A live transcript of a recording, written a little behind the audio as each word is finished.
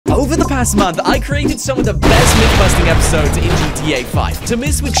Over the past month, I created some of the best myth-busting episodes in GTA 5. To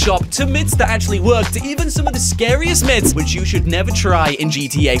myths which shop, to myths that actually work, to even some of the scariest myths which you should never try in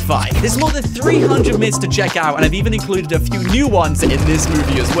GTA 5. There's more than 300 myths to check out, and I've even included a few new ones in this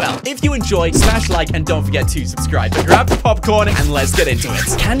movie as well. If you enjoy, smash like and don't forget to subscribe. Grab the popcorn and let's get into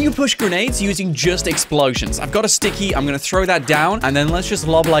it. Can you push grenades using just explosions? I've got a sticky. I'm gonna throw that down, and then let's just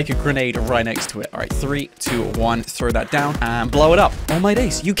lob like a grenade right next to it. All right, 3, 2, 1. Throw that down and blow it up. Oh my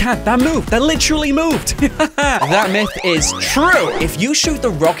days, you can't. That moved. That literally moved. That myth is true. If you shoot the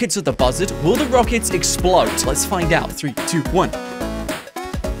rockets at the buzzard, will the rockets explode? Let's find out. 3, 2, 1.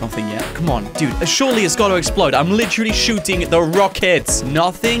 Nothing yet. Come on, dude. Surely it's got to explode. I'm literally shooting the rockets.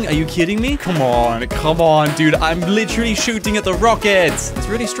 Nothing? Are you kidding me? Come on, dude. I'm literally shooting at the rockets. It's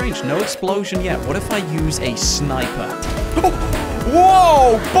really strange. No explosion yet. What if I use a sniper?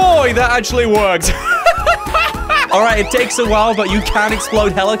 Whoa, boy, that actually worked. All right, it takes a while, but you can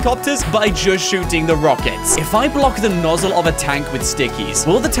explode helicopters by just shooting the rockets. If I block the nozzle of a tank with stickies,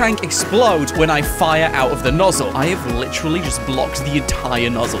 will the tank explode when I fire out of the nozzle? I have literally just blocked the entire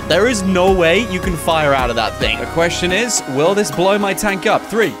nozzle. There is no way you can fire out of that thing. The question is, will this blow my tank up?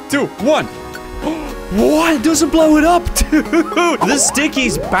 3, 2, 1. What? It doesn't blow it up, dude. The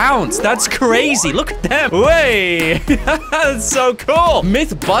stickies bounce. That's crazy. Look at them. Way. That's so cool.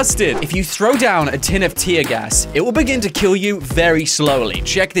 Myth busted. If you throw down a tin of tear gas, it will begin to kill you very slowly.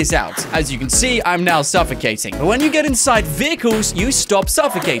 Check this out. As you can see, I'm now suffocating. But when you get inside vehicles, you stop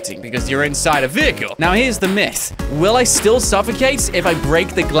suffocating because you're inside a vehicle. Now, here's the myth. Will I still suffocate if I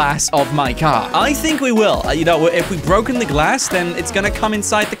break the glass of my car? I think we will. You know, if we've broken the glass, then it's going to come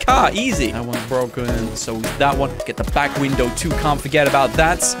inside the car. Easy. That one's broken. So that one, get the back window too, can't forget about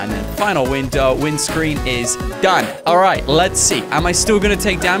that. And then final window, windscreen is done. All right, let's see. Am I still gonna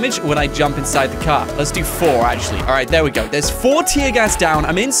take damage when I jump inside the car? Let's do 4, actually. All right, there we go. There's 4 tear gas down.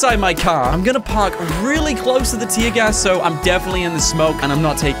 I'm inside my car. I'm gonna park really close to the tear gas, so I'm definitely in the smoke and I'm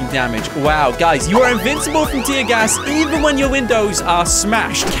not taking damage. Wow, guys, you are invincible from tear gas even when your windows are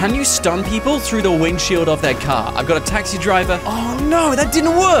smashed. Can you stun people through the windshield of their car? I've got a taxi driver. Oh no, that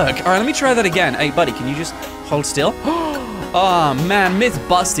didn't work. All right, let me try that again. Hey, buddy, can you just hold still? Oh, man, myth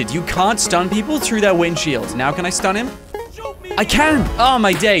busted. You can't stun people through their windshield. Now can I stun him? I can. Oh,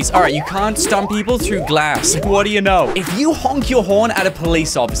 my days. All right, you can't stun people through glass. What do you know? If you honk your horn at a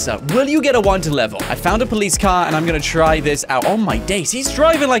police officer, will you get a 1 to level? I found a police car, and I'm going to try this out. Oh, my days. He's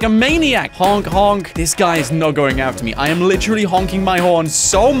driving like a maniac. Honk, honk. This guy is not going after me. I am literally honking my horn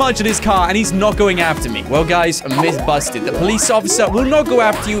so much at his car, and he's not going after me. Well, guys, myth busted. The police officer will not go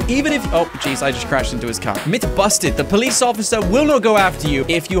after you, even if... Oh, jeez, I just crashed into his car. Myth busted. The police officer will not go after you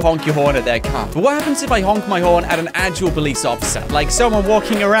if you honk your horn at their car. But what happens if I honk my horn at an actual police officer? Like someone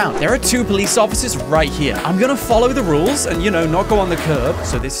walking around. There are 2 police officers right here. I'm gonna follow the rules and, you know, not go on the curb.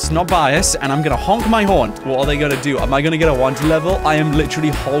 So this is not biased, and I'm gonna honk my horn. What are they gonna do? Am I gonna get a 1 to level? I am literally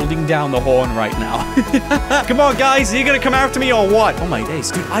holding down the horn right now. Come on, guys. Are you gonna come after me or what? Oh my days,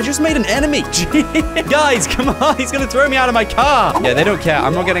 dude. I just made an enemy. Guys, come on. He's gonna throw me out of my car. Yeah, they don't care.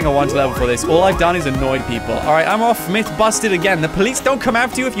 I'm not getting a 1 to level for this. All I've done is annoyed people. All right, I'm off. Myth busted again. The police don't come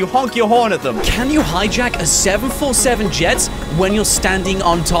after you if you honk your horn at them. Can you hijack a 747 jet when you're standing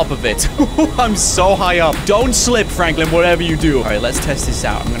on top of it? I'm so high up. Don't slip, Franklin, whatever you do. All right, let's test this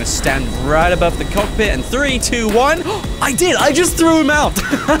out. I'm gonna stand right above the cockpit, and 3, 2, 1. I did. I just threw him out.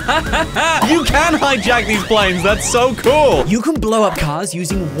 You can hijack these planes. That's so cool. You can blow up cars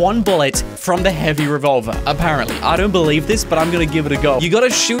using 1 bullet from the heavy revolver, apparently. I don't believe this, but I'm gonna give it a go. You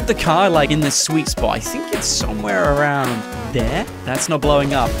gotta shoot the car like in the sweet spot. I think it's somewhere around there. That's not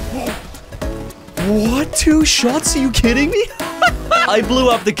blowing up. What? 2 shots? Are you kidding me? I blew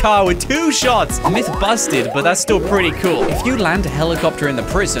up the car with 2 shots. Myth busted, but that's still pretty cool. If you land a helicopter in the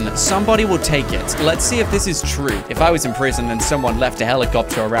prison, somebody will take it. Let's see if this is true. If I was in prison and someone left a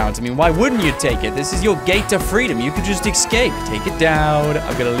helicopter around, I mean, why wouldn't you take it? This is your gate to freedom. You could just escape. Take it down.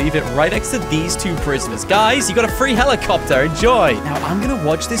 I'm gonna leave it right next to these 2 prisoners. Guys, you got a free helicopter. Enjoy. Now, I'm gonna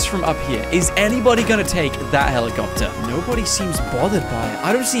watch this from up here. Is anybody gonna take that helicopter? Nobody seems bothered by it.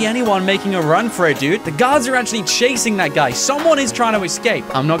 I don't see anyone making a run for it, dude. The guards are actually chasing that guy. Someone is trying to escape.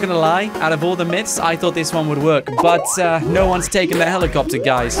 I'm not gonna lie, out of all the myths, I thought this one would work, but no one's taken the helicopter,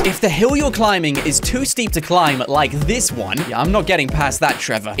 guys. If the hill you're climbing is too steep to climb, like this one, yeah, I'm not getting past that,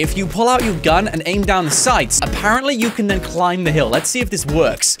 Trevor. If you pull out your gun and aim down the sights, apparently you can then climb the hill. Let's see if this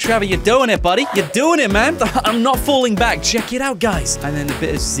works. Trevor, you're doing it, buddy. You're doing it, man. I'm not falling back. Check it out, guys. And then a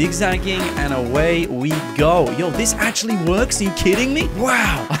bit of zigzagging, and away we go. Yo, this actually works. Are you kidding me?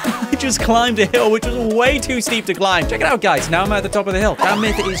 Wow. I just climbed a hill, which was way too steep to climb. Check it out, guys. Now now I'm at the top of the hill. That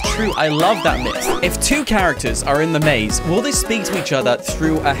myth is true. I love that myth. If two characters are in the maze, will they speak to each other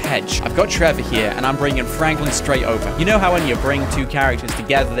through a hedge? I've got Trevor here, and I'm bringing Franklin straight over. You know how when you bring two characters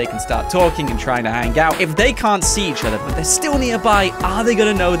together, they can start talking and trying to hang out. If they can't see each other, but they're still nearby, are they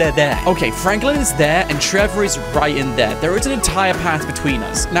gonna know they're there? Okay, Franklin is there, and Trevor is right in there. There is an entire path between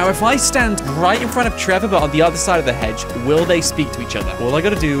us. Now, if I stand right in front of Trevor, but on the other side of the hedge, will they speak to each other? All I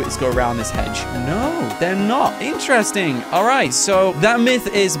gotta do is go around this hedge. No, they're not. Interesting. All right, so that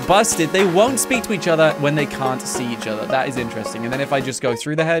myth is busted. They won't speak to each other when they can't see each other. That is interesting. And then if I just go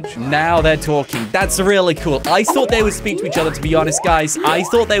through the hedge, now they're talking. That's really cool. I thought they would speak to each other, to be honest, guys. I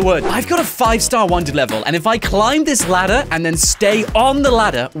thought they would. I've got a 5-star wanted level, and if I climb this ladder and then stay on the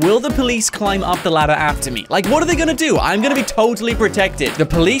ladder, will the police climb up the ladder after me? Like, what are they gonna do? I'm gonna be totally protected. The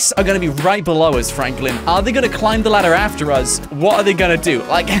police are gonna be right below us, Franklin. Are they gonna climb the ladder after us? What are they gonna do?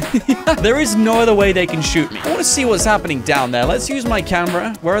 Like, there is no other way they can shoot me. I want to see what's happening down there. Let's use my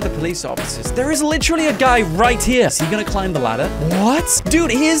camera. Where are the police officers? There is literally a guy right here. Is he gonna climb the ladder? What?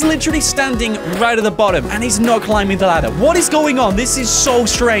 Dude, he is literally standing right at the bottom, and he's not climbing the ladder. What is going on? This is so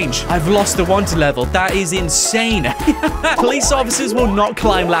strange. I've lost the wanted level. That is insane. Police officers will not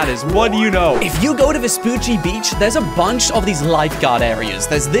climb ladders. What do you know? If you go to Vespucci Beach, there's a bunch of these lifeguard areas.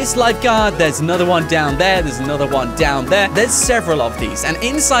 There's this lifeguard. There's another one down there. There's another one down there. There's several of these, and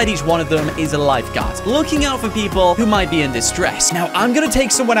inside each one of them is a lifeguard, looking out for people who might be in distress. Now, I'm gonna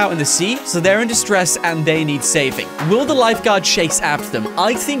take someone out in the sea, so they're in distress and they need saving. Will the lifeguard chase after them?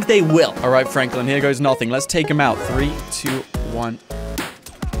 I think they will. All right, Franklin, here goes nothing. Let's take him out. 3, 2, 1.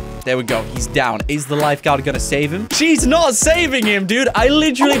 There we go. He's down. Is the lifeguard gonna save him? She's not saving him, dude. I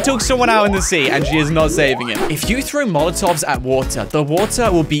literally took someone out in the sea, and she is not saving him. If you throw Molotovs at water, the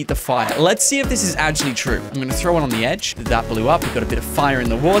water will beat the fire. Let's see if this is actually true. I'm gonna throw one on the edge. That blew up. We've got a bit of fire in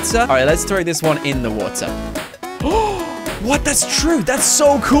the water. All right, let's throw this one in the water. What? That's true. That's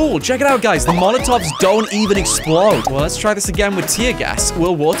so cool. Check it out, guys. The Molotovs don't even explode. Well, let's try this again with tear gas.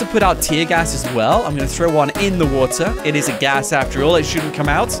 Will water put out tear gas as well? I'm going to throw one in the water. It is a gas after all. It shouldn't come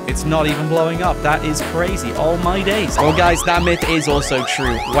out. It's not even blowing up. That is crazy. Oh, my days. Well, guys, that myth is also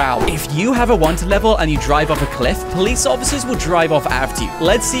true. Wow. If you have a wanted level and you drive off a cliff, police officers will drive off after you.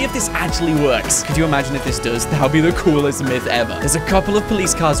 Let's see if this actually works. Could you imagine if this does? That would be the coolest myth ever. There's a couple of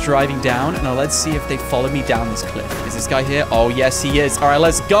police cars driving down. Now, let's see if they follow me down this cliff. Is this guy here? Oh, yes, he is. All right,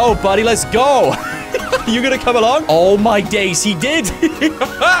 let's go, buddy. Let's go. You gonna come along? Oh, my days, he did.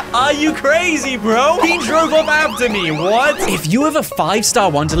 Are you crazy, bro? He drove up after me. What? If you have a 5-star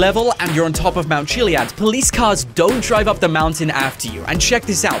wonder level and you're on top of Mount Chiliad, police cars don't drive up the mountain after you. And check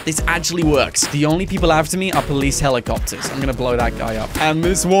this out. This actually works. The only people after me are police helicopters. I'm gonna blow that guy up. And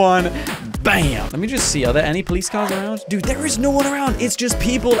this one... Bam! Let me just see. Are there any police cars around? Dude, there is no one around. It's just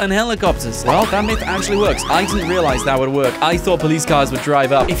people and helicopters. Well, that myth actually works. I didn't realize that would work. I thought police cars would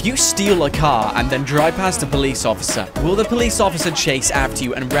drive up. If you steal a car and then drive past a police officer, will the police officer chase after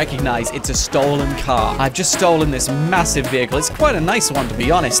you and recognize it's a stolen car? I've just stolen this massive vehicle. It's quite a nice one, to be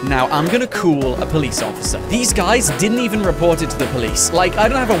honest. Now, I'm gonna cool a police officer. These guys didn't even report it to the police. Like, I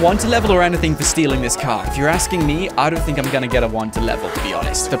don't have a wanted level or anything for stealing this car. If you're asking me, I don't think I'm gonna get a wanted level, to be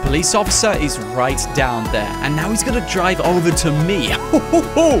honest. The police officer is right down there, and now he's gonna drive over to me.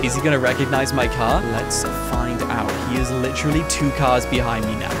 Is he gonna recognize my car? Let's find out. He is literally 2 cars behind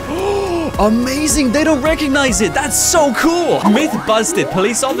me now. Amazing! They don't recognize it! That's so cool! Myth busted.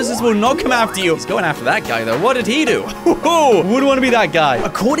 Police officers will not come after you. He's going after that guy, though. What did he do? Wouldn't want to be that guy.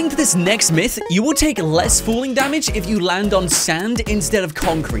 According to this next myth, you will take less falling damage if you land on sand instead of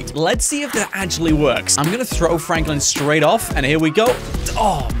concrete. Let's see if that actually works. I'm gonna throw Franklin straight off, and here we go.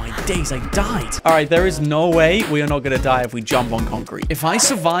 Oh, my days, I died. All right, there is no way we are not gonna die if we jump on concrete. If I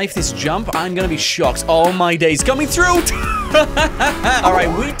survive this jump, I'm gonna be shocked. Oh, my days. Coming through! All right,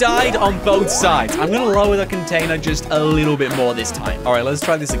 we died on both sides. I'm gonna lower the container just a little bit more this time. All right, let's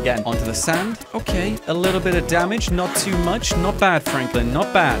try this again. Onto the sand. Okay, a little bit of damage, not too much. Not bad, Franklin,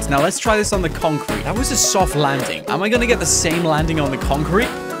 not bad. Now let's try this on the concrete. That was a soft landing. Am I gonna get the same landing on the concrete?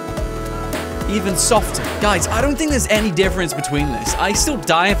 Even softer. Guys, I don't think there's any difference between this. I still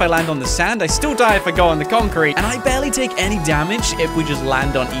die if I land on the sand. I still die if I go on the concrete. And I barely take any damage if we just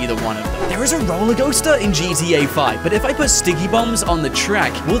land on either one of them. There is a roller coaster in GTA 5, but if I put sticky bombs on the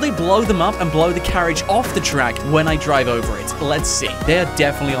track, will they blow them up and blow the carriage off the track when I drive over it? Let's see. They're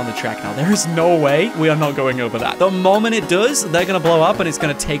definitely on the track now. There is no way we are not going over that. The moment it does, they're gonna blow up and it's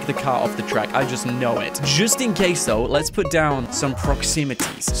gonna take the car off the track. I just know it. Just in case though, let's put down some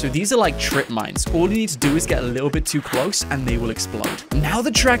proximities. So these are like trip marks. mines. All you need to do is get a little bit too close and they will explode. Now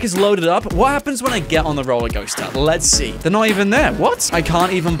the track is loaded up. What happens when I get on the roller coaster? Let's see. They're not even there. What? I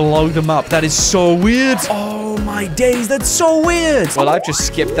can't even blow them up. That is so weird. Oh my days, that's so weird. Well, I've just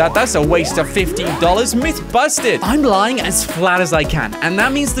skipped that. That's a waste of $15. Myth busted. I'm lying as flat as I can, and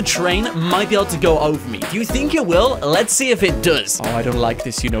that means the train might be able to go over me. Do you think it will? Let's see if it does. Oh, I don't like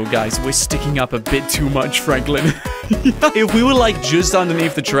this, you know, guys. We're sticking up a bit too much, Franklin. If we were like just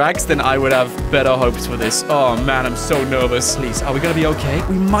underneath the tracks, then I would have better hopes for this. Oh man, I'm so nervous. Please, are we gonna be okay?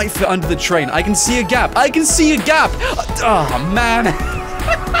 We might fit under the train. I can see a gap. I can see a gap. Oh man.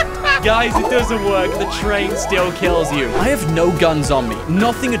 Guys, it doesn't work. The train still kills you. I have no guns on me.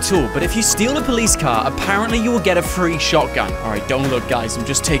 Nothing at all. But if you steal a police car, apparently you will get a free shotgun. All right, don't look, guys. I'm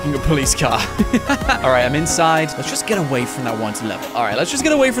just taking a police car. All right, I'm inside. Let's just get away from that wanted level. All right, let's just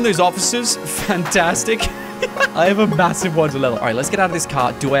get away from those officers. Fantastic. I have a massive wanted level. All right, let's get out of this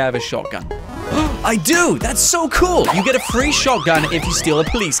car. Do I have a shotgun? I do! That's so cool! You get a free shotgun if you steal a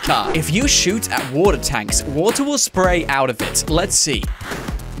police car. If you shoot at water tanks, water will spray out of it. Let's see.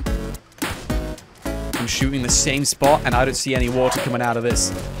 I'm shooting the same spot, and I don't see any water coming out of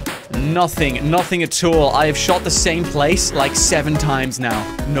this. Nothing at all. I have shot the same place like 7 times now.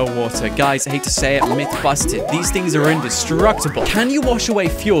 No water. Guys, I hate to say it, myth busted. These things are indestructible. Can you wash away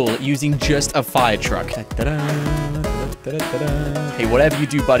fuel using just a fire truck? Hey, whatever you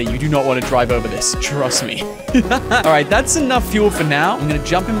do, buddy, you do not want to drive over this. Trust me. All right, that's enough fuel for now. I'm going to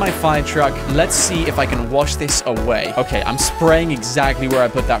jump in my fire truck. Let's see if I can wash this away. Okay, I'm spraying exactly where I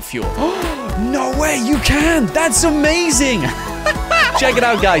put that fuel. No way, you can! That's amazing! Check it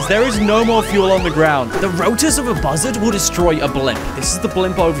out, guys. There is no more fuel on the ground. The rotors of a buzzard will destroy a blimp. This is the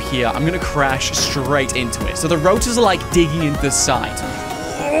blimp over here. I'm going to crash straight into it. So the rotors are like digging into the side.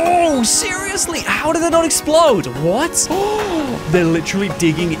 Oh, seriously? How did they not explode? What? They're literally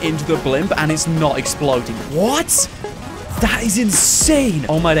digging into the blimp and it's not exploding. What? That is insane.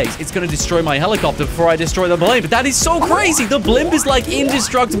 Oh my days. It's going to destroy my helicopter before I destroy the blimp. That is so crazy. The blimp is like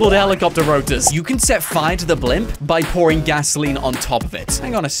indestructible to helicopter rotors. You can set fire to the blimp by pouring gasoline on top of it.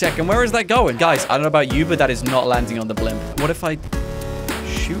 Hang on a second. Where is that going? Guys, I don't know about you, but that is not landing on the blimp. What if I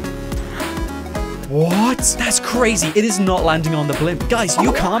shoot? What? That's crazy. It is not landing on the blimp. Guys,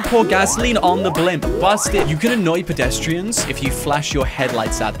 you can't pour gasoline on the blimp. Busted. You can annoy pedestrians if you flash your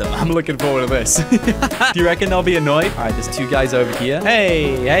headlights at them. I'm looking forward to this. Do you reckon they'll be annoyed? All right, there's 2 guys over here.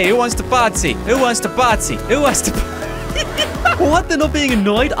 Hey, who wants to party? Who wants to party? Who wants to What? They're not being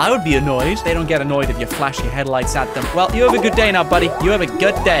annoyed? I would be annoyed. They don't get annoyed if you flash your headlights at them. Well, you have a good day now, buddy. You have a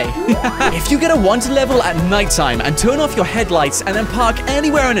good day. If you get a wanted level at nighttime and turn off your headlights and then park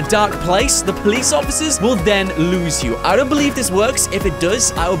anywhere in a dark place, the police officers will then lose you. I don't believe this works. If it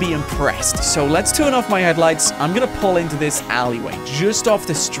does, I will be impressed. So let's turn off my headlights. I'm gonna pull into this alleyway just off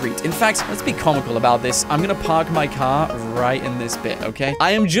the street. In fact, let's be comical about this. I'm gonna park my car right in this bit, okay?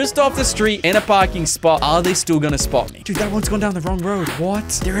 I am just off the street in a parking spot. Are they still gonna spot me? Dude, that one's gone down the wrong road. What?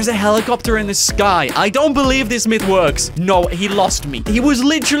 There is a helicopter in the sky. I don't believe this myth works. No, he lost me. He was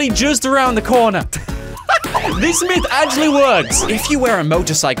literally just around the corner. This myth actually works. If you wear a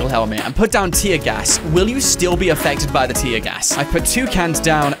motorcycle helmet and put down tear gas, will you still be affected by the tear gas? I put 2 cans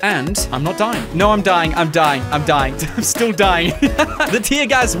down and I'm not dying. No, I'm dying. I'm dying. I'm dying. I'm still dying. The tear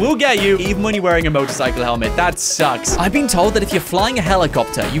gas will get you even when you're wearing a motorcycle helmet. That sucks. I've been told that if you're flying a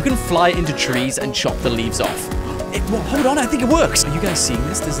helicopter, you can fly into trees and chop the leaves off. Well, hold on, I think it works. Are you guys seeing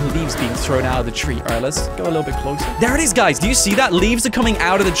this? There's leaves being thrown out of the tree. All right, let's go a little bit closer. There it is, guys. Do you see that? Leaves are coming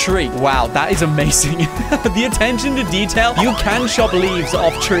out of the tree. Wow, that is amazing. The attention to detail. You can chop leaves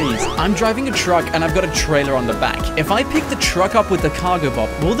off trees. I'm driving a truck and I've got a trailer on the back. If I pick the truck up with the cargo bob,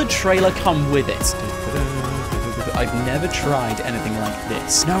 will the trailer come with it? I've never tried anything like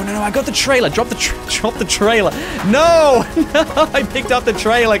this. No, I got the trailer. Drop the trailer. No, I picked up the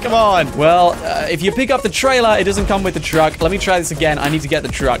trailer. Come on. Well, if you pick up the trailer, it doesn't come with the truck. Let me try this again. I need to get the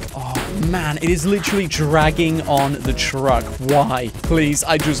truck. Oh, man, it is literally dragging on the truck. Why? Please,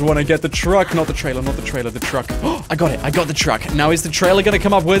 I just want to get the truck. Not the trailer, the truck. Oh, I got it. I got the truck. Now, is the trailer going to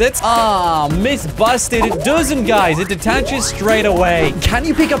come up with it? Ah, myth busted. It doesn't, guys. It detaches straight away. Can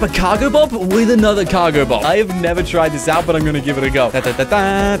you pick up a cargo bob with another cargo bob? I have never tried this out, but I'm going to give it a go.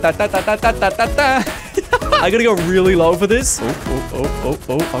 I gotta go really low for this. Oh.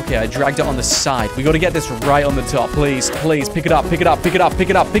 Okay, I dragged it on the side. We gotta get this right on the top. Please, pick it up. Pick it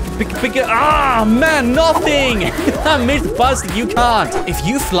up. Ah, man, nothing. Myth busted. You can't. If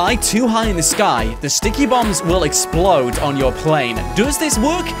you fly too high in the sky, the sticky bombs will explode on your plane. Does this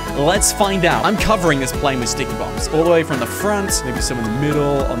work? Let's find out. I'm covering this plane with sticky bombs. All the way from the front, maybe some in the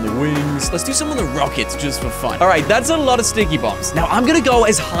middle, on the wings. Let's do some on the rockets just for fun. All right, that's a lot of sticky bombs. Now, I'm gonna go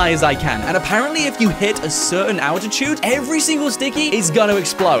as high as I can. And apparently, if you hit a certain altitude, every single sticky is gonna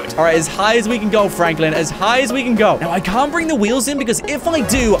explode. All right, as high as we can go, Franklin. As high as we can go. Now, I can't bring the wheels in because if I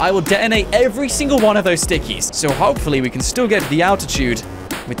do, I will detonate every single one of those stickies. So hopefully, we can still get to the altitude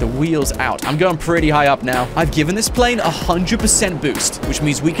with the wheels out. I'm going pretty high up now. I've given this plane 100% boost, which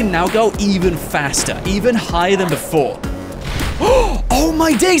means we can now go even faster, even higher than before. Oh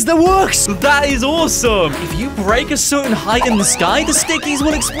my days, that works! That is awesome! If you break a certain height in the sky, the stickies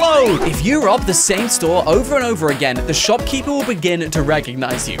will explode! If you rob the same store over and over again, the shopkeeper will begin to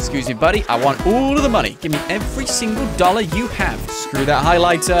recognize you. Excuse me, buddy, I want all of the money. Give me every single dollar you have. Screw that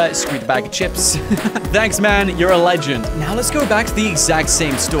highlighter, screw the bag of chips. Thanks, man, you're a legend. Now let's go back to the exact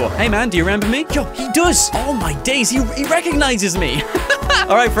same store. Hey, man, do you remember me? Yo, he does! Oh my days, he recognizes me!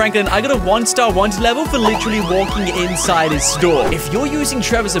 All right, Franklin, I got a 1-star wanted level for literally walking inside his store. If you're using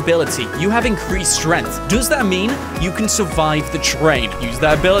Trevor's ability, you have increased strength. Does that mean you can survive the train? Use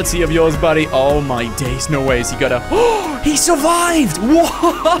that ability of yours, buddy. Oh my days, no ways. You gotta... Oh, he survived!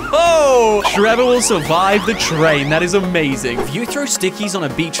 Whoa! Trevor will survive the train. That is amazing. If you throw stickies on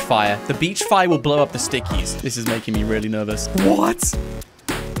a beach fire, the beach fire will blow up the stickies. This is making me really nervous. What?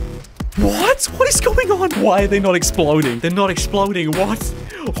 What? What is going on? Why are they not exploding? They're not exploding. What?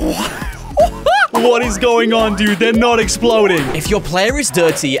 What is going on, dude? They're not exploding. If your player is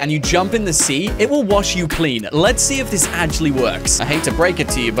dirty and you jump in the sea, it will wash you clean. Let's see if this actually works. I hate to break it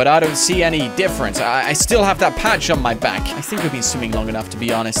to you, but I don't see any difference. I still have that patch on my back. I think we've been swimming long enough, to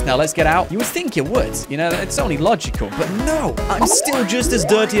be honest. Now, let's get out. You would think you would. You know, it's only logical. But no, I'm still just as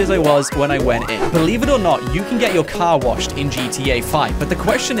dirty as I was when I went in. Believe it or not, you can get your car washed in GTA 5. But the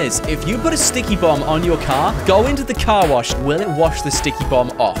question is, if you put a sticky bomb on your car, go into the car wash, will it wash the sticky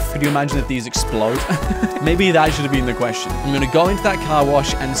bomb off? Could you imagine if these explode? Maybe that should have been the question. I'm gonna go into that car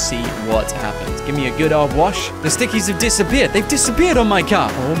wash and see what happens. Give me a good old wash. The stickies have disappeared. They've disappeared on my car.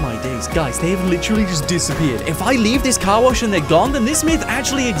 Oh my days. Guys, they have literally just disappeared. If I leave this car wash and they're gone, then this myth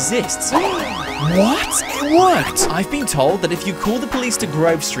actually exists. What? It worked! I've been told that if you call the police to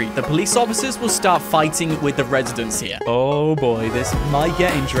Grove Street, the police officers will start fighting with the residents here. Oh boy, this might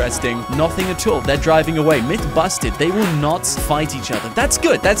get interesting. Nothing at all. They're driving away. Myth busted. They will not fight each other. That's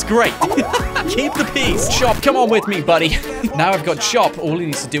good. That's great. Keep the peace. Chop, come on with me, buddy. Now I've got Chop. All he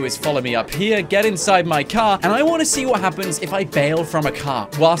needs to do is follow me up here, get inside my car, and I want to see what happens if I bail from a car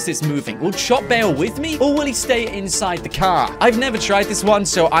whilst it's moving. Will Chop bail with me, or will he stay inside the car? I've never tried this one,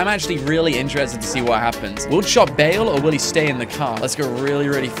 so I'm actually really interested to see what happens. Will Chop bail, or will he stay in the car? Let's go really,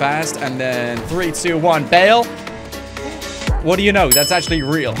 really fast, and then 3, 2, 1, bail. What do you know? That's actually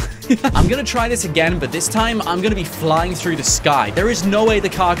real. I'm gonna try this again, but this time I'm gonna be flying through the sky. There is no way the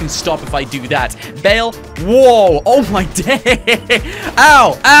car can stop if I do that. Bail. Whoa. Oh my day.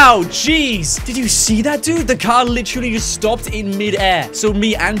 Ow. Ow. Jeez. Did you see that, dude? The car literally just stopped in midair. So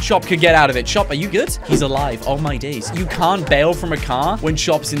me and Chop could get out of it. Chop, are you good? He's alive. Oh my days. You can't bail from a car when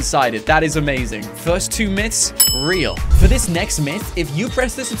Chop's inside it. That is amazing. First 2 myths, real. For this next myth, if you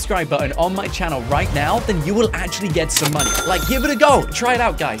press the subscribe button on my channel right now, then you will actually get some money. Like, give it a go. Try it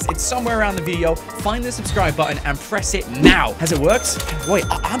out, guys. It's somewhere around the video. Find the subscribe button and press it now. Has it worked? Wait,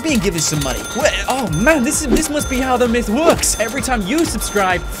 I'm being given some money. Wait, oh man, this must be how the myth works. Every time you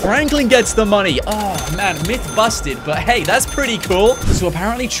subscribe, Franklin gets the money. Oh man, myth busted. But hey, that's pretty cool. So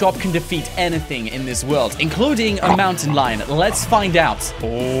apparently Chop can defeat anything in this world, including a mountain lion. Let's find out.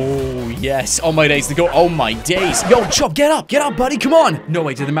 Oh yes. Oh my days to go. Oh my days. Yo, Chop, get up. Get up, buddy. Come on. No,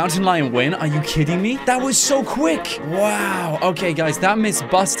 wait, did the mountain lion win? Are you kidding me? That was so quick. Wow. Okay, guys, that myth's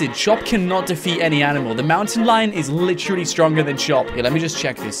busted. Chop cannot defeat any animal. The mountain lion is literally stronger than Chop. Yeah, let me just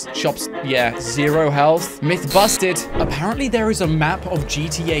check this. Chop's, yeah, 0 health. Myth busted. Apparently, there is a map of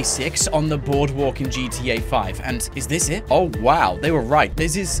GTA 6 on the boardwalk in GTA 5. And is this it? Oh, wow. They were right.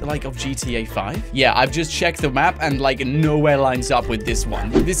 This is, like, of GTA 5? Yeah, I've just checked the map and, like, nowhere lines up with this one.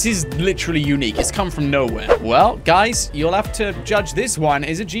 This is literally unique. It's come from nowhere. Well, guys, you'll have to judge this one.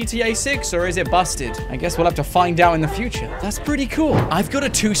 Is it GTA 6 or is it busted? I guess we'll have to find out in the future. That's pretty cool. I've got a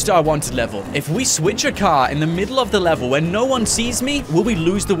 2-star wanted level. If we switch a car in the middle of the level where no one sees me, will we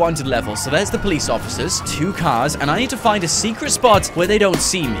lose the wanted level? So there's the police officers, 2 cars, and I need to find a secret spot where they don't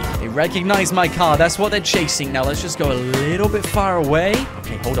see me. They recognize my car. That's what they're chasing. Now let's just go a little bit far away.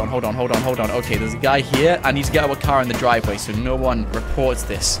 Okay, hold on. Okay, there's a guy here. I need to get our car in the driveway so no one reports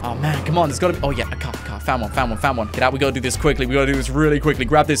this. Oh man, come on. There's gotta be... Oh yeah, a car. Found one. Get out. We gotta do this quickly. We gotta do this really quickly.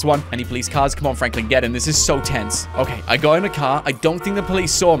 Grab this one. Any police cars? Come on, Franklin, get in. This is so tense. Okay, I got in a car. I don't think the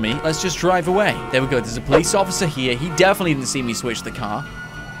police saw me. Let's just drive away. There we go. There's a police officer here. He definitely didn't see me switch the car.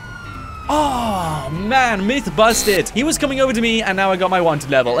 Oh, man, myth busted. He was coming over to me, and now I got my wanted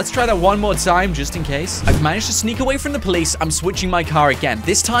level. Let's try that one more time, just in case. I've managed to sneak away from the police. I'm switching my car again.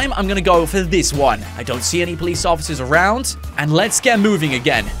 This time, I'm gonna go for this one. I don't see any police officers around, and let's get moving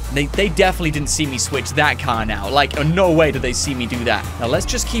again. They definitely didn't see me switch that car now. Like, no way did they see me do that. Now, let's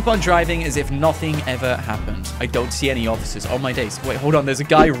just keep on driving as if nothing ever happened. I don't see any officers. Oh, my days. Wait, hold on. There's a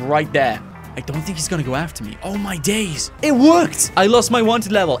guy right there. I don't think he's gonna go after me. Oh my days. It worked. I lost my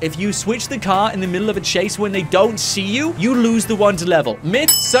wanted level. If you switch the car in the middle of a chase when they don't see you, you lose the wanted level.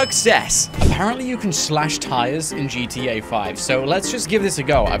 Myth success. Apparently you can slash tires in GTA 5. So let's just give this a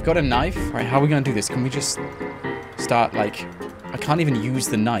go. I've got a knife. All right, how are we gonna do this? Can we just start like... I can't even use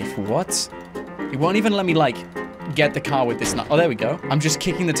the knife. What? It won't even let me like... get the car with this knife. Oh, there we go. I'm just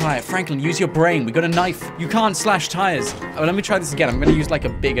kicking the tire. Franklin, use your brain. We got a knife. You can't slash tires. Oh, let me try this again. I'm gonna use like a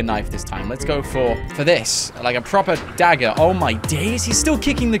bigger knife this time. Let's go for this. Like a proper dagger. Oh my days. He's still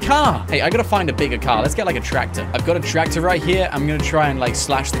kicking the car. Hey, I gotta find a bigger car. Let's get like a tractor. I've got a tractor right here. I'm gonna try and like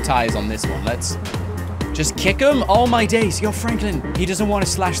slash the tires on this one. Let's just kick him. Oh my days. Yo, Franklin, he doesn't want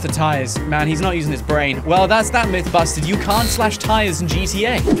to slash the tires. Man, he's not using his brain. Well, that's that myth busted. You can't slash tires in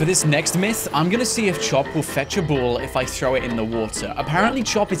GTA. For this next myth, I'm gonna see if Chop will fetch a ball if I throw it in the water. Apparently,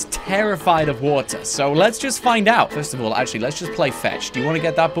 Chop is terrified of water. So let's just find out. First of all, actually, let's just play fetch. Do you want to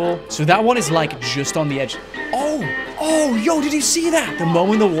get that ball? So that one is like just on the edge. Oh, yo, did you see that? The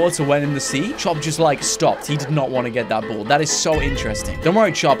moment the water went in the sea, Chop just like stopped. He did not want to get that ball. That is so interesting. Don't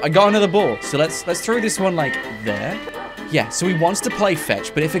worry, Chop. I got another ball. So let's throw this one like there. Yeah, so he wants to play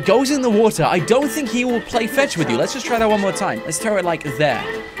fetch, but if it goes in the water, I don't think he will play fetch with you. Let's just try that one more time. Let's throw it like there.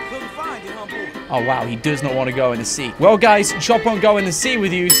 Oh, wow, he does not want to go in the sea. Well, guys, Chop won't go in the sea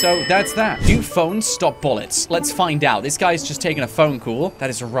with you, so that's that. Do phones stop bullets? Let's find out. This guy's just taking a phone call. That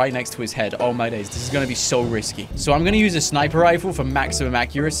is right next to his head. Oh, my days. This is going to be so risky. So I'm going to use a sniper rifle for maximum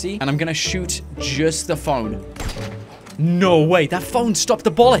accuracy, and I'm going to shoot just the phone. No way, that phone stopped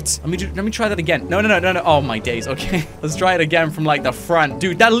the bullets. Let me try that again. No. Oh my days. Okay, let's try it again from like the front.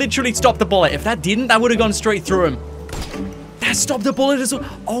 Dude, that literally stopped the bullet. If that didn't, that would have gone straight through him. That stopped the bullet as well.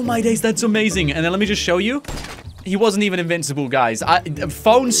 Oh my days, that's amazing. And then let me just show you. He wasn't even invincible, guys.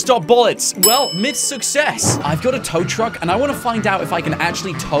 Phone stop bullets. Well, myth success. I've got a tow truck, and I want to find out if I can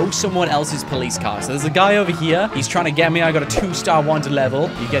actually tow someone else's police car. So there's a guy over here. He's trying to get me. I got a 2-star wanted level.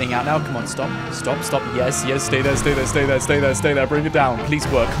 You're getting out now. Come on, stop. Yes. Stay there. Bring it down. Please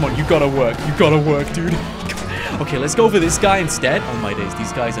work. Come on, you gotta work. You gotta work, dude. Okay, let's go for this guy instead. Oh my days,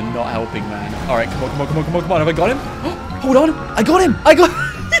 these guys are not helping, man. All right, come on. Have I got him? Hold on. I got him.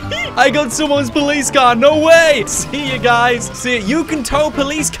 I got someone's police car. No way. See you guys. See you. You can tow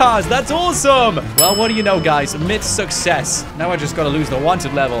police cars. That's awesome. Well, what do you know, guys? Myth success. Now I just got to lose the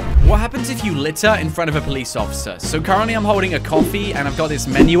wanted level. What happens if you litter in front of a police officer? So currently I'm holding a coffee and I've got this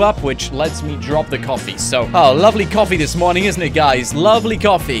menu up, which lets me drop the coffee. So, oh, lovely coffee this morning, isn't it, guys? Lovely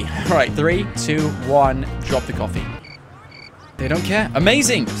coffee. All right, 3, 2, 1, drop the coffee. They don't care.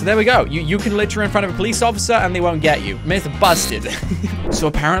 Amazing. So there we go. You can litter in front of a police officer and they won't get you. Myth busted. So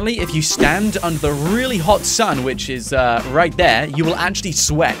apparently, if you stand under the really hot sun, which is right there, you will actually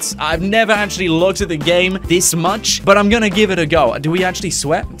sweat. I've never actually looked at the game this much, but I'm gonna give it a go. Do we actually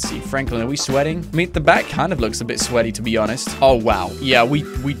sweat? Let's see. Franklin, are we sweating? I mean, the back kind of looks a bit sweaty, to be honest. Oh, wow. Yeah,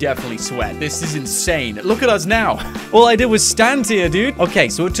 we definitely sweat. This is insane. Look at us now. All I did was stand here, dude. Okay,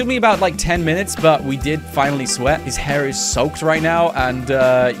 so it took me about like 10 minutes, but we did finally sweat. His hair is soaked right now, and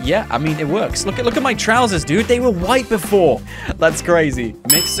yeah, I mean, it works. Look at my trousers, dude. They were white before. That's crazy.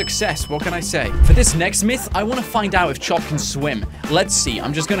 Myth success. What can I say? For this next myth, I want to find out if Chop can swim. Let's see.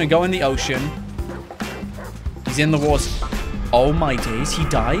 I'm just gonna go in the ocean. He's in the water. Oh my days, he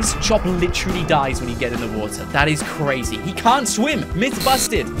dies? Chop literally dies when you get in the water. That is crazy. He can't swim. Myth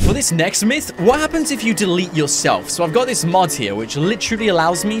busted. For this next myth, what happens if you delete yourself? So I've got this mod here, which literally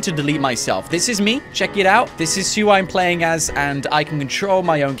allows me to delete myself. This is me. Check it out. This is who I'm playing as, and I can control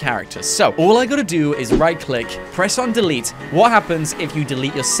my own character. So all I gotta do is right-click, press on delete. What happens if you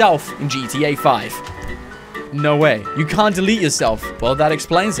delete yourself in GTA 5? No way. You can't delete yourself. Well, that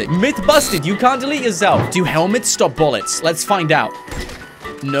explains it. Myth busted. You can't delete yourself. Do helmets stop bullets? Let's find out.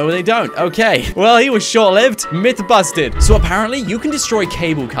 No, they don't. Okay. Well, he was short-lived. Myth busted. So apparently, you can destroy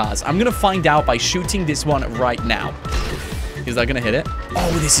cable cars. I'm gonna find out by shooting this one right now. Is that gonna hit it?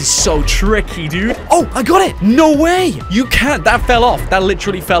 Oh, this is so tricky, dude. Oh, I got it. No way. You can't. That fell off. That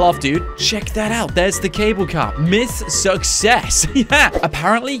literally fell off, dude. Check that out. There's the cable car. Myth success. Yeah.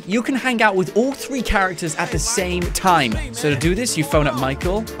 Apparently, you can hang out with all 3 characters at the same time. So to do this, you phone up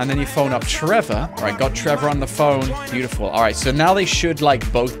Michael, and then you phone up Trevor. All right, got Trevor on the phone. Beautiful. All right, so now they should, like,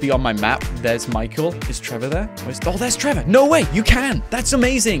 both be on my map. There's Michael. Is Trevor there? Oh, there's Trevor. No way. You can. That's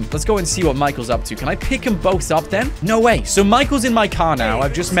amazing. Let's go and see what Michael's up to. Can I pick them both up then? No way. So Michael's in my car now.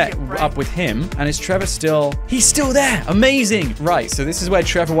 I've just met up with him. And is Trevor still... He's still there. Amazing. Right, so this is where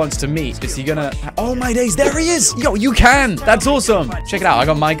Trevor wants to meet. Is he gonna... Oh my days, there he is. Yo, you can. That's awesome. Check it out. I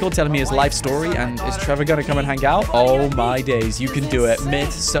got Michael telling me his life story. And is Trevor gonna come and hang out? Oh my days, you can do it.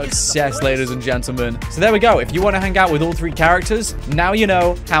 Myth success, ladies and gentlemen. So there we go. If you want to hang out with all 3 characters, now you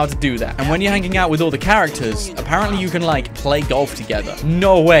know how to do that. And when you're hanging out with all the characters, apparently you can, like, play golf together.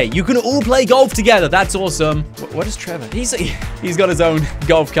 No way. You can all play golf together. That's awesome. What is Trevor? He's got his own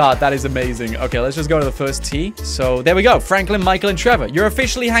golf cart. That is amazing. Okay, let's just go to the first tee. So there we go. Franklin, Michael, and Trevor. You're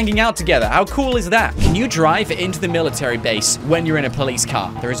officially hanging out together. How cool is that? Can you drive into the military base when you're in a police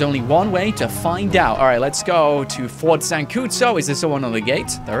car? There is only one way to find out. All right, let's go to Fort Sancuzo. Is there someone on the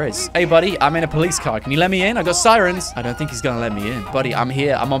gate? There is. Hey, buddy, I'm in a police car. Can you let me in? I got sirens. I don't think he's gonna let me in. Buddy, I'm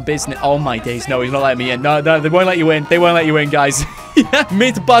here. I'm on business. Oh my days. No, he's not letting me in. No, they won't let you in. They won't let you in, guys. Yeah.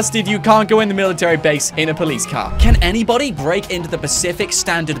 Myth busted. You can't go in the military base in a police car. Can anybody break into the Pacific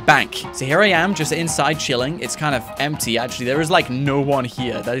Standard Bank? So here I am, just inside chilling. It's kind of empty, actually. There is, like, no one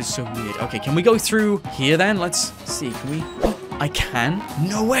here. That is so weird. Okay, can we go through here then? Let's see. Can we... Oh, I can?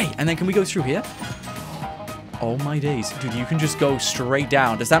 No way. And then can we go through here? Oh my days. Dude, you can just go straight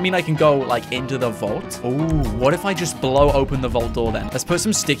down. Does that mean I can go, like, into the vault? Oh, what if I just blow open the vault door then? Let's put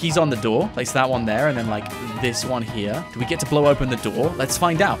some stickies on the door. Place that one there, and then, like, this one here. Do we get to blow open the door? Let's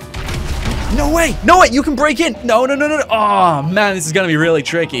find out. No way. No way. You can break in. No. Oh, man, this is going to be really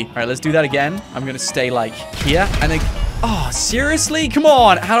tricky. All right, let's do that again. I'm going to stay, like, here, and then... Oh, seriously? Come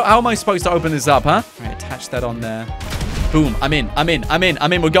on. How am I supposed to open this up, huh? All right, attach that on there. Boom. I'm in.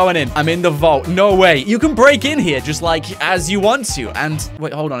 We're going in. I'm in the vault. No way. You can break in here just like as you want to. And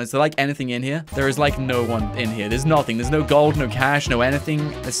wait, hold on. Is there like anything in here? There is like no one in here. There's nothing. There's no gold, no cash, no anything.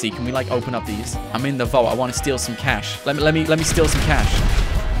 Let's see. Can we like open up these? I'm in the vault. I want to steal some cash. Let me steal some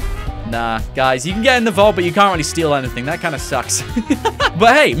cash. Nah, guys, you can get in the vault, but you can't really steal anything. That kind of sucks.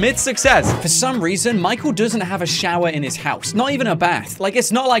 But hey, myth success. For some reason, Michael doesn't have a shower in his house. Not even a bath. Like,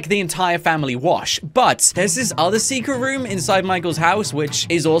 it's not like the entire family wash. But there's this other secret room inside Michael's house, which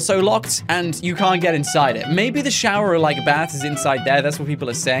is also locked, and you can't get inside it. Maybe the shower or, like, bath is inside there. That's what people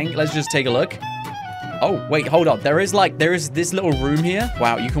are saying. Let's just take a look. Oh, wait, hold on. There is this little room here.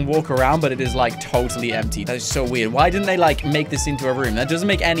 Wow, you can walk around, but it is, like, totally empty. That is so weird. Why didn't they, like, make this into a room? That doesn't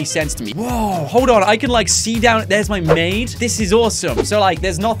make any sense to me. Whoa, hold on. I can, like, see down. There's my maid. This is awesome. So, like,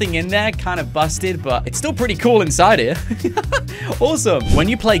 there's nothing in there. Kind of busted, but it's still pretty cool inside here. Awesome. When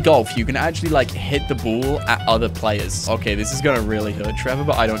you play golf, you can actually, like, hit the ball at other players. Okay, this is gonna really hurt Trevor,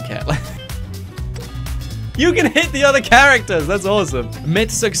 but I don't care. You can hit the other characters. That's awesome. Myth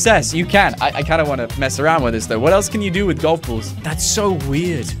success. You can. I kind of want to mess around with this, though. What else can you do with golf balls? That's so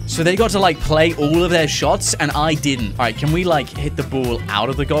weird. So they got to, like, play all of their shots, and I didn't. All right, can we, like, hit the ball out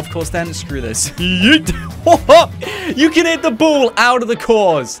of the golf course then? Screw this. You can hit the ball out of the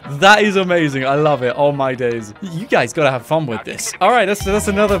course. That is amazing. I love it. Oh, my days. You guys got to have fun with this. All right, that's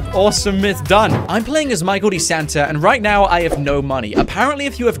another awesome myth done. I'm playing as Michael DeSanta, and right now I have no money. Apparently,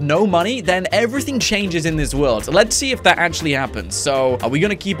 if you have no money, then everything changes in this world. Let's see if that actually happens. So, are we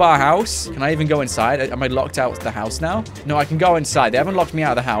gonna keep our house? Can I even go inside? Am I locked out of the house now? No, I can go inside. They haven't locked me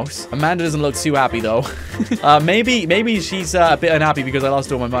out of the house. Amanda doesn't look too happy, though. Maybe she's a bit unhappy because I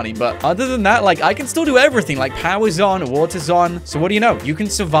lost all my money. But other than that, like, I can still do everything. Like, power's on, water's on. So, what do you know? You can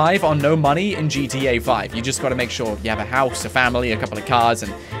survive on no money in GTA 5. You just gotta make sure you have a house, a family, a couple of cars,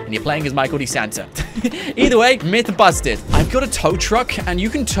 and you're playing as Michael DeSanta. Either way, myth busted. I've got a tow truck, and you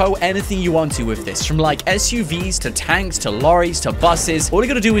can tow anything you want to with this. From, like, SUVs to tanks to lorries to buses. All you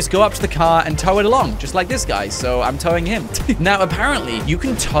gotta do is go up to the car and tow it along, just like this guy. So I'm towing him. Now, apparently, you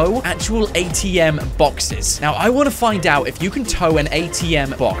can tow actual ATM boxes. Now, I want to find out if you can tow an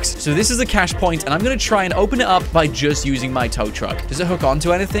ATM box. So this is a cash point, and I'm gonna try and open it up by just using my tow truck. Does it hook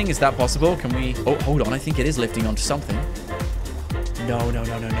onto anything? Is that possible? Can we... Oh, hold on. I think it is lifting onto something. No,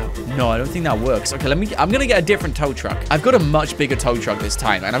 I don't think that works. Okay, I'm gonna get a different tow truck. I've got a much bigger tow truck this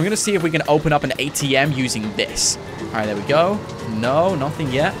time, and I'm gonna see if we can open up an ATM using this. All right, there we go. No, nothing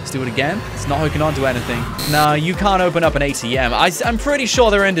yet. Let's do it again. It's not hooking onto anything. No, you can't open up an ATM. I'm pretty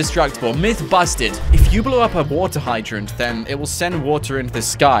sure they're indestructible. Myth busted. If you blow up a water hydrant, then it will send water into the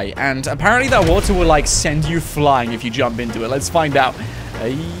sky. And apparently that water will, like, send you flying if you jump into it. Let's find out.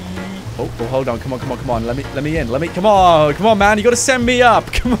 Oh, hold on. Come on. Let me in. Come on, man. You gotta send me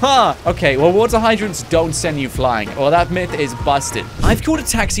up. Come on. Okay, well, water hydrants don't send you flying. Well, that myth is busted. I've called a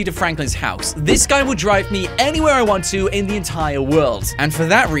taxi to Franklin's house. This guy will drive me anywhere I want to in the entire world. And for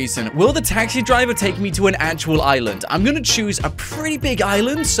that reason, will the taxi driver take me to an actual island? I'm gonna choose a pretty big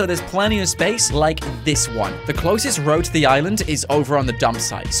island, so there's plenty of space, like this one. The closest road to the island is over on the dump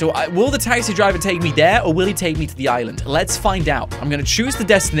site. So will the taxi driver take me there, or will he take me to the island? Let's find out. I'm gonna choose the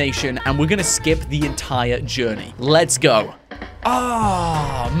destination, and we're gonna skip the entire journey. Let's go.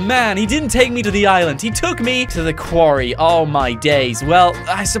 Oh, man, he didn't take me to the island. He took me to the quarry. Oh, my days. Well,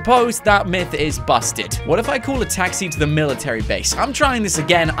 I suppose that myth is busted. What if I call a taxi to the military base? I'm trying this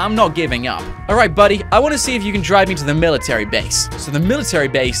again. I'm not giving up. All right, buddy. I want to see if you can drive me to the military base. So the military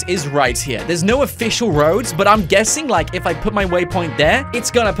base is right here. There's no official roads, but I'm guessing, like, if I put my waypoint there, it's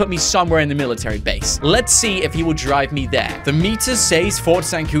gonna put me somewhere in the military base. Let's see if he will drive me there. The meter says Fort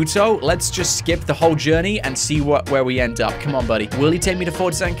Sankuto. Let's just skip the whole journey and see where we end up. Come on, buddy. Will he take me to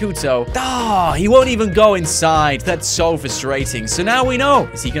Fort Sankuto? Oh, he won't even go inside. That's so frustrating. So now we know.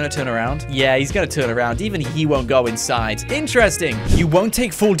 Is he gonna turn around? Yeah, he's gonna turn around. Even he won't go inside. Interesting. You won't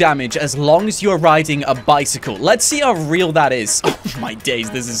take full damage as long as you're riding a bicycle. Let's see how real that is. Oh my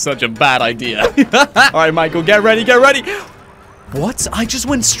days, this is such a bad idea. All right, Michael, get ready, get ready. What? I just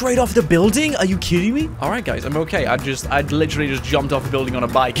went straight off the building? Are you kidding me? All right, guys, I'm okay. I'd literally just jumped off a building on a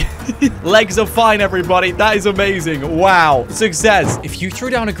bike. Legs are fine, everybody. That is amazing. Wow. Success. If you throw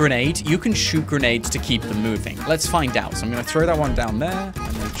down a grenade, you can shoot grenades to keep them moving. Let's find out. So I'm going to throw that one down there.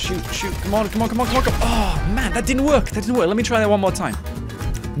 And then shoot. Come on. Oh, man, that didn't work. Let me try that one more time.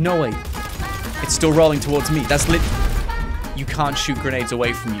 No way. It's still rolling towards me. That's lit. You can't shoot grenades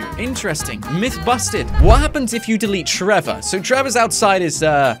away from you. Interesting. Myth busted. What happens if you delete Trevor? So Trevor's outside his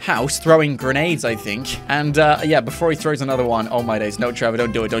house throwing grenades, I think. And yeah, before he throws another one. Oh my days. No, Trevor,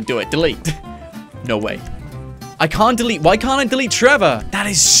 don't do it. Delete. No way. I can't delete. Why can't I delete Trevor? That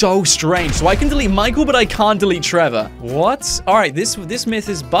is so strange. So I can delete Michael, but I can't delete Trevor. What? All right, this myth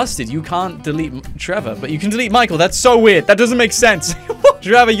is busted. You can't delete Trevor, but you can delete Michael. That's so weird. That doesn't make sense.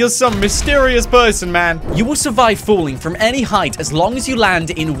 Trevor, you're some mysterious person, man. You will survive falling from any height as long as you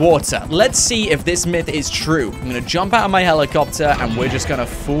land in water. Let's see if this myth is true. I'm gonna jump out of my helicopter and we're just gonna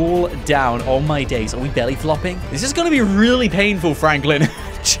fall down. Oh my days. Are we belly flopping? This is gonna be really painful, Franklin.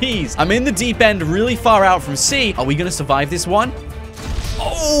 Jeez. I'm in the deep end, really far out from sea. Are we gonna survive this one?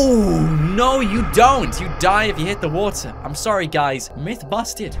 Oh, no, you don't. You die if you hit the water. I'm sorry, guys. Myth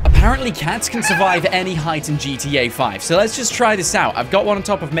busted. Apparently, cats can survive any height in GTA 5. So let's just try this out. I've got one on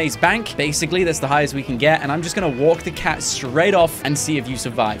top of Maze Bank. Basically, that's the highest we can get. And I'm just going to walk the cat straight off and see if you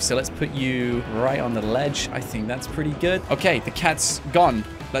survive. So let's put you right on the ledge. I think that's pretty good. Okay, the cat's gone.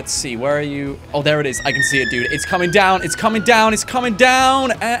 Let's see. Where are you? Oh, there it is. I can see it, dude. It's coming down. It's coming down. It's coming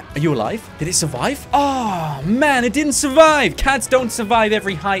down. Are you alive? Did it survive? Oh, man, it didn't survive. Cats don't survive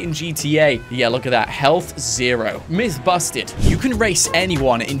every height in GTA. Yeah, look at that. Health 0. Myth busted. You can race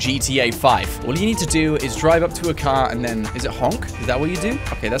anyone in GTA 5. All you need to do is drive up to a car and then... Is it honk? Is that what you do?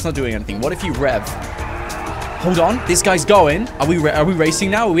 Okay, that's not doing anything. What if you rev? Hold on. This guy's going. Are we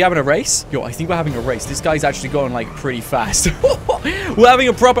racing now? Are we having a race? Yo, I think we're having a race. This guy's actually going, like, pretty fast. We're having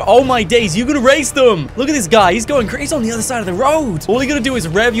a proper... Oh, my days. You can race them. Look at this guy. He's going crazy. He's on the other side of the road. All you gotta do is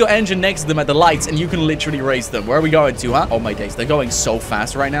rev your engine next to them at the lights, and you can literally race them. Where are we going to, huh? Oh, my days. They're going so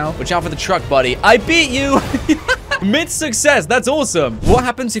fast right now. Watch out for the truck, buddy. I beat you. Myth success. That's awesome. What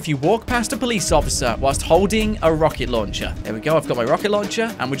happens if you walk past a police officer whilst holding a rocket launcher? There we go. I've got my rocket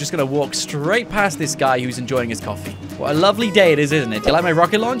launcher, and we're just going to walk straight past this guy who's enjoying his coffee. What a lovely day it is, isn't it? Do you like my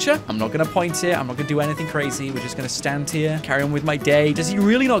rocket launcher? I'm not going to point it. I'm not going to do anything crazy. We're just going to stand here, carry on with my day. Does he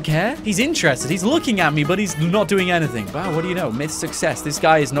really not care? He's interested. He's looking at me, but he's not doing anything. Wow, what do you know? Myth success. This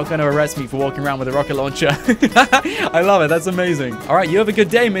guy is not going to arrest me for walking around with a rocket launcher. I love it. That's amazing. All right, you have a good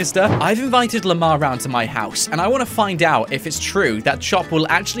day, mister. I've invited Lamar round to my house, and I want to find out if it's true that Chop will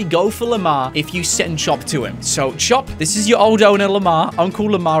actually go for Lamar if you send Chop to him. So, Chop, this is your old owner, Lamar. Uncle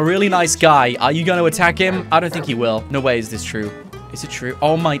Lamar, really nice guy. Are you going to attack him? I don't think he will. No way is this true. Is it true?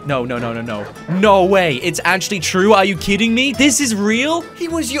 Oh my, no. No way. It's actually true. Are you kidding me? This is real? He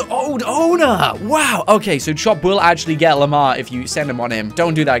was your old owner. Wow. Okay, so Chop will actually get Lamar if you send him on him.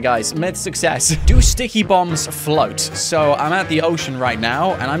 Don't do that, guys. Myth success. Do sticky bombs float? So I'm at the ocean right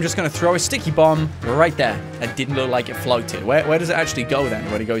now, and I'm just going to throw a sticky bomb right there. That didn't look like it floated. Where does it actually go then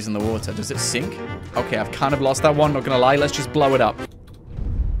when it goes in the water? Does it sink? Okay, I've kind of lost that one. Not going to lie. Let's just blow it up.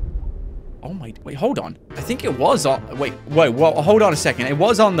 Oh my, wait, hold on. I think it was on, wait, well, hold on a second. It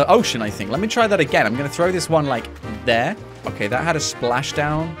was on the ocean, I think. Let me try that again. I'm going to throw this one like there. Okay, that had a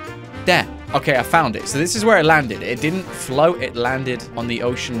splashdown. There. Okay, I found it. So this is where it landed. It didn't float. It landed on the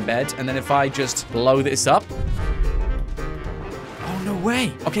ocean bed. And then if I just blow this up. Oh, no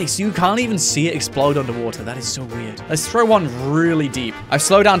way. Okay, so you can't even see it explode underwater. That is so weird. Let's throw one really deep. I've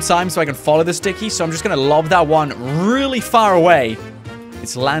slowed down time so I can follow the sticky. So I'm just going to lob that one really far away.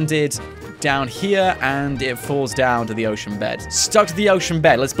 It's landed down here, and it falls down to the ocean bed. Stuck to the ocean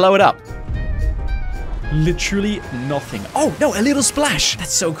bed. Let's blow it up. Literally nothing. Oh, no, a little splash.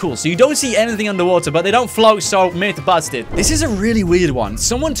 That's so cool. So you don't see anything underwater, but they don't float, so myth busted. This is a really weird one.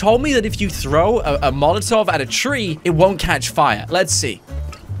 Someone told me that if you throw a Molotov at a tree, it won't catch fire. Let's see.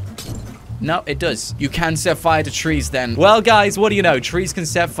 No, it does. You can set fire to trees then. Well, guys, what do you know? Trees can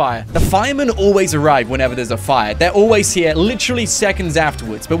set fire. The firemen always arrive whenever there's a fire. They're always here literally seconds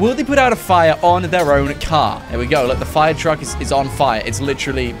afterwards. But will they put out a fire on their own car? There we go. Look, the fire truck is on fire. It's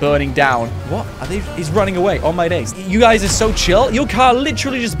literally burning down. What? Are they? He's running away. Oh, my days. You guys are so chill. Your car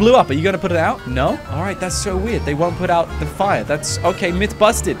literally just blew up. Are you going to put it out? No? All right, that's so weird. They won't put out the fire. That's okay. Myth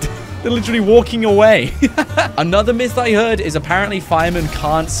busted. They're literally walking away. Another myth I heard is apparently firemen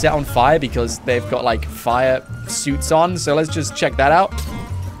can't set on fire because they've got like fire suits on. So let's just check that out.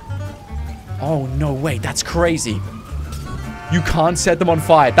 Oh, no way. That's crazy. You can't set them on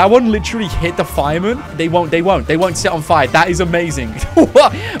fire. That one literally hit the fireman. They won't set on fire. That is amazing.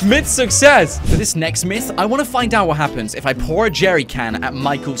 Myth success. For this next myth, I want to find out what happens if I pour a jerry can at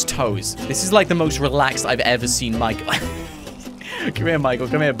Michael's toes. This is like the most relaxed I've ever seen Michael. Come here, Michael.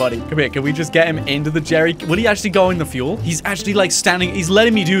 Come here, buddy. Come here. Can we just get him into the jerry? Will he actually go in the fuel? He's actually like standing. He's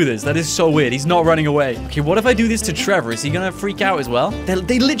letting me do this. That is so weird. He's not running away. Okay, what if I do this to Trevor? Is he gonna freak out as well?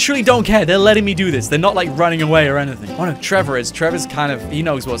 They literally don't care. They're letting me do this. They're not like running away or anything. Oh no, Trevor is. Trevor's kind of, he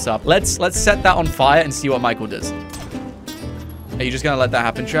knows what's up. Let's set that on fire and see what Michael does. Are you just gonna let that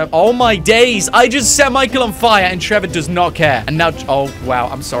happen, Trev? Oh my days! I just set Michael on fire and Trevor does not care. And now, oh wow,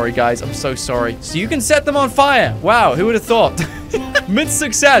 I'm sorry guys. I'm so sorry. So you can set them on fire. Wow, who would have thought? Myth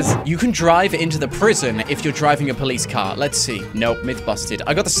success. You can drive into the prison if you're driving a police car. Let's see. Nope, myth busted.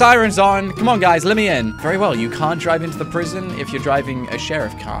 I got the sirens on. Come on, guys, let me in. Very well, you can't drive into the prison if you're driving a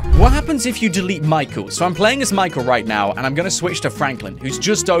sheriff car. What happens if you delete Michael? So I'm playing as Michael right now, and I'm gonna switch to Franklin, who's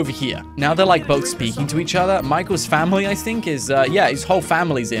just over here. Now they're like both speaking to each other. Michael's family, I think, is, yeah, his whole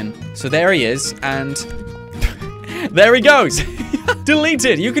family's in. So there he is, and there he goes.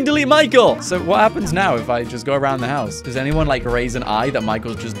 Deleted. You can delete Michael. So what happens now if I just go around the house? Does anyone like raise an eye that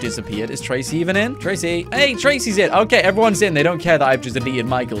Michael's just disappeared? Is Tracy even in? Tracy. Hey, Tracy's in. Okay, everyone's in. They don't care that I've just deleted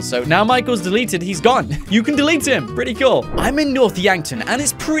Michael. So now Michael's deleted. He's gone. You can delete him. Pretty cool. I'm in North Yankton and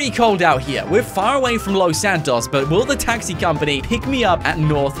it's pretty cold out here. We're far away from Los Santos, but will the taxi company pick me up at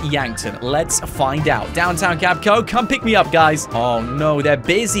North Yankton? Let's find out. Downtown Capco, come pick me up, guys. Oh no, they're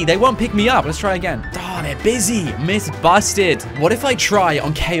busy. They won't pick me up. Let's try again. Oh, they're busy. Myth busted. What if I try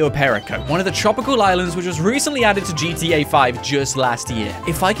on Cayo Perico, one of the tropical islands which was recently added to GTA 5 just last year?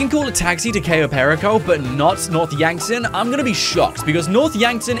 If I can call a taxi to Cayo Perico, but not North Yankton, I'm gonna be shocked because North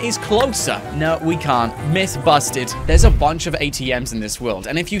Yankton is closer. No, we can't. Myth busted. There's a bunch of ATMs in this world,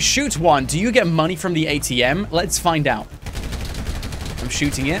 and if you shoot one, do you get money from the ATM? Let's find out. I'm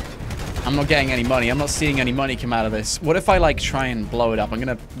shooting it. I'm not getting any money. I'm not seeing any money come out of this. What if I, like, try and blow it up? I'm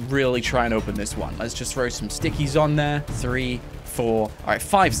gonna really try and open this one. Let's just throw some stickies on there. 3, 4. All right,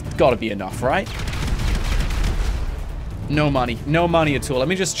 5's gotta be enough, right? No money. No money at all. Let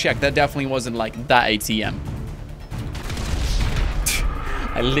me just check. That definitely wasn't, like, that ATM.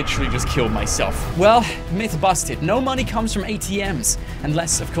 I literally just killed myself. Well, myth busted. No money comes from ATMs.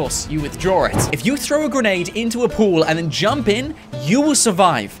 Unless, of course, you withdraw it. If you throw a grenade into a pool and then jump in, you will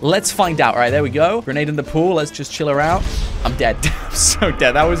survive. Let's find out. All right, there we go. Grenade in the pool. Let's just chill around. I'm dead. I'm so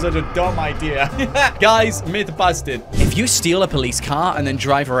dead. That was such a dumb idea. Guys, myth busted. If if you steal a police car and then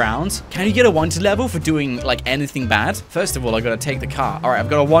drive around, can you get a wanted level for doing, like, anything bad? First of all, I gotta take the car. All right, I've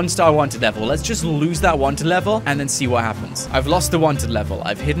got a 1-star wanted level. Let's just lose that wanted level and then see what happens. I've lost the wanted level.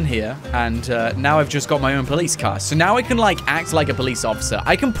 I've hidden here, and now I've just got my own police car. So now I can, like, act like a police officer.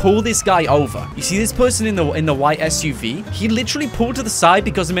 I can pull this guy over. You see this person in the white SUV? He literally pulled to the side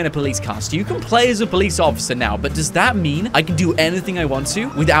because I'm in a police car. So you can play as a police officer now, but does that mean I can do anything I want to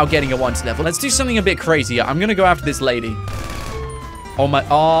without getting a wanted level? Let's do something a bit crazier. I'm gonna go after this lady.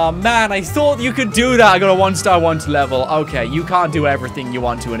 Oh man, I thought you could do that. I got a 1-star wanted level. Okay, you can't do everything you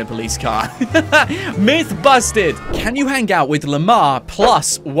want to in a police car. Myth busted. Can you hang out with Lamar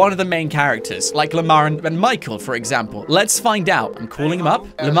plus one of the main characters, like Lamar and Michael, for example? Let's find out. I'm calling him up.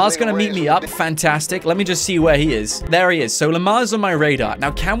 Lamar's gonna meet me up. Fantastic. Let me just see where he is. There he is. So Lamar's on my radar.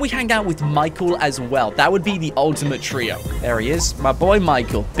 Now, can we hang out with Michael as well? That would be the ultimate trio. There he is. My boy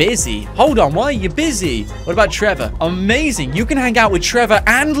Michael. Busy. Hold on. Why are you busy? What about Trevor? Amazing. You can hang out with Trevor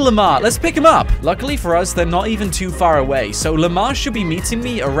and Lamar. Let's pick him up. Luckily for us, they're not even too far away. So Lamar should be meeting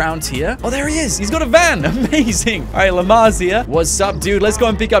me around here. Oh, there he is. He's got a van. Amazing. All right, Lamar's here. What's up, dude? Let's go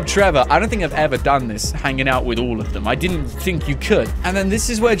and pick up Trevor. I don't think I've ever done this, hanging out with all of them. I didn't think you could. And then this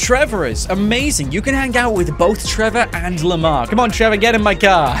is where Trevor is. Amazing. You can hang out with both Trevor and Lamar. Come on, Trevor, get in my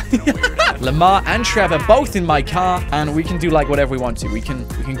car. Lamar and Trevor both in my car, and we can do like whatever we want to. We can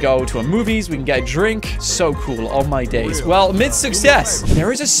go to a movies, we can get a drink. So cool. Oh my days. Well, mid success.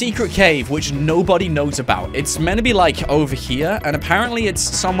 There is a secret cave which nobody knows about. It's meant to be like over here, and apparently it's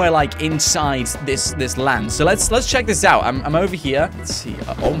somewhere like inside this land. So let's check this out. I'm over here. Let's see.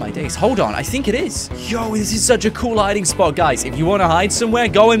 Oh my days. Hold on. I think it is. Yo, this is such a cool hiding spot, guys. If you want to hide somewhere,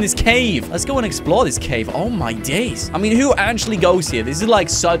 go in this cave. Let's go and explore this cave. Oh my days. I mean, who actually goes here? This is like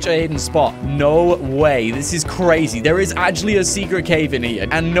such a hidden spot. No way. This is crazy. There is actually a secret cave in here,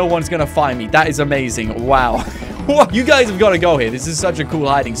 and no one's gonna find me. That is amazing. Wow. You guys have got to go here. This is such a cool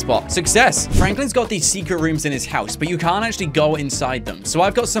hiding spot. Success. Franklin's got these secret rooms in his house, but you can't actually go inside them. So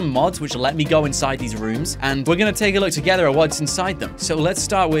I've got some mods which let me go inside these rooms, and we're going to take a look together at what's inside them. So let's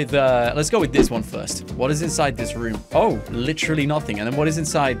start with, let's go with this one first. What is inside this room? Oh, literally nothing. And then what is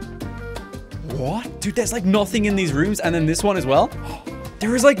inside? What? Dude, there's like nothing in these rooms, and then this one as well.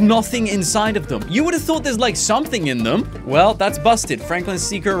 There is like nothing inside of them. You would have thought there's like something in them. Well, that's busted. Franklin's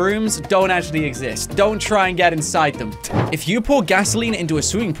secret rooms don't actually exist. Don't try and get inside them. If you pour gasoline into a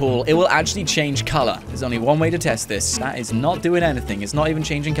swimming pool, it will actually change color. There's only one way to test this. That is not doing anything. It's not even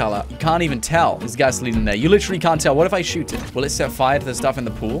changing color. You can't even tell there's gasoline in there. You literally can't tell. What if I shoot it? Will it set fire to the stuff in the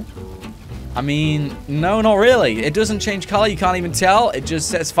pool? I mean, no, not really. It doesn't change color. You can't even tell. It just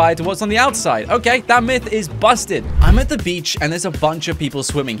sets fire to what's on the outside. Okay, that myth is busted. I'm at the beach, and there's a bunch of people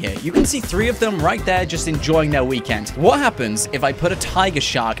swimming here. You can see 3 of them right there just enjoying their weekend. What happens if I put a tiger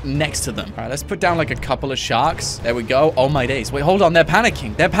shark next to them? All right, let's put down like a couple of sharks. There we go. Oh my days. Wait, hold on. They're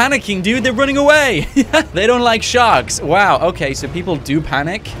panicking. They're panicking, dude. They're running away. They don't like sharks. Wow. Okay, so people do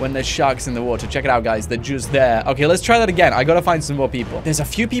panic when there's sharks in the water. Check it out, guys. They're just there. Okay, let's try that again. I gotta find some more people. There's a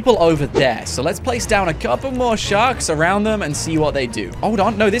few people over there. So let's place down a couple more sharks around them and see what they do. Hold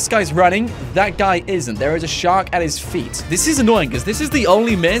on. No, this guy's running. That guy isn't. There is a shark at his feet. This is annoying because this is the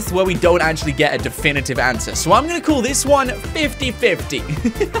only myth where we don't actually get a definitive answer. So I'm going to call this one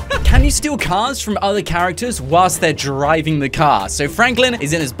 50-50. Can you steal cars from other characters whilst they're driving the car? So Franklin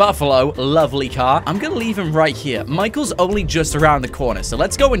is in his Buffalo. Lovely car. I'm going to leave him right here. Michael's only just around the corner. So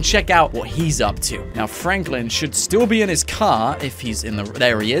let's go and check out what he's up to. Now, Franklin should still be in his car if he's in the...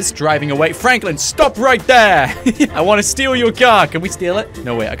 There he is, driving away. Franklin, stop right there. I want to steal your car. Can we steal it?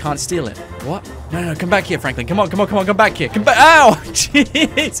 No, wait, I can't steal it. What? No, come back here, Franklin. Come on, come back here. Come back. Ow!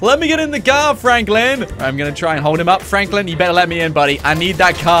 Jeez. Let me get in the car, Franklin. I'm going to try and hold him up. Franklin, you better let me in, buddy. I need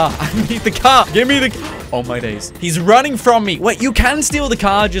that car. I need the car. Give me the... Oh my days. He's running from me. Wait, you can steal the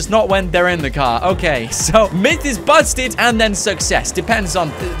car, just not when they're in the car. Okay, so myth is busted and then success. Depends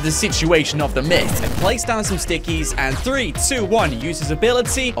on the situation of the myth. I place down some stickies and 3, 2, 1. Use his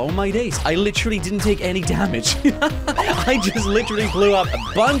ability. Oh my days. I literally didn't take any damage. I just literally blew up a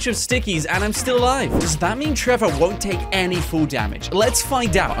bunch of stickies and I'm still alive. Does that mean Trevor won't take any full damage? Let's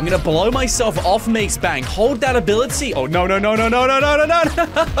find out. I'm gonna blow myself off Mace Bang. Hold that ability. Oh, no. Oh,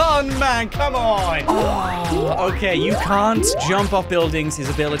 man, come on. Oh, okay, you can't jump off buildings. His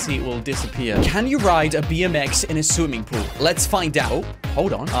ability will disappear. Can you ride a BMX in a swimming pool? Let's find out.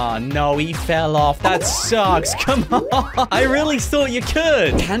 hold on. Oh, no, he fell off. That sucks. Come on. I really thought you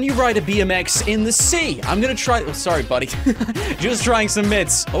could. Can you ride a BMX in the sea? I'm gonna try. Oh, sorry, buddy. Just trying some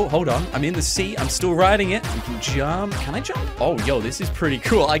mitts. Oh, hold on. I'm in the sea. I'm still riding it. You can jump. Can I jump? Oh, yo, this is pretty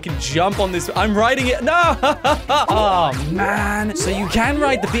cool. I can jump on this. I'm riding it. No. Oh, man. So you can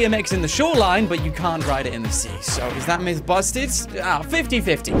ride the BMX in the shoreline, but you can't ride it in the sea. So is that myth busted?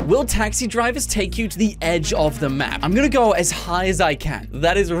 50-50. Will taxi drivers take you to the edge of the map? I'm gonna go as high as I can.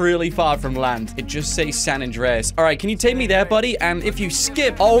 That is really far from land. It just says San Andreas. All right, can you take me there, buddy? And if you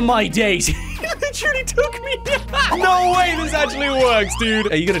skip, oh my days. He literally took me. No way this actually works,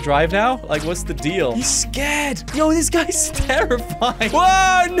 dude. Are you gonna drive now? Like, what's the deal? He's scared. Yo, this guy's terrifying.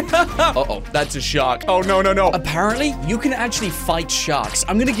 Whoa, no. Uh-oh, that's a shark. Oh, no, no, no. Apparently, you can actually fight sharks.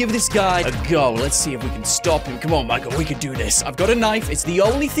 I'm gonna give this guy a go. Let's see if we can stop him. Come on, Michael, we can do this. I've got a knife. It's the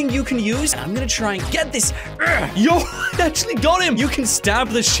only thing you can use. And I'm gonna try and get this. Yo, I actually got him. You can stab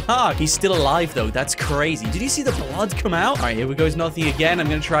the shark. He's still alive, though. That's crazy. Did you see the blood come out? All right, here we go. Nothing again. I'm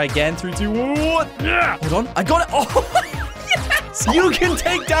gonna try again. 3, 2, 1. Hold on. I got it. Oh, yes. You can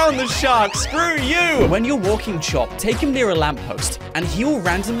take down the shark. Screw you. When you're walking Chop, take him near a lamppost, and he will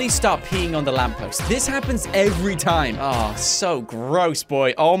randomly start peeing on the lamppost. This happens every time. Oh, so gross,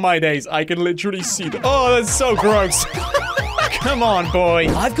 boy. Oh, my days. I can literally see that. Oh, that's so gross. Come on, boy.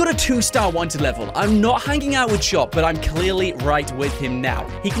 I've got a 2-star wanted level. I'm not hanging out with Chop, but I'm clearly right with him now.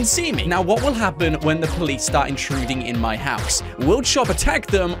 He can see me. Now, what will happen when the police start intruding in my house? Will Chop attack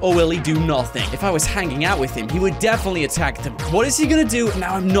them, or will he do nothing? If I was hanging out with him, he would definitely attack them. What is he gonna do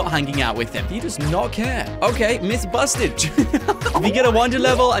now I'm not hanging out with him? He does not care. Okay, myth busted. If you get a wanted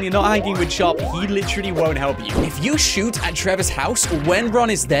level and you're not hanging with Chop, he literally won't help you. If you shoot at Trevor's house when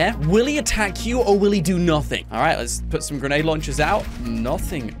Ron is there, will he attack you, or will he do nothing? All right, let's put some grenade launchers out.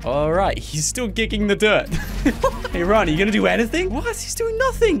 Nothing. All right, he's still kicking the dirt. Hey, Ron, are you gonna do anything? What? He's doing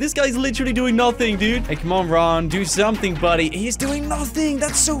nothing. This guy's literally doing nothing, dude. Hey, come on, Ron. Do something, buddy. He's doing nothing.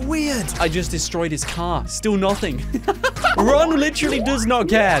 That's so weird. I just destroyed his car. Still nothing. Ron literally does not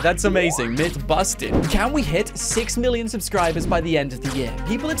care. That's amazing. Myth busted. Can we hit 6 million subscribers by the end of the year?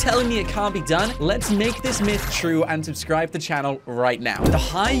 People are telling me it can't be done. Let's make this myth true and subscribe to the channel right now. The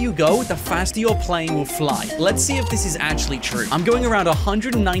higher you go, the faster your plane will fly. Let's see if this is actually true. I'm going around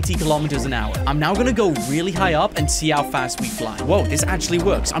 190 kilometers an hour. I'm now gonna go really high up and see how fast we fly. Whoa, this actually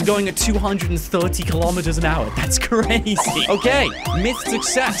works. I'm going at 230 kilometers an hour. That's crazy. Okay, myth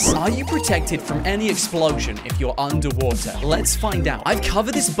success. Are you protected from any explosion if you're underwater? Let's find out. I've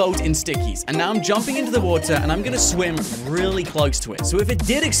covered this boat in stickies, and now I'm jumping into the water, and I'm gonna swim really close to it. So if it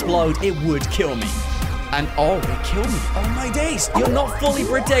did explode, it would kill me. And oh, it killed me. Oh my days. You're not fully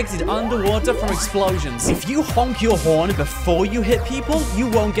protected underwater from explosions. If you honk your horn before you hit people, you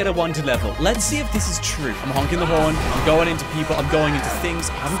won't get a wanted level. Let's see if this is true. I'm honking the horn. I'm going into people. I'm going into things.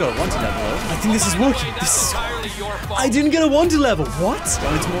 I haven't got a wanted level though. I think this is working. This is... I didn't get a wanted level. What?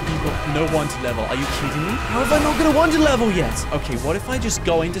 Going into more people. No wanted level. Are you kidding me? How have I not got a wanted level yet? Okay, what if I just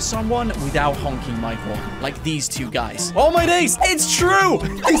go into someone without honking my horn? Like these two guys. Oh my days. It's true.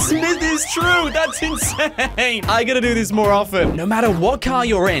 This myth is true. That's insane. I gotta do this more often. No matter what car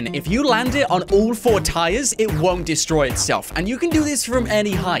you're in, if you land it on all 4 tires, it won't destroy itself. And you can do this from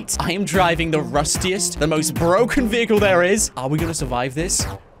any height. I am driving the rustiest, the most broken vehicle there is. Are we gonna survive this?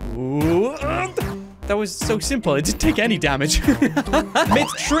 Ooh. That was so simple. It didn't take any damage.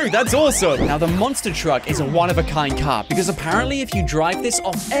 Myth true. That's awesome. Now, the monster truck is a one-of-a-kind car because apparently if you drive this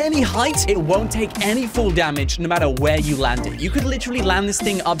off any height, it won't take any full damage no matter where you land it. You could literally land this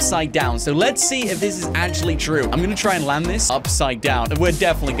thing upside down. So let's see if this is actually true. I'm going to try and land this upside down. We're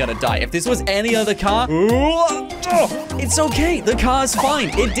definitely going to die. If this was any other car, it's okay. The car's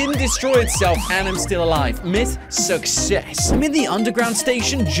fine. It didn't destroy itself and I'm still alive. Myth success. I'm in the underground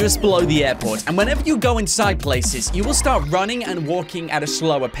station just below the airport. And whenever you go inside places, you will start running and walking at a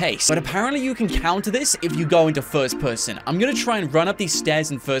slower pace. But apparently you can counter this if you go into first person. I'm gonna try and run up these stairs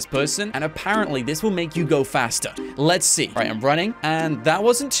in first person, and apparently this will make you go faster. Let's see. All right, I'm running, and that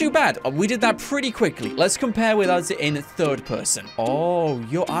wasn't too bad. We did that pretty quickly. Let's compare with us in third person. Oh,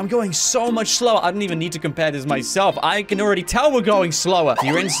 yo, I'm going so much slower. I don't even need to compare this myself. I can already tell we're going slower. If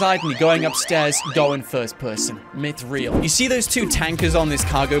you're inside and you're going upstairs, go in first person. Myth real. You see those 2 tankers on this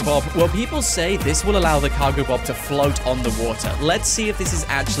cargo bob? Well, people say this will allow the cargo bob to float on the water. Let's see if this is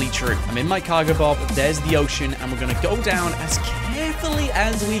actually true. I'm in my cargo bob, there's the ocean, and we're gonna go down as carefully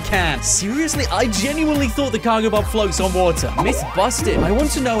as we can. Seriously, I genuinely thought the cargo bob floats on water. Myth busted. I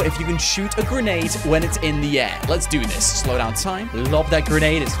want to know if you can shoot a grenade when it's in the air. Let's do this. Slow down time, lob that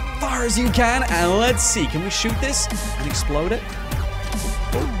grenade as far as you can, and let's see. Can we shoot this and explode it?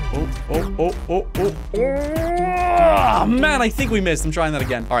 Oh, man, I think we missed. I'm trying that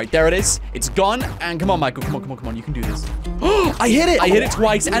again. All right, there it is. It's gone. And come on, Michael. Come on, come on, come on. You can do this. I hit it. I hit it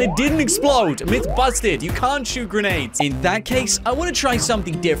twice, and it didn't explode. Myth busted. You can't shoot grenades. In that case, I want to try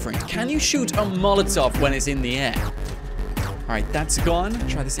something different. Can you shoot a Molotov when it's in the air? All right, that's gone.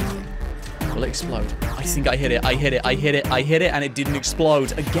 Try this again. Will it explode? I think I hit it. I hit it. I hit it. I hit it, and it didn't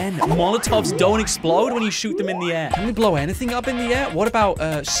explode. Again, Molotovs don't explode when you shoot them in the air. Can we blow anything up in the air? What about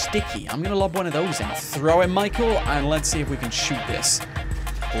sticky? I'm gonna lob one of those in. Throw it, Michael, and let's see if we can shoot this.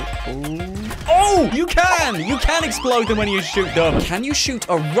 Oh, you can! You can explode them when you shoot them. Can you shoot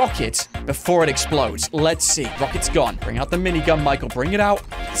a rocket before it explodes? Let's see. Rocket's gone. Bring out the minigun, Michael. Bring it out.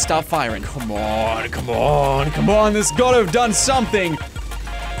 Start firing. Come on, come on, come on. This gotta have done something.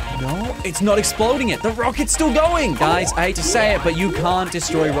 No, it's not exploding it. The rocket's still going. Guys, I hate to say it, but you can't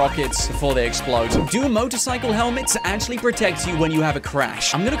destroy rockets before they explode. Do motorcycle helmets actually protect you when you have a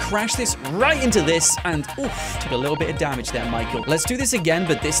crash? I'm gonna crash this right into this, and oof, took a little bit of damage there, Michael. Let's do this again,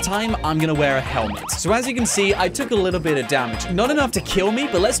 but this time I'm gonna wear a helmet. So as you can see, I took a little bit of damage. Not enough to kill me,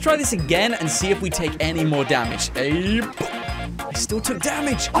 but let's try this again and see if we take any more damage. I still took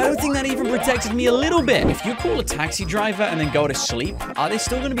damage. I don't think that even protected me a little bit. If you call a taxi driver and then go to sleep, are they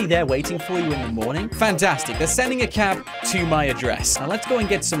still going to be there waiting for you in the morning? Fantastic. They're sending a cab to my address. Now let's go and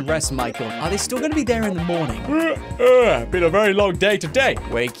get some rest, Michael. Are they still going to be there in the morning? Been a very long day today.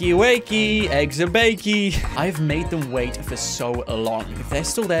 Wakey, wakey. Eggs are bakey. I've made them wait for so long. If they're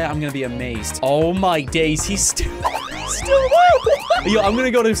still there, I'm going to be amazed. Oh my days. He's still there. Yo, I'm going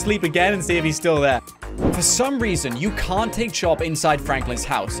to go to sleep again and see if he's still there. For some reason, you can't take Chop inside Franklin's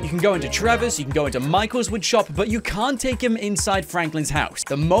house. You can go into Trevor's, you can go into Michael's with Chop, but you can't take him inside Franklin's house.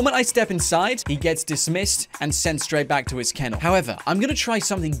 The moment I step inside, he gets dismissed and sent straight back to his kennel. However, I'm gonna try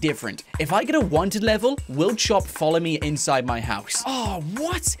something different. If I get a wanted level, will Chop follow me inside my house? Oh,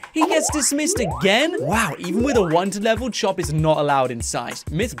 what? He gets dismissed again? Wow, even with a wanted level, Chop is not allowed inside.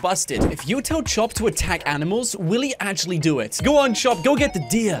 Myth busted. If you tell Chop to attack animals, will he actually do it? Go on, Chop, go get the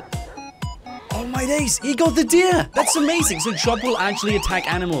deer. Oh my days, he got the deer. That's amazing. So Chop will actually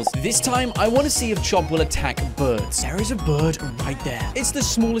attack animals. This time, I want to see if Chop will attack birds. There is a bird right there. It's the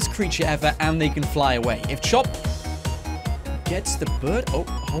smallest creature ever, and they can fly away. If Chop gets the bird... Oh,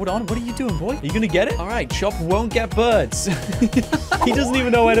 hold on. What are you doing, boy? Are you gonna get it? All right, Chop won't get birds. He doesn't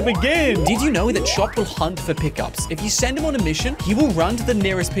even know where to begin. Did you know that Chop will hunt for pickups? If you send him on a mission, he will run to the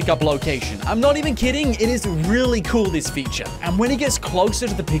nearest pickup location. I'm not even kidding. It is really cool, this feature. And when he gets closer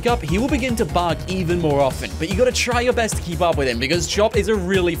to the pickup, he will begin to bark even more often. But you gotta try your best to keep up with him because Chop is a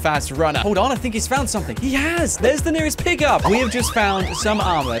really fast runner. Hold on, I think he's found something. He has. There's the nearest pickup. We have just found some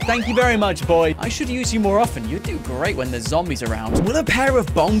armor. Thank you very much, boy. I should use you more often. You do great when there's zombies around. Will a pair of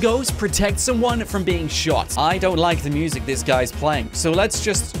bongos protect someone from being shot? I don't like the music this guy's playing, so let's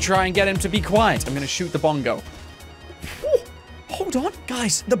just try and get him to be quiet. I'm gonna shoot the bongo. Hold on.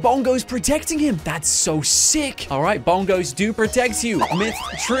 Guys, the bongo's protecting him. That's so sick. All right, bongos do protect you. Myth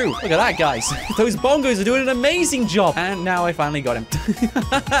true. Look at that, guys. Those bongos are doing an amazing job. And now I finally got him.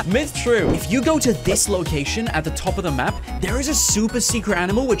 Myth true. If you go to this location at the top of the map, there is a super secret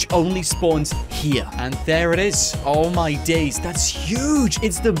animal which only spawns here. And there it is. Oh my days. That's huge.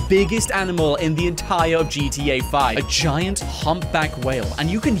 It's the biggest animal in the entire of GTA 5. A giant humpback whale. And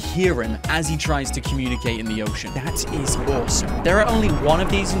you can hear him as he tries to communicate in the ocean. That is awesome. There are only one of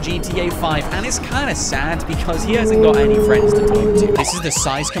these in GTA 5, and it's kind of sad because he hasn't got any friends to talk to. This is the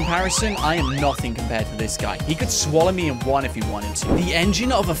size comparison. I am nothing compared to this guy. He could swallow me in one if he wanted to. The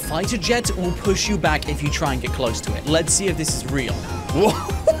engine of a fighter jet will push you back if you try and get close to it. Let's see if this is real. Whoa.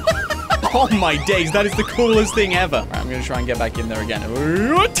 Oh my days, that is the coolest thing ever. All right, I'm gonna try and get back in there again.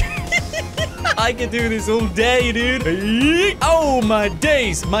 I can do this all day, dude. Oh, my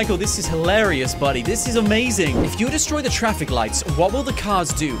days. Michael, this is hilarious, buddy. This is amazing. If you destroy the traffic lights, what will the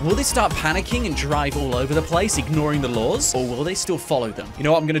cars do? Will they start panicking and drive all over the place, ignoring the laws? Or will they still follow them? You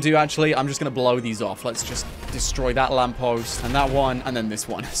know what I'm going to do, actually? I'm just going to blow these off. Let's just destroy that lamppost and that one and then this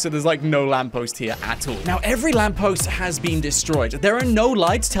one. So there's like no lamppost here at all. Now, every lamppost has been destroyed. There are no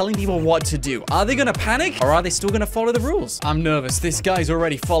lights telling people what to do. Are they going to panic or are they still going to follow the rules? I'm nervous. This guy's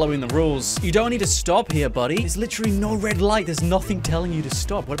already following the rules. You don't need to stop here, buddy. There's literally no red light. There's nothing telling you to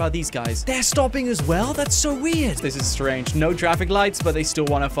stop. What about these guys? They're stopping as well? That's so weird. This is strange. No traffic lights, but they still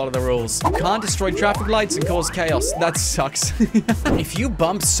want to follow the rules. You can't destroy traffic lights and cause chaos. That sucks. If you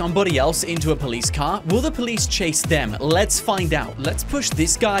bump somebody else into a police car, will the police chase them? Let's find out. Let's push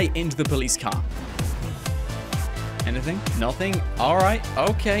this guy into the police car. Anything? Nothing? All right.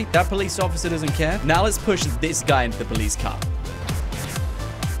 Okay. That police officer doesn't care. Now let's push this guy into the police car.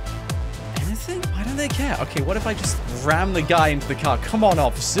 Why don't they care? Okay, what if I just ram the guy into the car. Come on,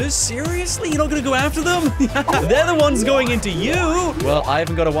 officers. Seriously? You're not going to go after them? They're the ones going into you. Well, I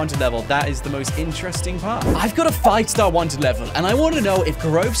haven't got a wanted level. That is the most interesting part. I've got a 5-star wanted level, and I want to know if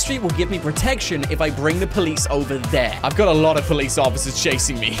Grove Street will give me protection if I bring the police over there. I've got a lot of police officers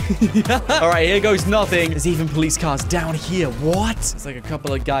chasing me. All right, here goes nothing. There's even police cars down here. What? There's like a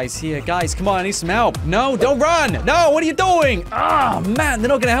couple of guys here. Guys, come on. I need some help. No, don't run. No, what are you doing? Ah, man, they're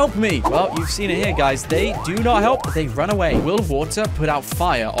not going to help me. Well, you've seen it here, guys. They do not help. They run away. Will water put out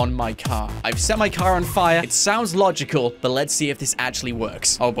fire on my car? I've set my car on fire. It sounds logical, but let's see if this actually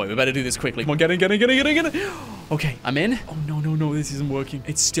works. Oh, boy, we better do this quickly. Come on, get in. Okay, I'm in. Oh, no, this isn't working.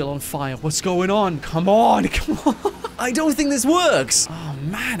 It's still on fire. What's going on? Come on. I don't think this works. Oh,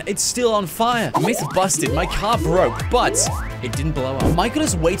 man, it's still on fire. Myth busted. My car broke, but it didn't blow up. Michael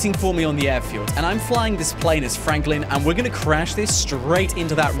is waiting for me on the airfield, and I'm flying this plane as Franklin, and we're going to crash this straight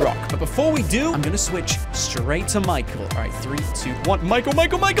into that rock. But before we do, I'm going to switch straight to Michael. All right, 3, 2, 1. Michael.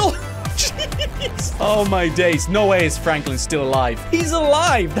 Jeez. Oh, my days. No way is Franklin still alive. He's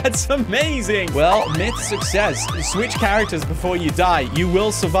alive. That's amazing. Well, myth success. Switch characters before you die. You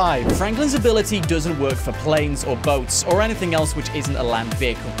will survive. Franklin's ability doesn't work for planes or boats or anything else which isn't a land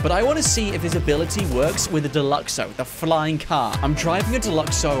vehicle. But I want to see if his ability works with a Deluxo, the flying car. I'm driving a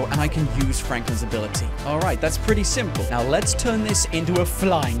Deluxo, and I can use Franklin's ability. All right, that's pretty simple. Now, let's turn this into a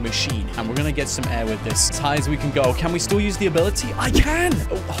flying machine, and we're going to get some air with this. As high as we can go. Can we still use the ability? I can.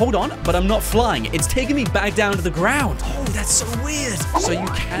 Oh, hold on. But I'm not flying. It's taking me back down to the ground. Oh, that's so weird. So you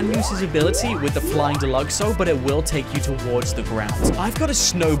can use his ability with the flying Deluxo, but it will take you towards the ground. I've got a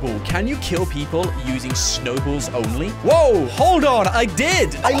snowball. Can you kill people using snowballs only? Whoa, hold on. I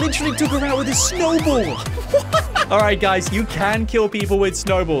did. I literally took her out with a snowball. All right, guys, you can kill people with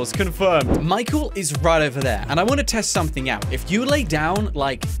snowballs. Confirmed. Michael is right over there, and I want to test something out. If you lay down,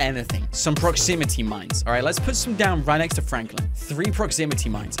 like, anything, some proximity mines. All right, let's put some down right next to Franklin. 3 proximity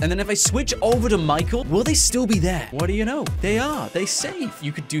mines. And then if I switch over to Michael, will they still be there? What do you know? They are. They save.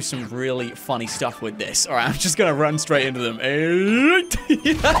 You could do some really funny stuff with this. All right, I'm just going to run straight into them.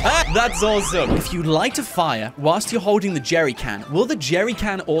 That's awesome. If you light a fire whilst you're holding the jerry can, will the jerry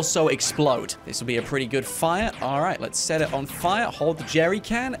can also explode? This will be a pretty good fire. All right, let's set it on fire. Hold the jerry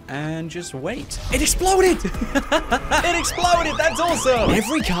can and just wait. It exploded. It exploded. That's awesome.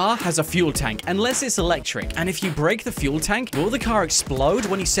 Every car has a fuel tank unless it's electric. And if you break the fuel tank, will the car explode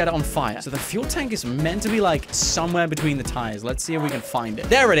when you set it on fire? So the fuel tank is meant to be like somewhere between the tires. Let's see if we can find it.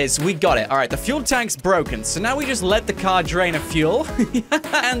 There it is. We got it. All right, the fuel tank's broken. So now we just let the car drain of fuel.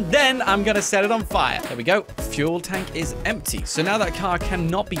 And then I'm going to set it on fire. There we go. Fuel tank is empty. So now that car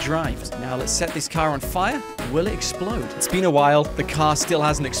cannot be driven. Now let's set this car on fire. Will it explode? It's been a while. The car still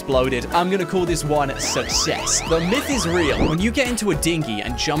hasn't exploded. I'm going to call this one a success. The myth is real. When you get into a dinghy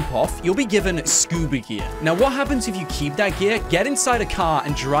and jump off, you'll be given scuba gear. Now, what happens if you keep that gear, get inside a car,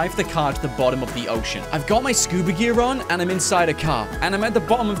 and drive the car to the bottom of the ocean? I've got my scuba gear on, and I'm inside a car, and I'm at the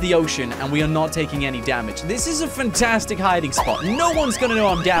bottom of the ocean, and we are not taking any damage. This is a fantastic hiding spot. No one's going to know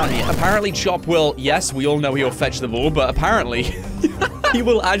I'm down here. Apparently, Chop will, yes, we all know he'll fetch the ball, but apparently... he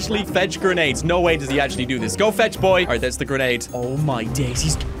will actually fetch grenades. No way does he actually do this. Go fetch, boy. All right, there's the grenade. Oh, my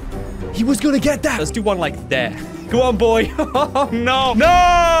days. He was gonna get that. Let's do one like there. Go on, boy. Oh, no.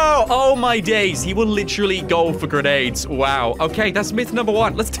 No! Oh, my days. He will literally go for grenades. Wow. Okay, that's myth number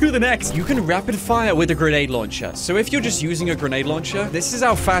 1. Let's do the next. You can rapid fire with a grenade launcher. So if you're just using a grenade launcher, this is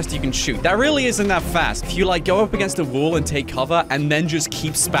how fast you can shoot. That really isn't that fast. If you, like, go up against a wall and take cover and then just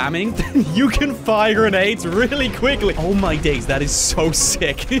keep spamming, then you can fire grenades really quickly. Oh, my days. That is so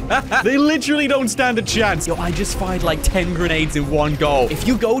sick. They literally don't stand a chance. Yo, I just fired, like, 10 grenades in one go. If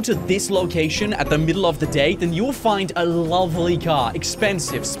you go to this location at the middle of the day, then you'll find a lovely car.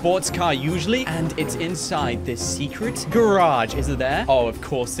 Expensive sports car usually, and it's inside this secret garage. Is it there? Oh, of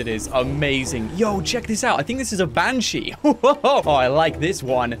course it is. Amazing. Yo, check this out. I think this is a Banshee. Oh, I like this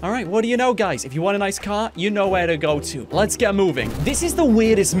one. All right, what do you know, guys? If you want a nice car, you know where to go to. Let's get moving. This is the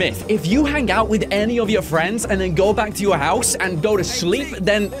weirdest myth. If you hang out with any of your friends and then go back to your house and go to sleep,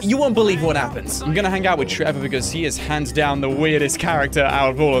 then you won't believe what happens. I'm gonna hang out with Trevor because he is hands down the weirdest character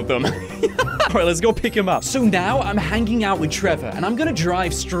out of all of them. All right, let's go pick him up. So now I'm hanging out with Trevor, and I'm gonna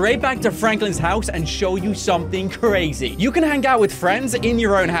drive straight back to Franklin's house and show you something crazy. You can hang out with friends in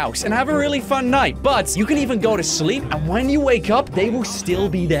your own house and have a really fun night, but you can even go to sleep, and when you wake up, they will still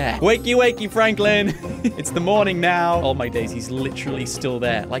be there. Wakey, wakey, Franklin. It's the morning now. Oh, my days, he's literally still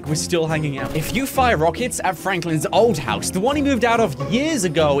there. Like, we're still hanging out. If you fire rockets at Franklin's old house, the one he moved out of years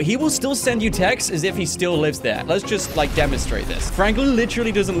ago, he will still send you texts as if he still lives there. Let's just, like, demonstrate this. Franklin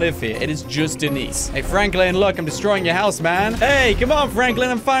literally doesn't live here. It is just Denise. Hey, Franklin, look, I'm destroying your house, man. Hey, come on, Franklin,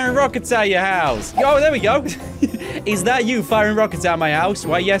 I'm firing rockets at your house. Oh, there we go. Is that you firing rockets at my house?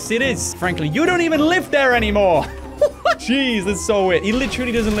 Why, yes, it is. Franklin, you don't even live there anymore. Jeez, that's so weird. He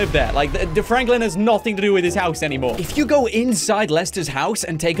literally doesn't live there. Like, the Franklin has nothing to do with his house anymore. If you go inside Lester's house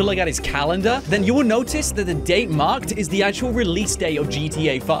and take a look at his calendar, then you will notice that the date marked is the actual release day of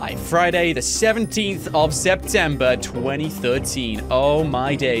GTA 5. Friday, the 17th of September, 2013. Oh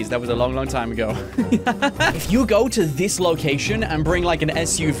my days. That was a long, long time ago. If you go to this location and bring like an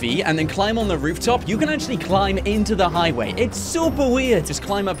SUV and then climb on the rooftop, you can actually climb into the highway. It's super weird. Just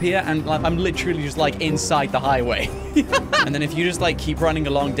climb up here and like, I'm literally just like inside the highway. And then if you just like keep running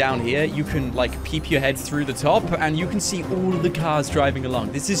along down here, you can like peep your head through the top and you can see all of the cars driving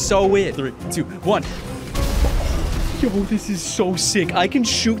along. This is so weird. 3, 2, 1. Yo, this is so sick. I can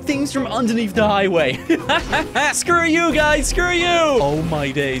shoot things from underneath the highway. Screw you guys, screw you. Oh my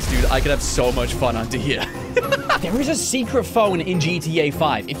days, dude. I could have so much fun under here. There is a secret phone in GTA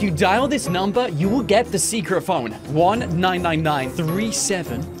 5. If you dial this number, you will get the secret phone.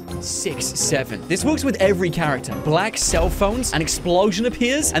 1-999-3767. This works with every character. Black cell phones, an explosion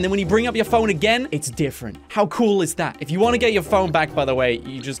appears, and then when you bring up your phone again, it's different. How cool is that? If you want to get your phone back, by the way,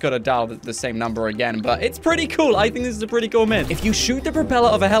 you just gotta dial the same number again, but it's pretty cool. I think this is a pretty cool myth. If you shoot the propeller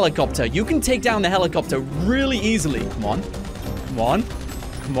of a helicopter, you can take down the helicopter really easily. Come on. Come on.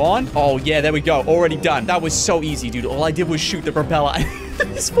 Come on. Oh, yeah, there we go. Already done. That was so easy, dude. All I did was shoot the propeller.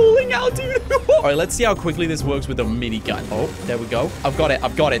 It's falling out, dude. All right, let's see how quickly this works with a minigun. Oh, there we go. I've got it.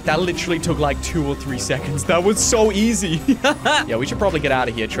 I've got it. That literally took like 2 or 3 seconds. That was so easy. Yeah, we should probably get out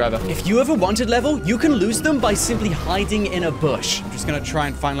of here, Trevor. If you have a wanted level, you can lose them by simply hiding in a bush. I'm just gonna try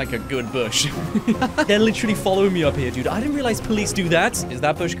and find like a good bush. They're literally following me up here, dude. I didn't realize police do that. Is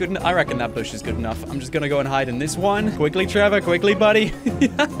that bush good enough? I reckon that bush is good enough. I'm just gonna go and hide in this one. Quickly, Trevor. Quickly, buddy.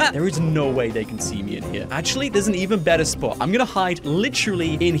 There is no way they can see me in here. Actually, there's an even better spot. I'm gonna hide literally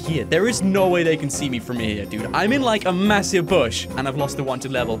in here. There is no way they can see me from here, dude. I'm in like a massive bush and I've lost the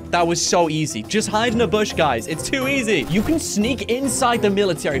wanted level. That was so easy. Just hide in a bush, guys. It's too easy. You can sneak inside the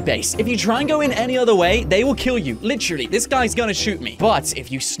military base. If you try and go in any other way, they will kill you. Literally, this guy's gonna shoot me. But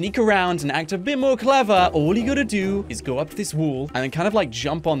if you sneak around and act a bit more clever, all you gotta do is go up this wall and then kind of like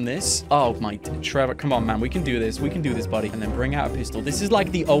jump on this. Oh my, Trevor, come on, man. We can do this. We can do this, buddy. And then bring out a pistol. This is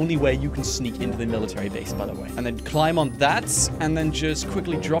like the only way you can sneak into the military base, by the way. And then climb on that and then just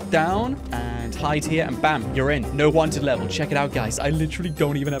quickly drop down and hide here and bam, you're in. No wanted level. Check it out, guys. I literally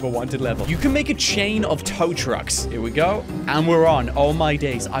don't even have a wanted level. You can make a chain of tow trucks. Here we go. And we're on. Oh my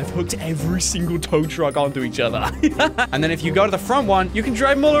days. I've hooked every single tow truck onto each other. And then if you go to the front one, you can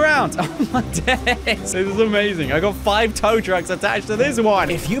drive them all around. Oh my days. This is amazing. I got 5 tow trucks attached to this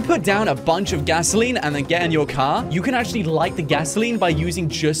one. If you put down a bunch of gasoline and then get in your car, you can actually light the gasoline by using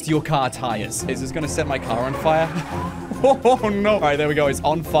just your car tires. Is this going to set my car on fire? Oh, no. All right, there we go. It's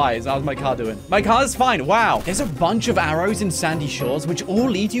on fire. How's my car doing? My car's fine. Wow. There's a bunch of arrows in Sandy Shores, which all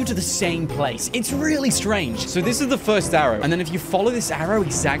lead you to the same place. It's really strange. So this is the first arrow. And then if you follow this arrow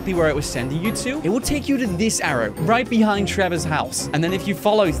exactly where it was sending you to, it will take you to this arrow right behind Trevor's house. And then if you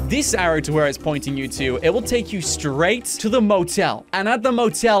follow this arrow to where it's pointing you to, it will take you straight to the motel. And at the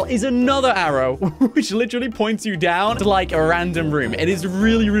motel is another arrow, which literally points you down to like a random room. It is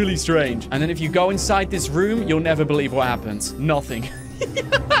really, really strange. And then if you go inside this room, you'll never believe what happens. Nothing.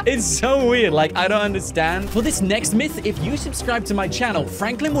 It's so weird. Like, I don't understand. For this next myth, if you subscribe to my channel,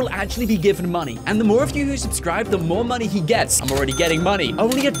 Franklin will actually be given money. And the more of you who subscribe, the more money he gets. I'm already getting money.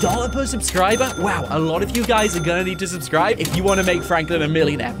 Only $1 per subscriber? Wow, a lot of you guys are gonna need to subscribe if you want to make Franklin a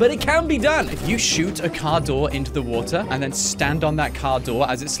millionaire. But it can be done. If you shoot a car door into the water and then stand on that car door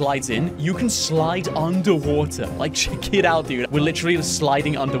as it slides in, you can slide underwater. Like, check it out, dude. We're literally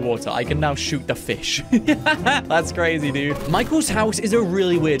sliding underwater. I can now shoot the fish. That's crazy, dude. Michael's house is a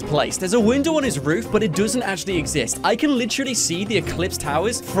really weird place. There's a window on his roof, but it doesn't actually exist. I can literally see the Eclipse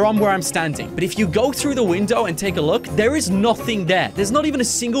Towers from where I'm standing. But if you go through the window and take a look, there is nothing there. There's not even a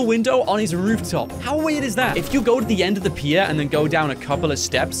single window on his rooftop. How weird is that? If you go to the end of the pier and then go down a couple of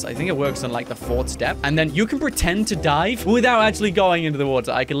steps, I think it works on like the 4th step, and then you can pretend to dive without actually going into the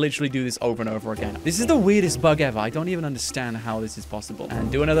water. I can literally do this over and over again. This is the weirdest bug ever. I don't even understand how this is possible.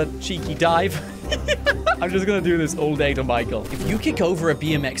 And do another cheeky dive. I'm just gonna do this all day to Michael. If you kick over a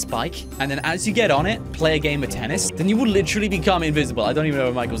BMX bike, and then as you get on it, play a game of tennis, then you will literally become invisible. I don't even know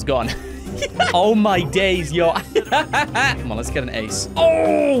where Michael's gone. Oh my days, yo. Come on, let's get an ace.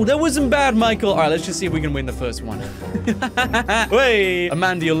 Oh, that wasn't bad, Michael. All right, let's just see if we can win the first one. Wait,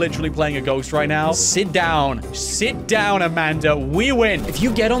 Amanda, you're literally playing a ghost right now. Sit down. Sit down, Amanda. We win. If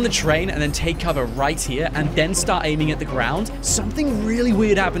you get on the train and then take cover right here and then start aiming at the ground, something really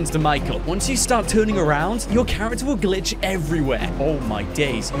weird happens to Michael. Once you start turning around, your character will glitch everywhere. Oh my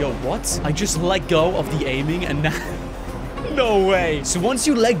days. Yo, what? I just let go of the aiming and now... No way. So once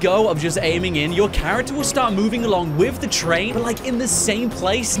you let go of just aiming in, your character will start moving along with the train, but like in the same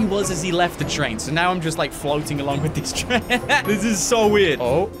place he was as he left the train. So now I'm just like floating along with this train. This is so weird.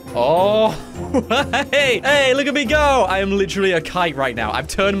 Oh. Hey, look at me go. I am literally a kite right now. I've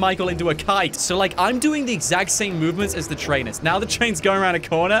turned Michael into a kite. So like I'm doing the exact same movements as the train is. Now the train's going around a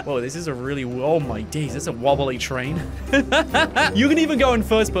corner. Whoa, this is a really, oh my days. That's a wobbly train. You can even go in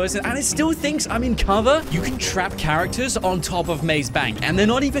first person and it still thinks I'm in cover. You can trap characters on top of Maze Bank, and they're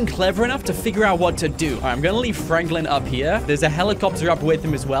not even clever enough to figure out what to do. All right, I'm gonna leave Franklin up here. There's a helicopter up with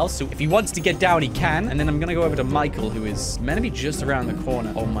him as well, so if he wants to get down, he can. And then I'm gonna go over to Michael, who is meant to be just around the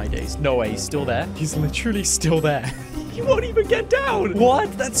corner. Oh my days. No way, he's still there. He's literally still there. He won't even get down.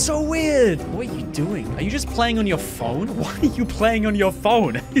 What? That's so weird. What are you doing? Are you just playing on your phone? Why are you playing on your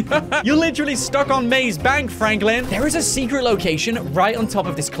phone? You're literally stuck on Maze Bank, Franklin. There is a secret location right on top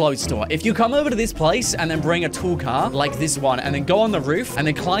of this clothes store. If you come over to this place and then bring a tool car like this one and then go on the roof and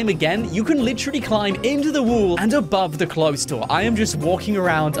then climb again, you can literally climb into the wall and above the clothes store. I am just walking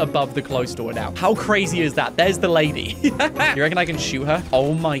around above the clothes store now. How crazy is that? There's the lady. You reckon I can shoot her?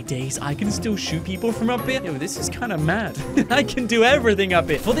 Oh my days. I can still shoot people from up here? Yo, this is kind of mad. I can do everything up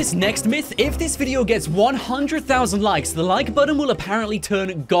here. For this next myth, if this video gets 100,000 likes, the like button will apparently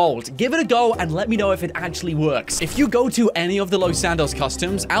turn gold. Give it a go and let me know if it actually works. If you go to any of the Los Santos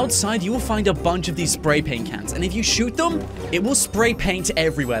customs, outside you will find a bunch of these spray paint cans. And if you shoot them, it will spray paint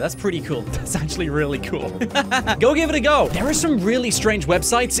everywhere. That's pretty cool. That's actually really cool. Go give it a go. There are some really strange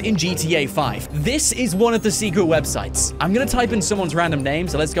websites in GTA 5. This is one of the secret websites. I'm gonna type in someone's random name.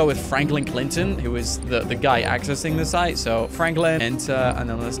 So let's go with Franklin Clinton, who is the guy accessing the site. So Franklin, enter, and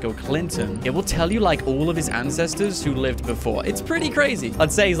then let's go Clinton. It will tell you like all of his ancestors who lived before. It's pretty crazy.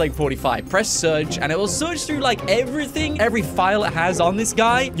 Let's say he's like 45. Press search, and it will search through like everything, every file it has on this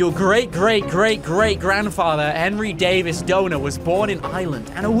guy. Your great-great-great-great-grandfather, Henry Davis Donor, was born in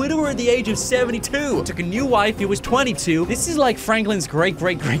Ireland and a widower at the age of 72. Took a new wife who was 22. This is like Franklin's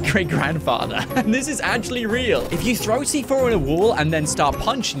great-great-great-great-grandfather. And this is actually real. If you throw C4 in a wall and then start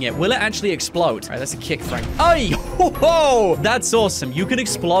punching it, will it actually explode? All right, that's a kick, Frank. Ay! Whoa! That's awesome. You can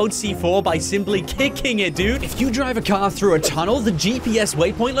explode C4 by simply kicking it, dude. If you drive a car through a tunnel, the GPS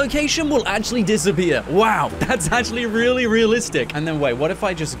waypoint location will actually disappear. Wow, that's actually really realistic. And then wait, what if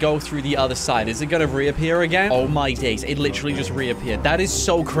I just go through the other side? Is it gonna reappear again? Oh my days, it literally just reappeared. That is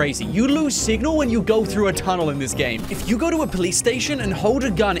so crazy. You lose signal when you go through a tunnel in this game. If you go to a police station and hold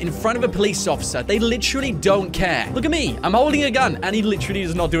a gun in front of a police officer, they literally don't care. Look at me. I'm holding a gun and he literally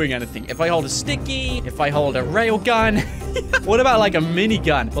is not doing anything. If I hold a sticky, if I hold a rail gun, what about like a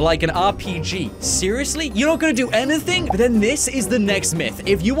minigun or like an RPG? Seriously? You're not gonna do anything? But then this is the next myth.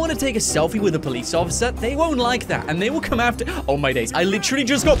 If you want to take a selfie with a police officer, they won't like that and they will come after. Oh my days. I literally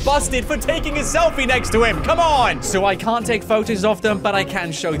just got busted for taking a selfie next to him. Come on. So I can't take photos of them, but I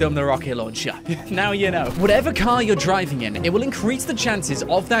can show them the rocket launcher. Now you know. Whatever car you're driving in, it will increase the chances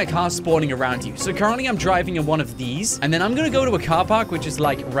of that car spawning around you. So currently I'm driving in one of these, and then I'm gonna go to a car park, which is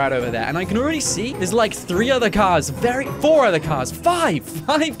like right over there. And I can already see there's like 4 other cars,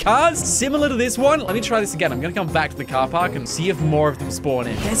 5 cars similar to this one. Let me try this again. I'm gonna come back to the car park and see if more of them spawn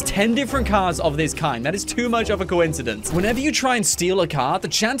in. There's 10 different cars of this kind. That is too much of a coincidence. Whenever you try and steal a car, the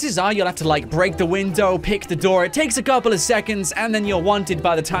chances are you'll have to like break the window, pick the door. It takes a couple of seconds and then you're wanted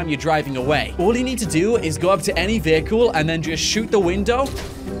by the time you're driving away. All you need to do is go up to any vehicle and then just shoot the window,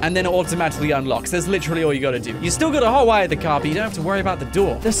 and then it automatically unlocks. That's literally all you gotta do. You still gotta hotwire the car, but you don't have to worry about the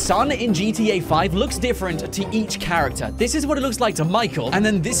door. The sun in GTA 5 looks different to each character. This is what it looks like to Michael, and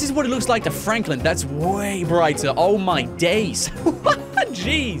then this is what it looks like to Franklin. That's way brighter. Oh my days.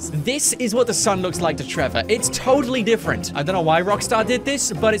 Jeez. This is what the sun looks like to Trevor. It's totally different. I don't know why Rockstar did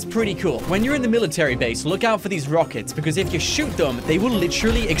this, but it's pretty cool. When you're in the military base, look out for these rockets, because if you shoot them, they will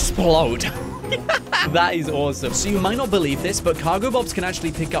literally explode. That is awesome. So you might not believe this, but cargo bobs can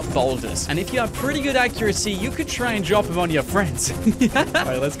actually pick up boulders. And if you have pretty good accuracy, you could try and drop them on your friends. All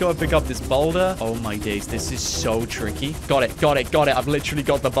right, let's go and pick up this boulder. Oh my days, this is so tricky. Got it. I've literally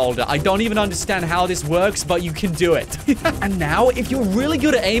got the boulder. I don't even understand how this works, but you can do it. And now, if you're really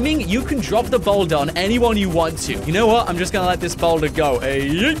good at aiming, you can drop the boulder on anyone you want to. You know what? I'm just gonna let this boulder go.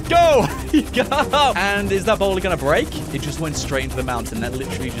 Hey, go! you go. And is that boulder gonna break? It just went straight into the mountain. That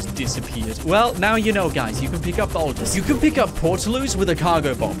literally just disappeared. Well, now you know, guys. You can pick up boulders. You can pick up portaloos with a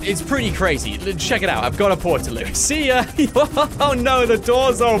cargo bomb. It's pretty crazy. Check it out. I've got a portaloo. See ya. Oh, no. The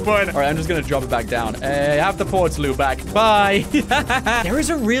door's open. All right, I'm just gonna drop it back down. Have the portaloo back. Bye. There is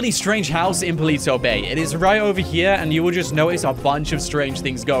a really strange house in Paleto Bay. It is right over here, and you will just notice a bunch of strange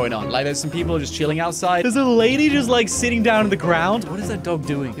things going on. Like, there's some people just chilling outside. There's a lady just, like, sitting down on the ground. What is that dog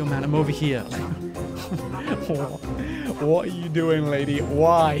doing? Yo, man, I'm over here. What are you doing, lady?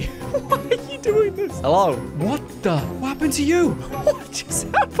 Why? Why are you doing this? Hello? What happened to you? What just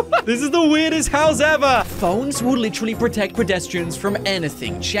happened? This is the weirdest house ever. Phones will literally protect pedestrians from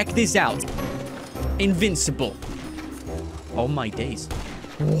anything. Check this out. Invincible. Oh my days.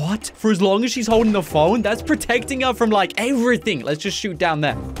 What? For as long as she's holding the phone, that's protecting her from, like, everything. Let's just shoot down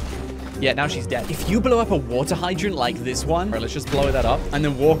there. Yeah, now she's dead. If you blow up a water hydrant like this one, all right, let's just blow that up and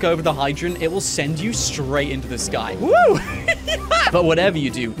then walk over the hydrant, it will send you straight into the sky. Woo! But whatever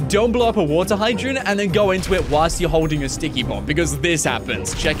you do, don't blow up a water hydrant and then go into it whilst you're holding a sticky bomb, because this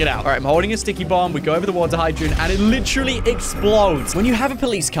happens. Check it out. All right, I'm holding a sticky bomb. We go over the water hydrant and it literally explodes. When you have a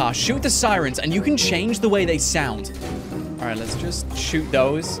police car, shoot the sirens and you can change the way they sound. All right, let's just shoot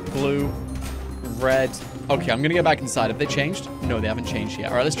those. Blue, red. Okay, I'm gonna get back inside. Have they changed? No, they haven't changed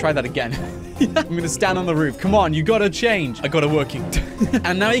yet. All right, let's try that again. I'm gonna stand on the roof. Come on, you gotta change. I got it working.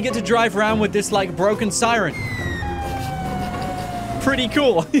 And now you get to drive around with this, like, broken siren. Pretty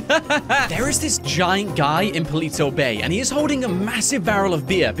cool. There is this giant guy in Paleto Bay, and he is holding a massive barrel of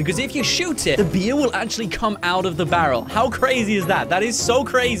beer, because if you shoot it, the beer will actually come out of the barrel. How crazy is that? That is so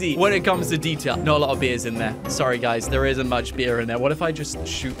crazy when it comes to detail. Not a lot of beers in there. Sorry, guys. There isn't much beer in there. What if I just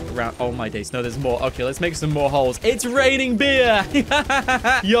shoot around? Oh, my days. No, there's more. Okay, let's make some more holes. It's raining beer.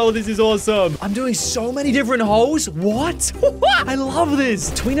 Yo, this is awesome. I'm doing so many different holes. What? I love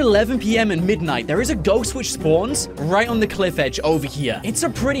this. Between 11 p.m. and midnight, there is a ghost which spawns right on the cliff edge over here. It's a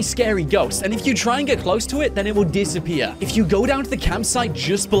pretty scary ghost, and if you try and get close to it, then it will disappear. If you go down to the campsite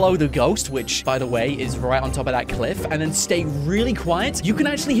just below the ghost, which, by the way, is right on top of that cliff, and then stay really quiet, you can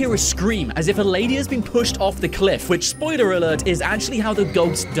actually hear a scream as if a lady has been pushed off the cliff, which, spoiler alert, is actually how the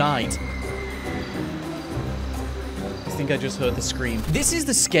ghost died. I think I just heard the scream. This is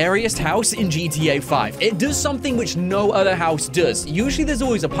the scariest house in GTA 5. It does something which no other house does. Usually there's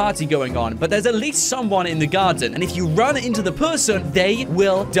always a party going on, but there's at least someone in the garden, and if you run into the person, they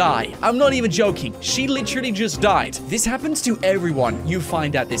will die. I'm not even joking. She literally just died. This happens to everyone you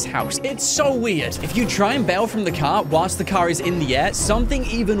find at this house. It's so weird. If you try and bail from the car whilst the car is in the air, something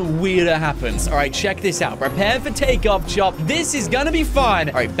even weirder happens. All right, check this out. Prepare for takeoff, Chop. This is gonna be fun.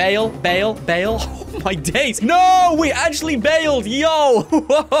 All right, bail, bail, bail. Oh my days. No, we actually bailed. Yo.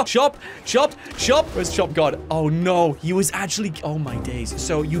 Chop, Chop, Chop. Where's Chop gone? Oh no, he was actually, oh my days.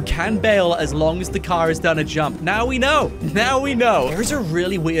 So you can bail as long as the car has done a jump. Now we know. Now we know. There is a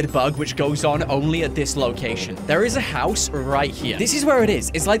really weird bug which goes on only at this location. There is a house right here. This is where it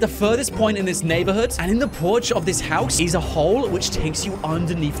is. It's like the furthest point in this neighborhood, and in the porch of this house is a hole which takes you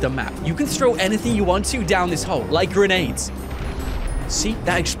underneath the map. You can throw anything you want to down this hole, like grenades. See?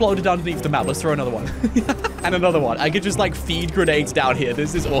 That exploded underneath the map. Let's throw another one. And another one. I could just, like, feed grenades down here.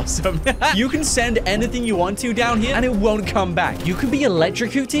 This is awesome. You can send anything you want to down here, and it won't come back. You can be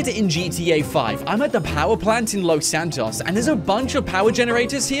electrocuted in GTA 5. I'm at the power plant in Los Santos, and there's a bunch of power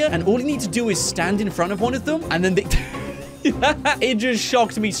generators here, and all you need to do is stand in front of one of them, and then they... It just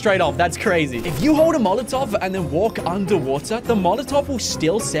shocked me straight off. That's crazy. If you hold a Molotov and then walk underwater, the Molotov will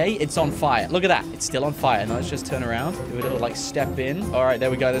still say it's on fire. Look at that. It's still on fire. Now let's just turn around. Do a little, like, step in. All right, there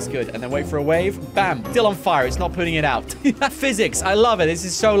we go. That's good. And then wait for a wave. Bam. Still on fire. It's not putting it out. Physics. I love it. This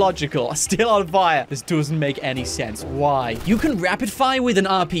is so logical. Still on fire. This doesn't make any sense. Why? You can rapid fire with an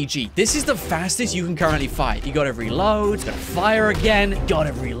RPG. This is the fastest you can currently fire. You gotta reload. Gotta fire again.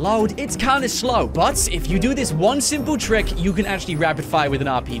 Gotta reload. It's kind of slow. But if you do this one simple trick, you can actually rapid fire with an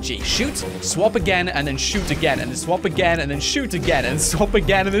RPG. Shoot, swap again, and then shoot again, and then swap again, and then shoot again, and swap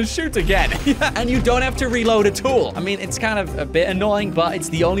again, and then shoot again. And you don't have to reload at all. I mean, it's kind of a bit annoying, but it's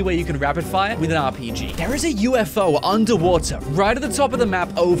the only way you can rapid fire with an RPG. There is a UFO underwater, right at the top of the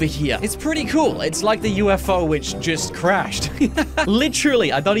map over here. It's pretty cool. It's like the UFO which just crashed.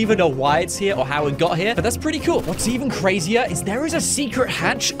 Literally, I don't even know why it's here or how it got here, but that's pretty cool. What's even crazier is there is a secret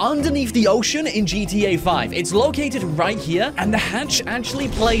hatch underneath the ocean in GTA 5. It's located right here, and the hatch actually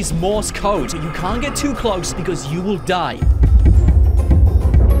plays Morse code. You can't get too close because you will die.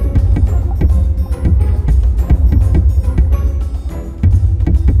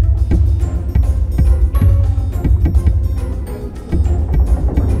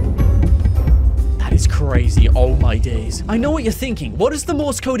 That is crazy. Oh my my days. I know what you're thinking. What does the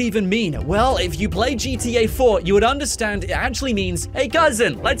Morse code even mean? Well, if you play GTA 4, you would understand it actually means, hey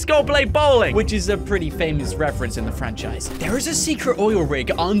cousin, let's go play bowling, which is a pretty famous reference in the franchise. There is a secret oil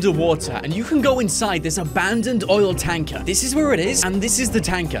rig underwater, and you can go inside this abandoned oil tanker. This is where it is, and this is the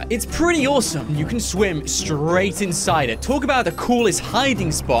tanker. It's pretty awesome. You can swim straight inside it. Talk about the coolest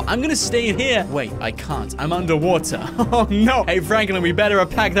hiding spot. I'm gonna stay in here. Wait, I can't. I'm underwater. Oh no. Hey Franklin, we better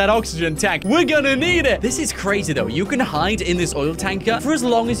pack that oxygen tank. We're gonna need it. This is crazy though. You can hide in this oil tanker for as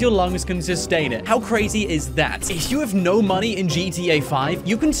long as your lungs can sustain it. How crazy is that? If you have no money in GTA 5,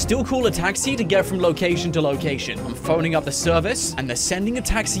 you can still call a taxi to get from location to location. I'm phoning up the service, and they're sending a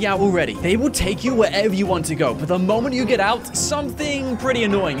taxi out already. They will take you wherever you want to go, but the moment you get out, something pretty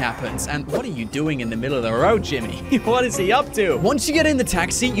annoying happens. And what are you doing in the middle of the road, Jimmy? What is he up to? Once you get in the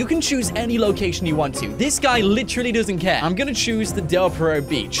taxi, you can choose any location you want to. This guy literally doesn't care. I'm gonna choose the Del Perro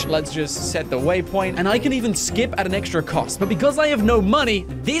Beach. Let's just set the waypoint, and I can even skip at an extra cost. But because I have no money,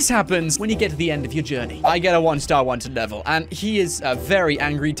 this happens when you get to the end of your journey. I get a 1-star wanted level, and he is a very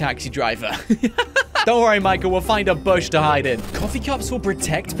angry taxi driver. Don't worry, Michael. We'll find a bush to hide in. Coffee cups will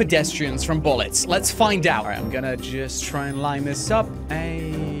protect pedestrians from bullets. Let's find out. All right, I'm gonna just try and line this up.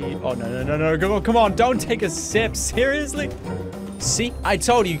 Hey. Oh, no. Come on. Don't take a sip. Seriously? See, I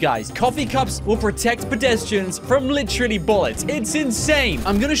told you guys, coffee cups will protect pedestrians from literally bullets. It's insane.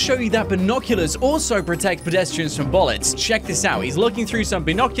 I'm gonna show you that binoculars also protect pedestrians from bullets. Check this out. He's looking through some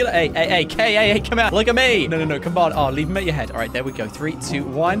binocular. Hey, come out. Look at me. No, come on. Oh, leave him at your head. All right, there we go. 3, 2,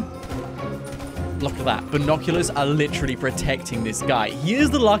 1. Look at that. Binoculars are literally protecting this guy. He is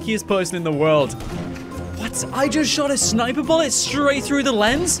the luckiest person in the world. What? I just shot a sniper bullet straight through the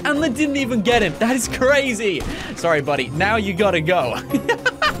lens and it didn't even get him. That is crazy. Sorry, buddy. Now you gotta go.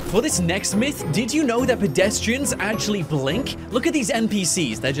 For this next myth, did you know that pedestrians actually blink? Look at these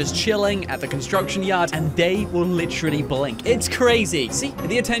NPCs. They're just chilling at the construction yard, and they will literally blink. It's crazy. See,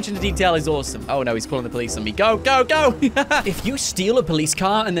 the attention to detail is awesome. Oh no, he's calling the police on me. Go! If you steal a police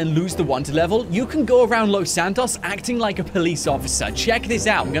car and then lose the wanted level, you can go around Los Santos acting like a police officer. Check this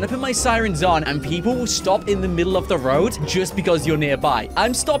out. I'm gonna put my sirens on, and people will stop in the middle of the road just because you're nearby.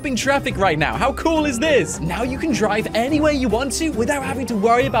 I'm stopping traffic right now. How cool is this? Now you can drive anywhere you want to without having to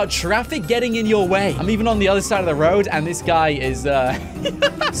worry about traffic getting in your way. I'm even on the other side of the road, and this guy is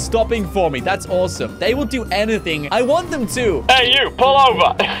stopping for me. That's awesome. They will do anything I want them to. Hey, you, pull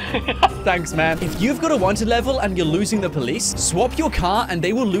over. Thanks, man. If you've got a wanted level and you're losing the police, swap your car and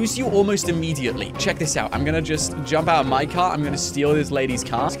they will lose you almost immediately. Check this out. I'm gonna just jump out of my car. I'm gonna steal this lady's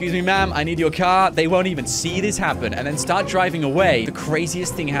car. Excuse me, ma'am. I need your car. They won't even see this happen and then start driving away. The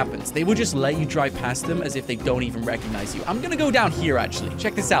craziest thing happens. They will just let you drive past them as if they don't even recognize you. I'm gonna go down here, actually.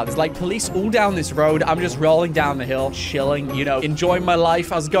 Check this out. There's like police all down this road. I'm just rolling down the hill, chilling, you know, enjoying my life.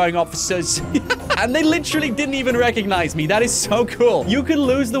 How's it going, officers? And they literally didn't even recognize me. That is so cool. You can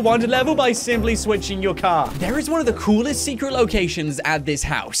lose the wanted level by simply switching your car. There is one of the coolest secret locations at this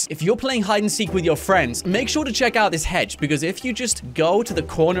house. If you're playing hide and seek with your friends, make sure to check out this hedge, because if you just go to the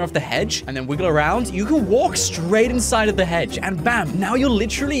corner of the hedge and then wiggle around, you can walk straight inside of the hedge, and bam, now you're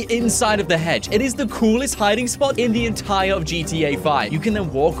literally inside of the hedge. It is the coolest hiding spot in the entire of GTA 5. You can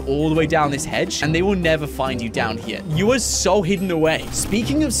then walk all the way down this hedge and they will never find you down here. You are so hidden away.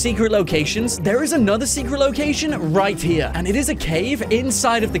 Speaking of secret locations, there is another secret location right here, and it is a cave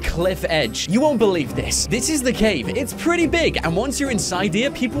inside of the cliff edge. You won't believe this. This is the cave. It's pretty big, and once you're inside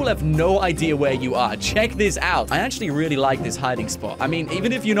here, people will have no idea where you are. Check this out. I actually really like this hiding spot. I mean,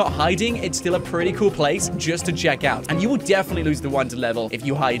 even if you're not hiding, it's still a pretty cool place just to check out, and you will definitely lose the wanted level if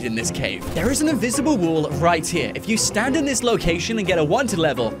you hide in this cave. There is an invisible wall right here. If you stand in this location and get a wanted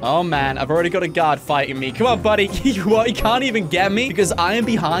level, oh man, I've already got a guard fighting me. Come on, buddy. What? He can't even get me because I am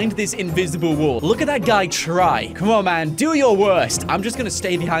behind this invisible wall. Look at that guy try. Come on, man. Do your worst. I'm just gonna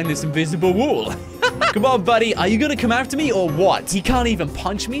stay behind this invisible wall. Come on, buddy. Are you gonna come after me or what? He can't even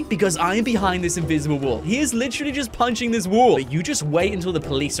punch me because I am behind this invisible wall. He is literally just punching this wall. But you just wait until the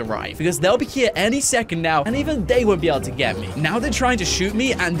police arrive, because they'll be here any second now, and even they won't be able to get me. Now they're trying to shoot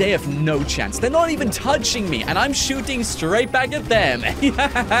me, and they have no chance. They're not even touching me, and I'm shooting straight back at them.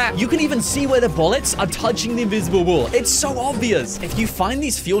 You can even see where the bullets are touching the invisible wall. It's so obvious. If you find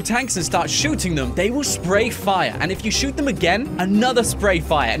these fuel tanks and start shooting them, they will spray fire. And if you shoot them again, another spray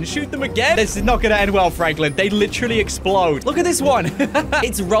fire. And shoot them again, this is not gonna end well, Franklin. They literally explode. Look at this one.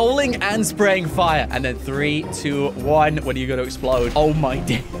 It's rolling and spraying fire. And then 3, 2, 1. When are you gonna explode? Oh my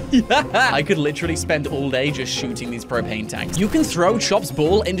day. I could literally spend all day just shooting these propane tanks. You can throw Chop's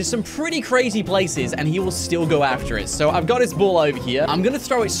ball into some pretty crazy places and he will still go after it. So I've got his ball over here. I'm gonna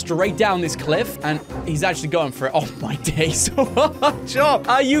throw it straight down this cliff and he's actually going for it. Oh my days. Chop,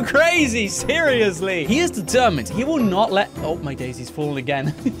 are you crazy? Seriously? He is determined. He will not let... Oh my days, he's fallen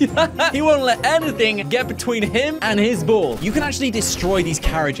again. He won't let anything get between him and his ball. You can actually destroy these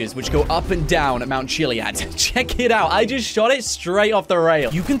carriages which go up and down at Mount Chiliad. Check it out. I just shot it straight off the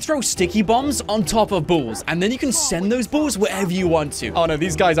rail. You can throw sticky bombs on top of balls and then you can send those balls wherever you want to. Oh no,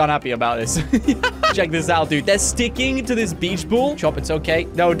 these guys aren't happy about this. Check this out, dude. They're sticking to this beach ball. Chop, it's okay.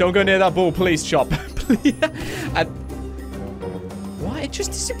 No, don't go near that ball, please, Chop. Please. What? It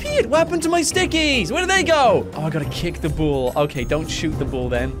just disappeared. What happened to my stickies? Where did they go? Oh, I gotta kick the ball. Okay, don't shoot the ball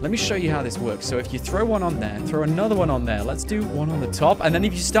then. Let me show you how this works. So if you throw one on there, throw another one on there. Let's do one on the top. And then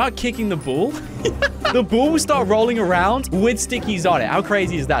if you start kicking the ball, the ball will start rolling around with stickies on it. How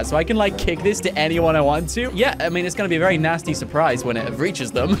crazy is that? So I can like kick this to anyone I want to. Yeah, I mean, it's gonna be a very nasty surprise when it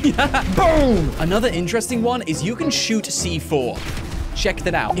reaches them. Boom! Another interesting one is you can shoot C4. Check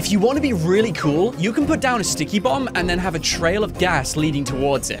that out. If you want to be really cool, you can put down a sticky bomb and then have a trail of gas leading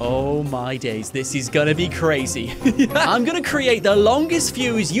towards it. Oh my days, this is gonna be crazy. I'm gonna create the longest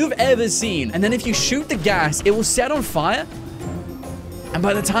fuse you've ever seen. And then if you shoot the gas, it will set on fire. And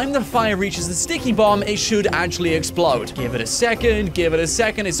by the time the fire reaches the sticky bomb, it should actually explode. Give it a second. Give it a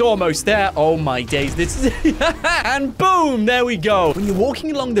second. It's almost there. Oh my days. This is... And boom, there we go. When you're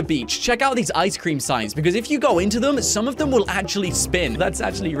walking along the beach, check out these ice cream signs, because if you go into them, some of them will actually spin. That's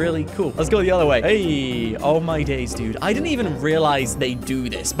actually really cool. Let's go the other way. Hey, oh my days, dude. I didn't even realize they do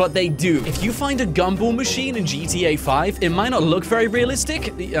this, but they do. If you find a gumball machine in GTA 5, it might not look very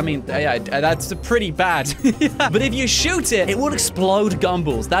realistic. I mean, yeah, that's pretty bad. But if you shoot it, it will explode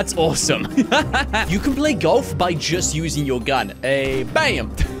gumballs. That's awesome. You can play golf by just using your gun. Hey,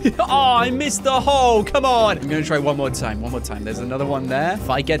 bam. Oh, I missed the hole. Come on. I'm gonna try one more time. One more time. There's another one there.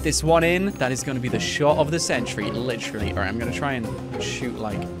 If I get this one in, that is gonna be the shot of the century, literally. All right, I'm gonna try and shoot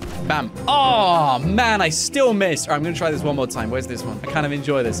like bam. Oh man, I still missed. All right, I'm gonna try this one more time. Where's this one? I kind of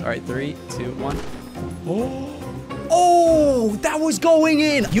enjoy this. All right, 3, 2, 1. Oh, that was going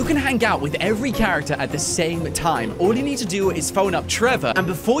in. You can hang out with every character at the same time. All you need to do is phone up Trevor. And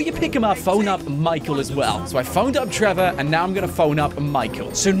before you pick him up, phone up Michael as well. So I phoned up Trevor, and now I'm going to phone up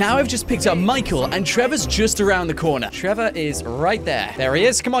Michael. So now I've just picked up Michael, and Trevor's just around the corner. Trevor is right there. There he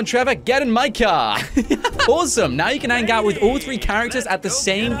is. Come on, Trevor. Get in my car. Awesome. Now you can hang out with all 3 characters at the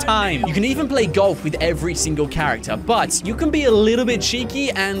same time. You can even play golf with every single character. But you can be a little bit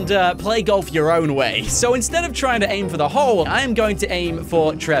cheeky and play golf your own way. So instead of trying to aim for the hole, I am going to aim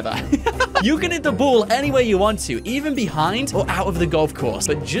for Trevor. You can hit the ball anywhere you want to, even behind or out of the golf course.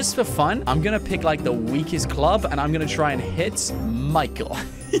 But just for fun, I'm gonna pick like the weakest club and I'm gonna try and hit Michael.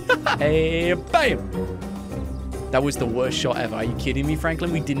 Hey, bam! That was the worst shot ever. Are you kidding me,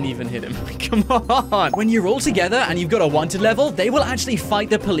 Franklin? We didn't even hit him. Come on. When you're all together and you've got a wanted level, they will actually fight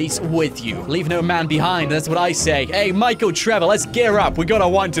the police with you. Leave no man behind. That's what I say. Hey, Michael, Trevor, let's gear up. We got a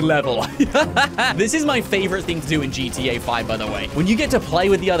wanted level. This is my favorite thing to do in GTA 5, by the way. When you get to play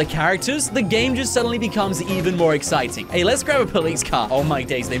with the other characters, the game just suddenly becomes even more exciting. Hey, let's grab a police car. Oh my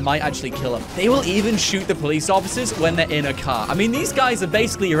days, they might actually kill him. They will even shoot the police officers when they're in a car. I mean, these guys are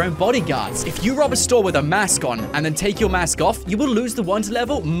basically your own bodyguards. If you rob a store with a mask on and then take your mask off, you will lose the wanted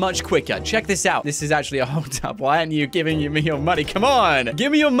level much quicker. Check this out. This is actually a hold up. Why aren't you giving me your money? Come on.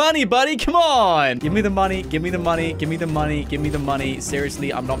 Give me your money, buddy. Come on. Give me the money. Give me the money. Give me the money. Give me the money.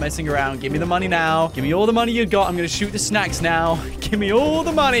 Seriously, I'm not messing around. Give me the money now. Give me all the money you got. I'm going to shoot the snacks now. Give me all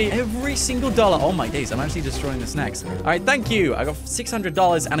the money. Every single dollar. Oh my days. I'm actually destroying the snacks. All right. Thank you. I got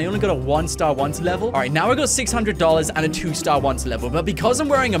 $600 and I only got a 1-star wanted level. All right. Now I got $600 and a 2-star wanted level. But because I'm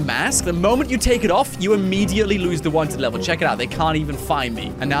wearing a mask, the moment you take it off, you immediately lose the wanted level. Check it out. They can't even find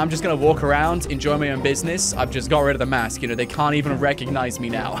me. And now I'm just gonna walk around, enjoy my own business. I've just got rid of the mask. You know, they can't even recognize me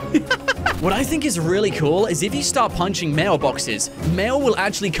now. What I think is really cool is if you start punching mailboxes, mail will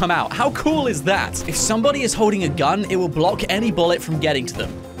actually come out. How cool is that? If somebody is holding a gun, it will block any bullet from getting to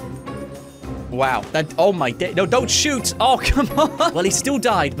them. Wow. That, oh my day. No, don't shoot. Oh, come on. Well, he still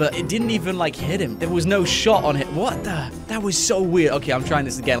died, but it didn't even, like, hit him. There was no shot on him. What the? That was so weird. Okay, I'm trying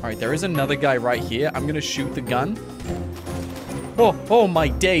this again. All right, there is another guy right here. I'm gonna shoot the gun. Oh my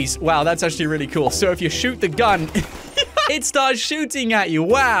days. Wow, that's actually really cool. So if you shoot the gun, it starts shooting at you.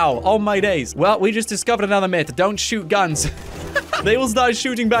 Wow. Oh my days. Well, we just discovered another myth. Don't shoot guns. They will start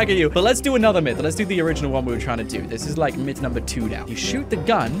shooting back at you. But let's do another myth. Let's do the original one we were trying to do. This is like myth number 2 now. You shoot the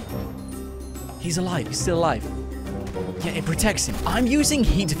gun. He's alive. He's still alive. Yeah, it protects him. I'm using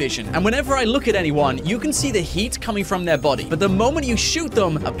heat vision, and whenever I look at anyone, you can see the heat coming from their body. But the moment you shoot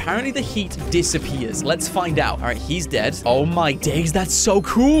them, apparently the heat disappears. Let's find out. All right, he's dead. Oh my days, that's so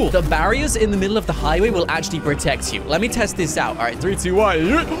cool. The barriers in the middle of the highway will actually protect you. Let me test this out. All right, 3, 2,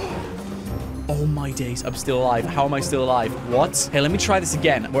 1. Oh my days, I'm still alive. How am I still alive? What? Hey, let me try this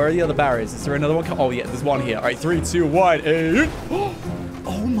again. Where are the other barriers? Is there another one? Oh yeah, there's one here. All right, 3, 2, 1.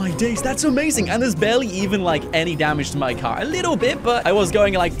 Oh my days, that's amazing. And there's barely even like any damage to my car. A little bit, but I was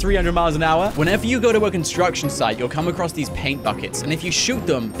going at like 300 miles an hour. Whenever you go to a construction site, you'll come across these paint buckets. And if you shoot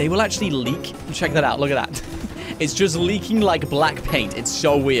them, they will actually leak. Check that out. Look at that. It's just leaking like black paint. It's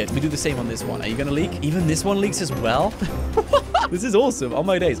so weird. Let me do the same on this one. Are you gonna leak? Even this one leaks as well? This is awesome. Oh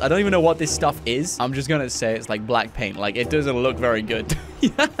my days. I don't even know what this stuff is. I'm just gonna say it's like black paint. Like, it doesn't look very good.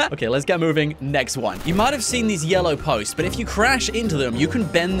 Okay, let's get moving. Next one. You might have seen these yellow posts, but if you crash into them, you can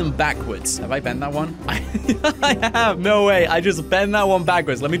bend them backwards. Have I bent that one? I have. No way. I just bent that one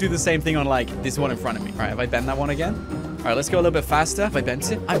backwards. Let me do the same thing on like this one in front of me. All right, have I bent that one again? All right, let's go a little bit faster. Have I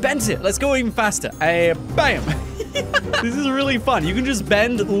bent it? I bent it. Let's go even faster. Bam. This is really fun. You can just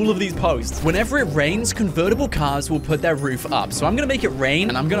bend all of these posts. Whenever it rains, convertible cars will put their roof up. So I'm going to make it rain,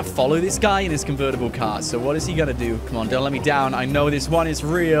 and I'm going to follow this guy in his convertible car. So what is he going to do? Come on, don't let me down. I know this one is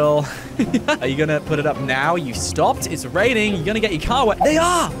real. Are you going to put it up now? You stopped. It's raining. You're going to get your car wet. They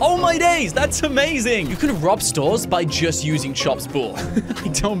are. Oh, my days. That's amazing. You can rob stores by just using Chop's bull. I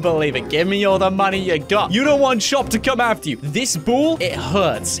don't believe it. Give me all the money you got. You don't want Chop to come after you. This bull, it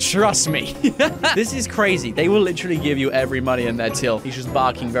hurts. Trust me. This is crazy. They will literally give you every money in their till. He's just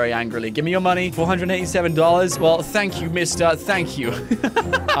barking very angrily. Give me your money. $487. Well, thank you, mister. Thank you.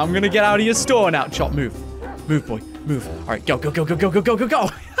 I'm gonna get out of your store now. Chop, move. Move, boy. Move. All right, go, go, go, go, go, go, go, go, go.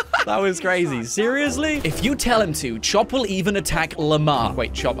 That was crazy. Seriously? If you tell him to, Chop will even attack Lamar.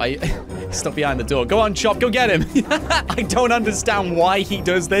 Wait, Chop, stop behind the door. Go on, Chop, go get him. I don't understand why he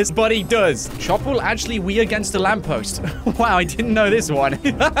does this, but he does. Chop will actually wee against a lamppost. Wow, I didn't know this one.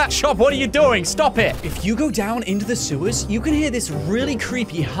 Chop, what are you doing? Stop it. If you go down into the sewers, you can hear this really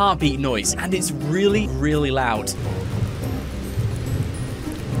creepy heartbeat noise, and it's really, really loud.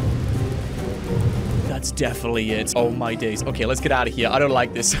 That's definitely it. Oh my days. Okay, let's get out of here. I don't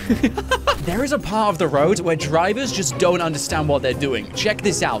like this. There is a part of the road where drivers just don't understand what they're doing. Check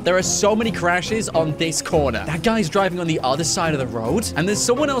this out. There are so many crashes on this corner. That guy's driving on the other side of the road, and there's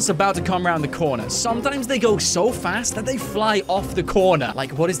someone else about to come around the corner. Sometimes they go so fast that they fly off the corner.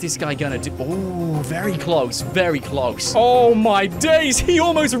 Like, what is this guy gonna do? Oh, very close. Very close. Oh my days. He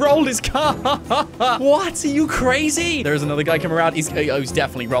almost rolled his car. What? Are you crazy? There's another guy coming around. He's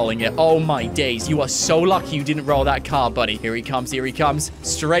definitely rolling it. Oh my days. You are so lucky you didn't roll that car, buddy. Here he comes. Here he comes.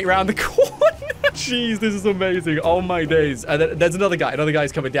 Straight around the corner. Jeez, this is amazing. Oh my days. There's another guy. Another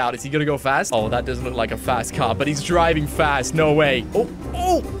guy's coming down. Is he gonna go fast? Oh, that doesn't look like a fast car, but he's driving fast. No way. Oh,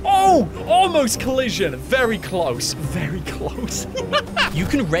 oh, oh! Almost collision. Very close. Very close. You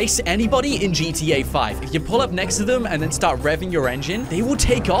can race anybody in GTA 5. If you pull up next to them and then start revving your engine, they will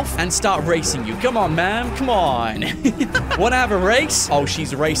take off and start racing you. Come on, man. Come on. Wanna have a race? Oh,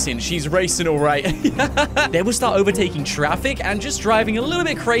 she's racing. She's racing all right. They will start overtaking traffic and just driving a little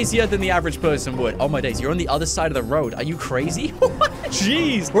bit crazier than the average person would. Oh my days, you're on the other side of the road. Are you crazy?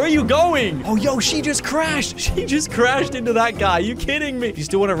 Jeez, where are you going? Oh, yo, she just crashed. She just crashed into that guy. Are you kidding me? You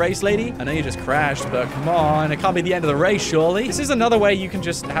still want to race, lady? I know you just crashed, but come on. It can't be the end of the race, surely. This is another way you can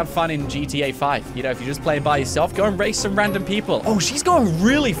just have fun in GTA 5. You know, if you're just playing by yourself, go and race some random people. Oh, she's going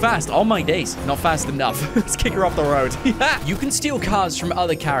really fast. Oh my days. Not fast enough. Let's kick her off the road. You can steal cars from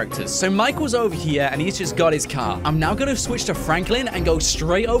other characters. So Michael's over here and he's just got his car. I'm now going to switch to Franklin and go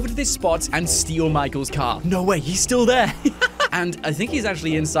straight over to this spot and steal Michael's car. No way, he's still there. And I think he's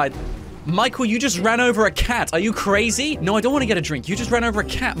actually inside. Michael, you just ran over a cat. Are you crazy? No, I don't want to get a drink. You just ran over a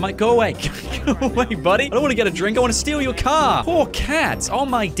cat. Mike, go away. Go away, buddy. I don't want to get a drink. I want to steal your car. Poor cat. Oh,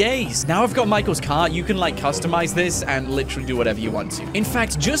 my days. Now I've got Michael's car. You can, like, customize this and literally do whatever you want to. In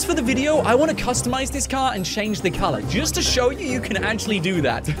fact, just for the video, I want to customize this car and change the color. Just to show you can actually do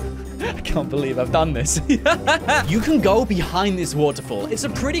that. I can't believe I've done this. You can go behind this waterfall. It's a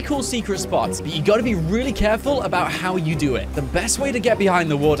pretty cool secret spot, but you got to be really careful about how you do it. The best way to get behind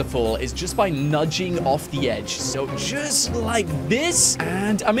the waterfall is just by nudging off the edge. So just like this,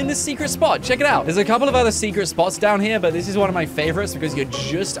 and I'm in this secret spot. Check it out. There's a couple of other secret spots down here, but this is one of my favorites because you're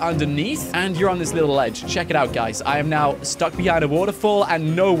just underneath and you're on this little ledge. Check it out, guys. I am now stuck behind a waterfall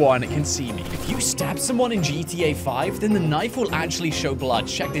and no one can see me. If you stab someone in GTA 5, then the knife will actually show blood.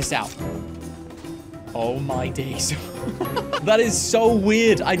 Check this out. Oh my days. That is so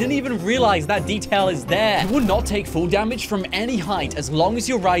weird. I didn't even realize that detail is there. You will not take full damage from any height as long as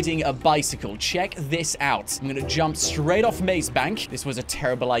you're riding a bicycle. Check this out. I'm gonna jump straight off Maze Bank. This was a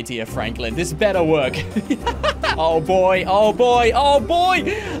terrible idea, Franklin. This better work. Oh boy, oh boy, oh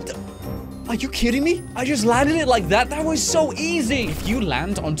boy. Are you kidding me? I just landed it like that. That was so easy. If you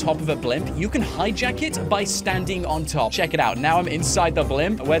land on top of a blimp, you can hijack it by standing on top. Check it out. Now I'm inside the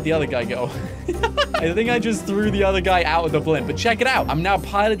blimp. Where'd the other guy go? I think I just threw the other guy out of the blimp, but check it out. I'm now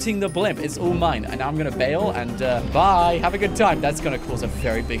piloting the blimp. It's all mine. And now I'm gonna bail and bye. Have a good time. That's gonna cause a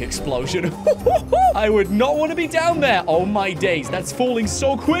very big explosion. I would not want to be down there. Oh my days. That's falling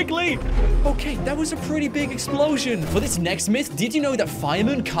so quickly. Okay, that was a pretty big explosion. For this next myth, did you know that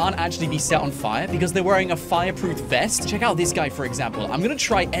firemen can't actually be set on fire because they're wearing a fireproof vest? Check out this guy, for example. I'm gonna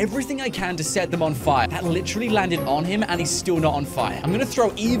try everything I can to set them on fire. That literally landed on him and he's still not on fire. I'm gonna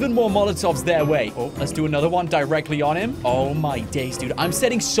throw even more Molotovs their way. Oh, let's do another one directly on him. Oh my days, dude. I'm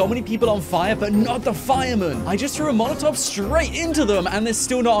setting so many people on fire, but not the firemen. I just threw a Molotov straight into them and they're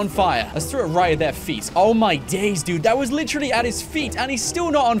still not on fire. Let's throw it right at their feet. Oh my days, dude. That was literally at his feet and he's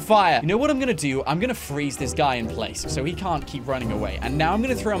still not on fire. You know what I'm gonna do? I'm gonna freeze this guy in place so he can't keep running away. And now I'm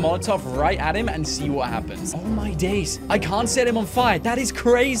gonna throw a Molotov right at him and see what happens. Oh my days. I can't set him on fire. That is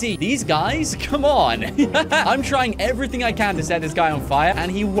crazy. These guys, come on. I'm trying everything I can to set this guy on fire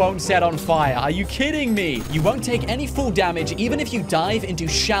and he won't set on fire. Are you kidding me? You won't take any full damage even if you dive into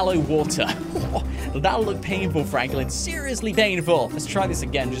shallow water. That'll look painful, Franklin. Seriously painful. Let's try this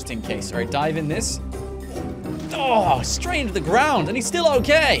again just in case. All right, dive in this. Oh, straight into the ground, and he's still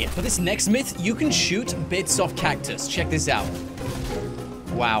okay. For this next myth, you can shoot bits off cactus. Check this out.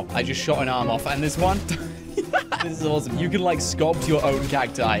 Wow, I just shot an arm off. And this one? This is awesome. You can, like, sculpt your own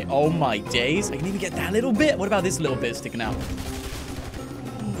cacti. Oh, my days. I can even get that little bit. What about this little bit sticking out?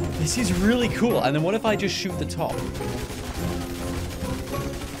 This is really cool. And then what if I just shoot the top?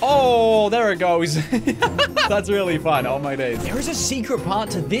 Oh, there it goes. That's really fun. Oh my days. There is a secret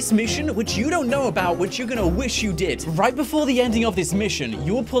part to this mission which you don't know about, which you're gonna wish you did. Right before the ending of this mission,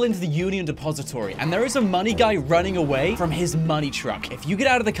 you will pull into the Union Depository, and there is a money guy running away from his money truck. If you get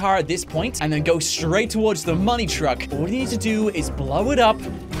out of the car at this point and then go straight towards the money truck, all you need to do is blow it up,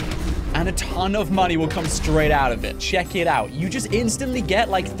 and a ton of money will come straight out of it. Check it out. You just instantly get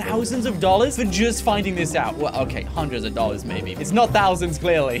like thousands of dollars for just finding this out. Well, okay, hundreds of dollars maybe. It's not thousands,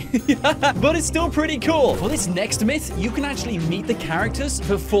 clearly. But it's still pretty cool. For this next myth, you can actually meet the characters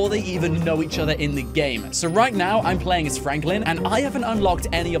before they even know each other in the game. So right now, I'm playing as Franklin, and I haven't unlocked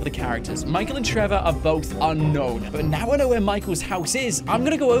any of the characters. Michael and Trevor are both unknown. But now I know where Michael's house is. I'm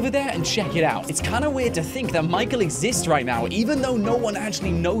gonna go over there and check it out. It's kind of weird to think that Michael exists right now, even though no one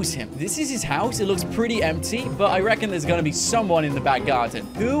actually knows him. This is his house. It looks pretty empty, but I reckon there's gonna be someone in the back garden.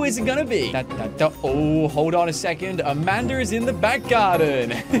 Who is it gonna be? Oh, hold on a second. Amanda is in the back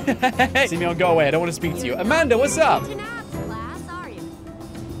garden. Simeon, go away. I don't want to speak to you. Amanda, what's up?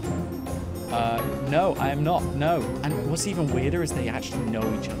 No, I am not. No. And what's even weirder is they actually know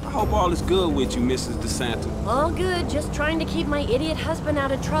each other. I hope all is good with you, Mrs. DeSanta. All good. Just trying to keep my idiot husband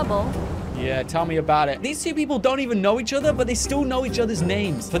out of trouble. Yeah, tell me about it. These two people don't even know each other, but they still know each other's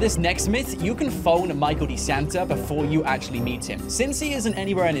names. For this next myth, you can phone Michael DeSanta before you actually meet him. Since he isn't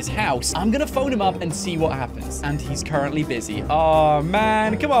anywhere in his house, I'm gonna phone him up and see what happens. And he's currently busy. Oh,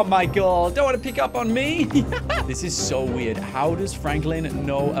 man. Come on, Michael. Don't want to pick up on me? This is so weird. How does Franklin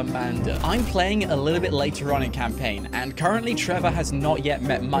know Amanda? I'm playing a little bit later on in campaign, and currently Trevor has not yet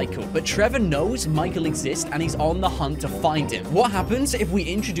met Michael. But Trevor knows Michael exists, and he's on the hunt to find him. What happens if we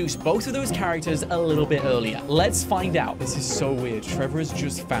introduce both of those characters a little bit earlier? Let's find out. This is so weird. Trevor has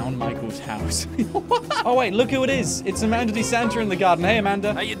just found Michael's house. Oh, wait, look who it is. It's Amanda DeSanta in the garden. Hey,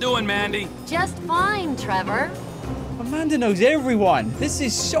 Amanda. How you doing, Mandy? Just fine, Trevor. Amanda knows everyone. This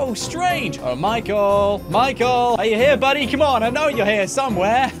is so strange. Oh, Michael. Michael, are you here, buddy? Come on, I know you're here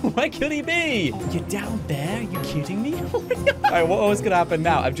somewhere. Where could he be? Oh, you're down there? Are you kidding me? Oh my God. All right, what's gonna happen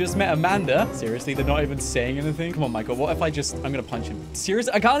now? I've just met Amanda. Seriously, they're not even saying anything. Come on, Michael. What if I'm gonna punch him.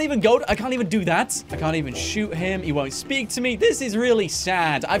 Seriously, I can't even do that. I can't even shoot him. He won't speak to me. This is really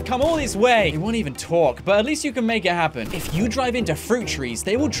sad. I've come all this way. He won't even talk, but at least you can make it happen. If you drive into fruit trees,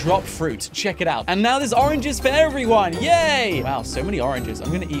 they will drop fruit. Check it out. And now there's oranges for everyone. Yay! Wow, so many oranges. I'm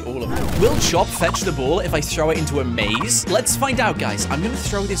gonna eat all of them. Will Chop fetch the ball if I throw it into a maze? Let's find out, guys. I'm gonna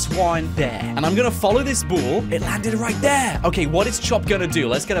throw this one there, and I'm gonna follow this ball. It landed right there. Okay, what is Chop gonna do?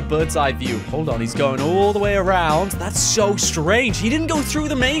 Let's get a bird's eye view. Hold on, he's going all the way around. That's so strange. He didn't go through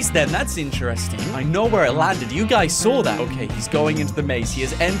the maze then. That's interesting. I know where it landed. You guys saw that. Okay, he's going into the maze. He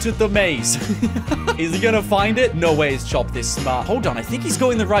has entered the maze. Is he gonna find it? No way is Chop this smart. Hold on, I think he's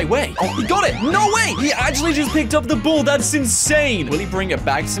going the right way. Oh, he got it. No way. He actually just picked up the ball. That's insane. Will he bring it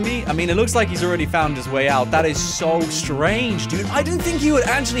back to me? I mean, it looks like he's already found his way out. That is so strange, dude. I didn't think he would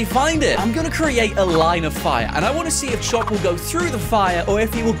actually find it. I'm gonna create a line of fire, and I want to see if Chop will go through the fire or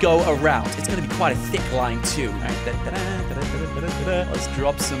if he will go around. It's gonna be quite a thick line too. All right, let's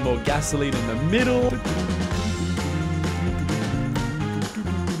drop some more gasoline in the middle.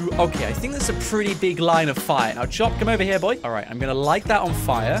 Okay, I think that's a pretty big line of fire. Now, Chop, come over here, boy. All right, I'm gonna light that on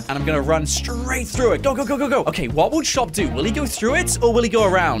fire, and I'm gonna run straight through it. Go, go, go, go, go. Okay, what will Chop do? Will he go through it, or will he go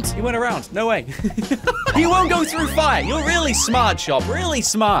around? He went around. No way. He won't go through fire. You're really smart, Chop. Really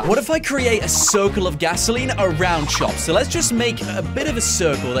smart. What if I create a circle of gasoline around Chop? So let's just make a bit of a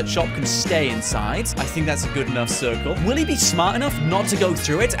circle that Chop can stay inside. I think that's a good enough circle. Will he be smart enough not to go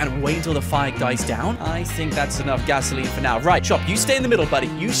through it and wait until the fire dies down? I think that's enough gasoline for now. Right, Chop, you stay in the middle, buddy.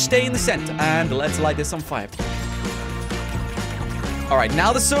 You stay in the center, and let's light this on fire. All right,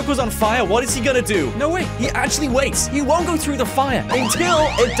 now the circle's on fire. What is he gonna do? No way. He actually waits. He won't go through the fire until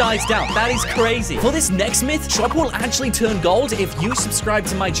it dies down. That is crazy. For this next myth, Chop will actually turn gold if you subscribe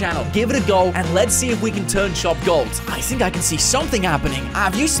to my channel. Give it a go, and let's see if we can turn Chop gold. I think I can see something happening.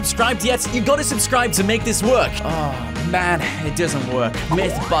 Have you subscribed yet? You gotta subscribe to make this work. Oh, man, it doesn't work.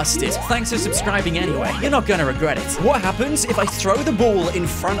 Myth busted. Thanks for subscribing anyway. You're not gonna regret it. What happens if I throw the ball in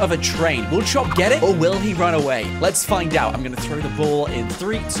front of a train? Will Chop get it, or will he run away? Let's find out. I'm gonna throw the ball in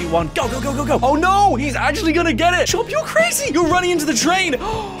 3, 2, 1. Go, go, go, go, go. Oh, no. He's actually gonna get it. Chop, you're crazy. You're running into the train.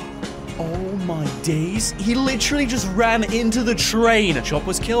 Oh, my days. He literally just ran into the train. Chop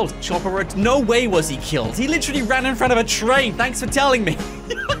was killed. Chopper, no way was he killed. He literally ran in front of a train. Thanks for telling me.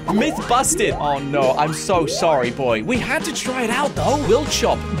 Myth busted. Oh, no. I'm so sorry, boy. We had to try it out, though. Will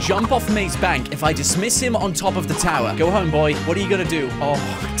Chop jump off Maze Bank if I dismiss him on top of the tower? Go home, boy. What are you gonna do?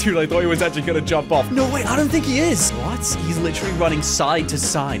 Oh, dude, I thought he was actually gonna jump off. No way. I don't think he is. What? He's literally running side to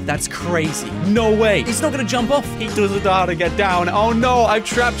side. That's crazy. No way. He's not gonna jump off. He doesn't know how to get down. Oh, no. I've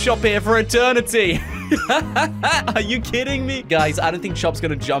trapped Chop here for eternity. Are you kidding me? Guys, I don't think Chop's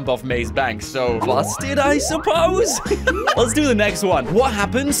gonna jump off Maze Bank, so busted, I suppose. Let's do the next one. What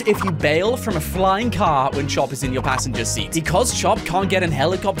happens if you bail from a flying car when Chop is in your passenger seat? Because Chop can't get in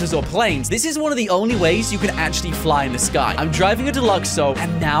helicopters or planes, this is one of the only ways you can actually fly in the sky. I'm driving a Deluxo,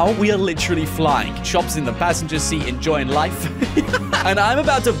 and now we are literally flying. Chop's in the passenger seat enjoying life. And I'm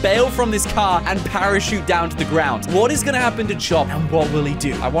about to bail from this car and parachute down to the ground. What is gonna happen to Chop, and what will he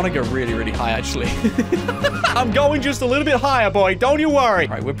do? I want to go really, really high, actually. I'm going just a little bit higher, boy. Don't you worry.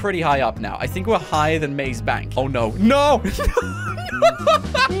 All right, we're pretty high up now. I think we're higher than Maze Bank. Oh, no. No!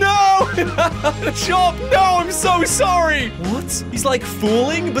 No! Chop, no, I'm so sorry. What? He's like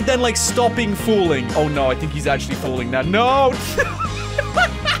fooling, but then like stopping fooling. Oh, no, I think he's actually fooling now. No!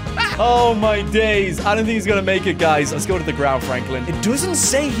 Oh, my days. I don't think he's gonna make it, guys. Let's go to the ground, Franklin. It doesn't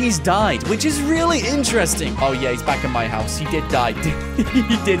say he's died, which is really interesting. Oh, yeah, he's back in my house. He did die.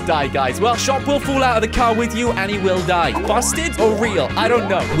 He did die, guys. Well, Chop will fall out of the car with you, and he will die. Busted or real? I don't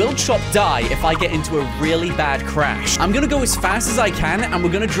know. Will Chop die if I get into a really bad crash? I'm gonna go as fast as I can, and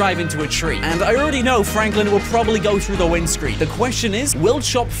we're gonna drive into a tree. And I already know Franklin will probably go through the windscreen. The question is, will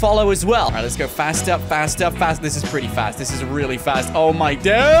Chop follow as well? All right, let's go faster, faster, fast. This is pretty fast. This is really fast. Oh, my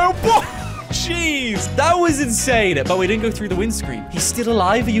damn. Jeez, that was insane. But we didn't go through the windscreen. He's still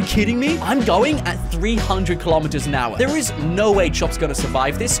alive? Are you kidding me? I'm going at 300 kilometers an hour. There is no way Chop's gonna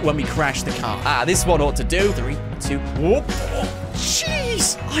survive this when we crash the car. This one ought to do. 3, 2, whoop.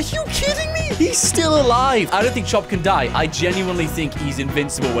 Jeez, are you kidding me? He's still alive. I don't think Chop can die. I genuinely think he's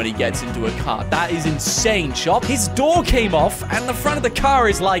invincible when he gets into a car. That is insane, Chop. His door came off, and the front of the car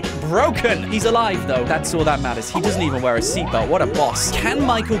is, like, broken. He's alive, though. That's all that matters. He doesn't even wear a seatbelt. What a boss. Can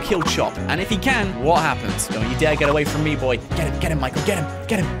Michael kill Chop? And if he can, what happens? Don't you dare get away from me, boy. Get him, Michael. Get him,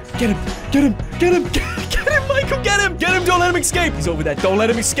 get him, get him, get him, get him, get him, Michael. Get him, get him. Don't let him escape. He's over there. Don't let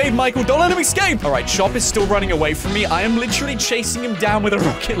him escape, Michael. Don't let him escape. All right, Chop is still running away from me. I am literally chasing him down with a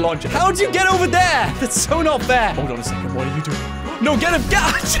rocket launcher. How'd you get over there? That's so not fair. Hold on a second. What are you doing? No, get him.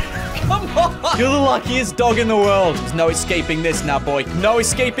 Come on. You're the luckiest dog in the world. There's no escaping this now, boy. No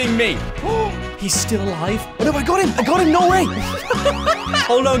escaping me. He's still alive. Oh, no, I got him. I got him. No way.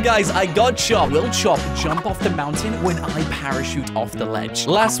 Hold on, guys. I got Chop. Will Chop jump off the mountain when I parachute off the ledge?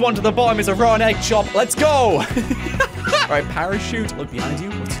 Last one to the bottom is a raw egg, Chop. Let's go. All right, parachute. Look behind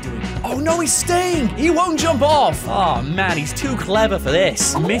you. What's he doing? Oh, Oh, no, he's staying. He won't jump off. Oh, man, he's too clever for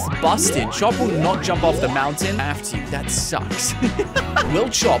this. Myth busted. Chop will not jump off the mountain after you. That sucks. Will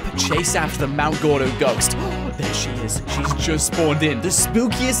Chop chase after the Mount Gordo ghost? There she is. She's just spawned in. The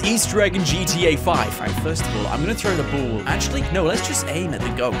spookiest Easter egg in GTA 5. All right, first of all, I'm going to throw the ball. Actually, no, let's just aim at the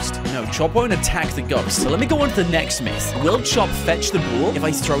ghost. No, Chop won't attack the ghost. So let me go on to the next myth. Will Chop fetch the ball if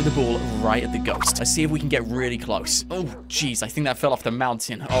I throw the ball right at the ghost? Let's see if we can get really close. Oh, jeez, I think that fell off the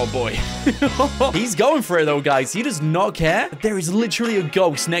mountain. Oh, boy. He's going for it, though, guys. He does not care. But there is literally a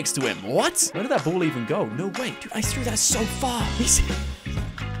ghost next to him. What? Where did that ball even go? No way. Dude, I threw that so far.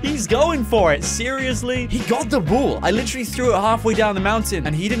 He's going for it. Seriously? He got the ball. I literally threw it halfway down the mountain,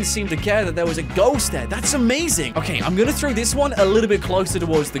 and he didn't seem to care that there was a ghost there. That's amazing. Okay, I'm gonna throw this one a little bit closer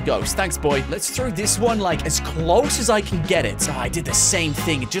towards the ghost. Thanks, boy. Let's throw this one, like, as close as I can get it. Oh, I did the same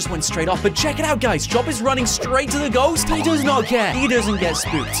thing. It just went straight off. But check it out, guys. Chop is running straight to the ghost. He does not care. He doesn't get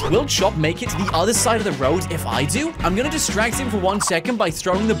spooked. Will Chop make it to the other side of the road if I do? I'm gonna distract him for 1 second by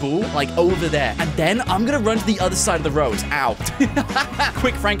throwing the ball, like, over there. And then I'm gonna run to the other side of the road. Ow.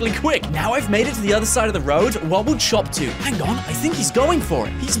 Quick, Franklin, quick. Now I've made it to the other side of the road. What will Chop do? Hang on, I think he's going for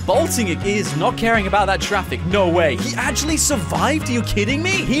it. He's bolting it. He is not caring about that traffic. No way. He actually survived? Are you kidding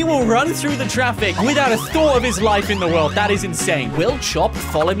me? He will run through the traffic without a thought of his life in the world. That is insane. Will Chop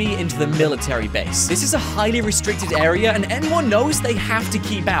follow me into the military base? This is a highly restricted area, and anyone knows they have to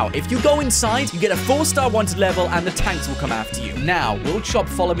keep out. If you go inside, you get a 4-star wanted level, and the tanks will come after you. Now, will Chop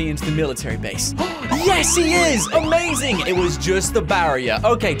follow me into the military base? Yes, he is! Amazing! It was just the barrier.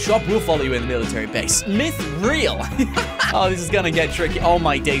 Okay, Chop will follow you in the military base. Myth real. Oh, this is gonna get tricky. Oh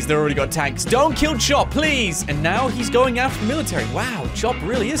my days, they already got tanks. Don't kill Chop, please. And now he's going after the military. Wow, Chop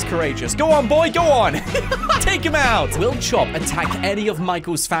really is courageous. Go on, boy, go on. Take him out. Will Chop attack any of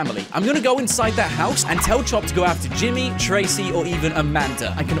Michael's family? I'm gonna go inside that house and tell Chop to go after Jimmy, Tracy, or even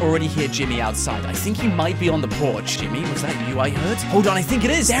Amanda. I can already hear Jimmy outside. I think he might be on the porch. Jimmy, was that you I heard? Hold on, I think it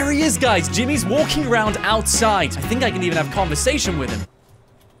is. There he is, guys. Jimmy's walking around outside. I think I can even have conversation with him.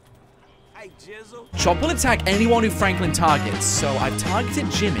 Chop will attack anyone who Franklin targets. So I've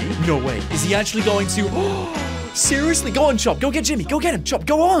targeted Jimmy. No way. Is he actually going to... Seriously? Go on, Chop. Go get Jimmy. Go get him. Chop,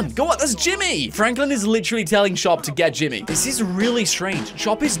 go on. Go on. That's Jimmy. Franklin is literally telling Chop to get Jimmy. This is really strange.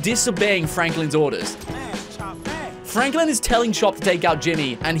 Chop is disobeying Franklin's orders. Franklin is telling Chop to take out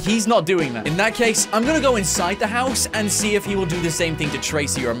Jimmy, and he's not doing that. In that case, I'm gonna go inside the house and see if he will do the same thing to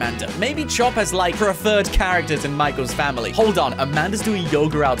Tracy or Amanda. Maybe Chop has, like, preferred characters in Michael's family. Hold on, Amanda's doing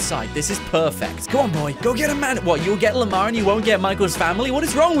yoga outside. This is perfect. Go on, boy. Go get Amanda. What, you'll get Lamar and you won't get Michael's family? What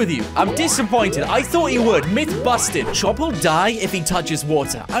is wrong with you? I'm disappointed. I thought he would. Myth busted. Chop will die if he touches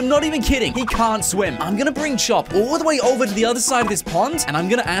water. I'm not even kidding. He can't swim. I'm gonna bring Chop all the way over to the other side of this pond, and I'm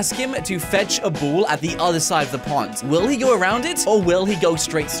gonna ask him to fetch a ball at the other side of the pond. Will he go around it, or will he go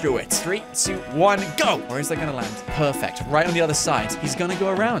straight through it? 3, 2, 1, go! Where is that gonna land? Perfect. Right on the other side. He's gonna go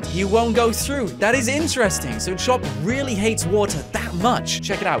around. He won't go through. That is interesting. So Chop really hates water that much.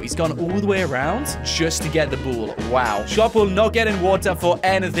 Check it out. He's gone all the way around just to get the ball. Wow. Chop will not get in water for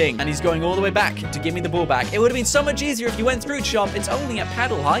anything. And he's going all the way back to give me the ball back. It would have been so much easier if you went through, Chop. It's only at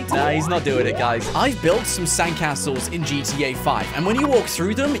paddle height. Nah, he's not doing it, guys. I've built some sandcastles in GTA 5. And when you walk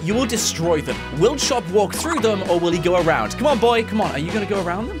through them, you will destroy them. Will Chop walk through them, or will he go around? Come on, boy. Come on. Are you going to go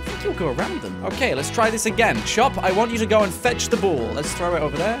around them? I think you'll go around them. Okay, let's try this again. Chop, I want you to go and fetch the ball. Let's throw it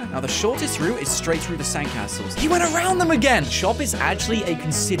over there. Now, the shortest route is straight through the sandcastles. He went around them again. Chop is actually a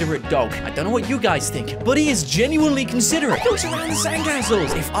considerate dog. I don't know what you guys think, but he is genuinely considerate. He goes around the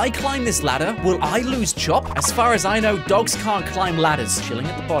sandcastles. If I climb this ladder, will I lose Chop? As far as I know, dogs can't climb ladders. Chilling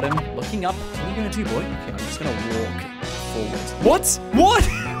at the bottom, looking up. What are you going to do, boy? Okay, I'm just going to walk forward. What? What?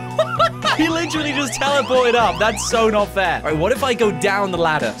 He literally just teleported up. That's so not fair. All right, what if I go down the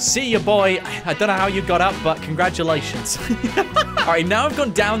ladder? See you, boy. I don't know how you got up, but congratulations. All right, now I've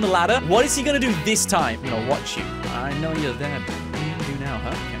gone down the ladder. What is he going to do this time? I'm going to watch you. I know you're there, but what are you going to do now, huh?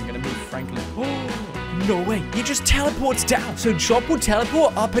 Okay, I'm going to move Franklin. Oh, no way. He just teleports down. So Chop will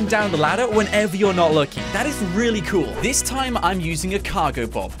teleport up and down the ladder whenever you're not looking. That is really cool. This time, I'm using a cargo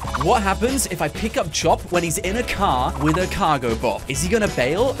bob. What happens if I pick up Chop when he's in a car with a cargo bob? Is he gonna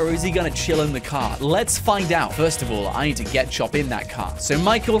bail, or is he gonna chill in the car? Let's find out. First of all, I need to get Chop in that car. So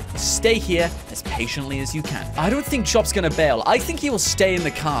Michael, stay here as patiently as you can. I don't think Chop's gonna bail. I think he will stay in the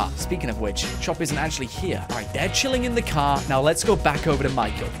car. Speaking of which, Chop isn't actually here. All right, they're chilling in the car. Now let's go back over to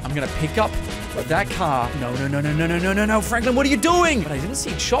Michael. I'm gonna pick up that car. No, Franklin, what are you doing? But I didn't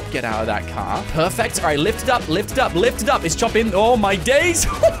see Chop get out of that car. Perfect. All right, lift it up. Is Chop in? Oh, my days.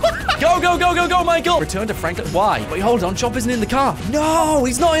 Go, go, go, go, go, Michael. Return to Franklin. Why? Wait, hold on. Chop isn't in the car. No,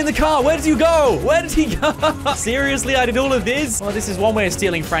 he's not in the car. Where did you go? Where did he go? Seriously, I did all of this? Well, this is one way of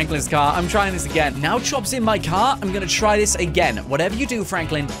stealing Franklin's car. I'm trying this again. Now Chop's in my car. I'm gonna try this again. Whatever you do,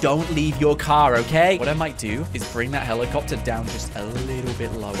 Franklin, don't leave your car, okay? What I might do is bring that helicopter down just a little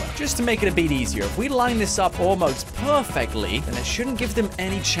bit lower, just to make it a bit easier. If we line this up almost perfectly, then it shouldn't give them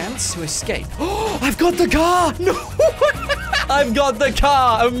any chance to escape. Oh, I've got the car! No! I've got the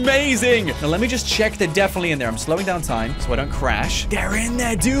car! Amazing! Now, let me just check they're definitely in there. I'm slowing down time so I don't crash. They're in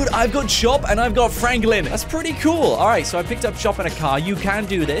there, dude! I've got Chop and I've got Franklin. That's pretty cool. All right, so I picked up Chop in a car. You can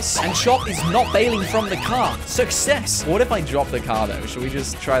do this. And Chop is not bailing from the car. Success! What if I drop the car, though? Should we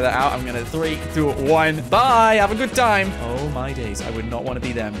just try that out? I'm gonna 3, 2, 1. Bye! Have a good time. Oh, my days. I would not want to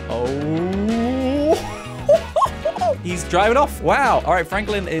be them. Oh... He's driving off. Wow. All right,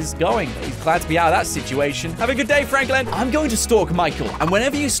 Franklin is going. He's glad to be out of that situation. Have a good day, Franklin. I'm going to stalk Michael. And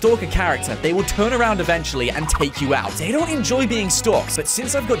whenever you stalk a character, they will turn around eventually and take you out. They don't enjoy being stalked. But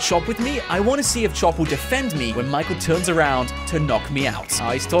since I've got Chop with me, I want to see if Chop will defend me when Michael turns around to knock me out.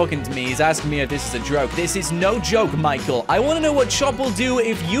 Oh, he's talking to me. He's asking me if this is a joke. This is no joke, Michael. I want to know what Chop will do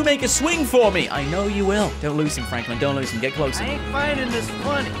if you make a swing for me. I know you will. Don't lose him, Franklin. Don't lose him. Get closer. I ain't finding this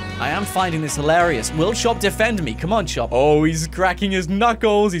funny. I am finding this hilarious. Will Chop defend me? Come on, Chop. Oh, he's cracking his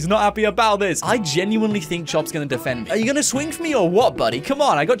knuckles. He's not happy about this. I genuinely think Chop's gonna defend me. Are you gonna swing for me or what, buddy? Come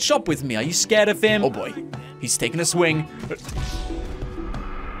on, I got Chop with me. Are you scared of him? Oh, boy. He's taking a swing.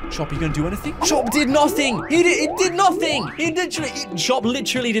 Chop, you gonna do anything? Chop did nothing. It did nothing. Chop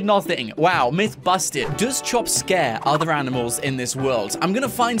literally did nothing. Wow, myth busted. Does Chop scare other animals in this world? I'm gonna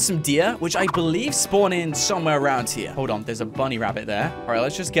find some deer, which I believe spawn in somewhere around here. Hold on, there's a bunny rabbit there. All right,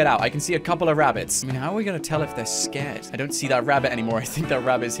 let's just get out. I can see a couple of rabbits. I mean, how are we gonna tell if they're scared? I don't see that rabbit anymore. I think that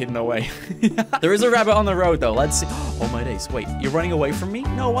rabbit's hidden away. There is a rabbit on the road, though. Let's see. Oh, my days. Wait, you're running away from me?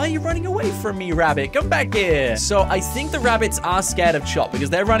 No, why are you running away from me, rabbit? Come back here. So I think the rabbits are scared of Chop because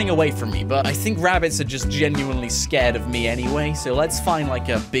they're running away from me, but I think rabbits are just genuinely scared of me anyway, so let's find like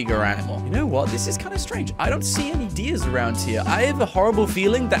a bigger animal. You know what? This is kind of strange. I don't see any deers around here. I have a horrible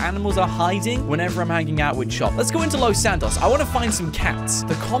feeling that animals are hiding whenever I'm hanging out with Chop. Let's go into Los Santos. I want to find some cats.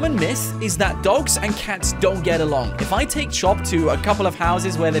 The common myth is that dogs and cats don't get along. If I take Chop to a couple of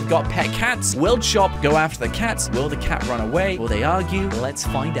houses where they've got pet cats, will Chop go after the cats? Will the cat run away? Will they argue? Let's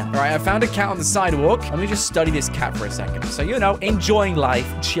find out. All right, I found a cat on the sidewalk. Let me just study this cat for a second. So, you know, enjoying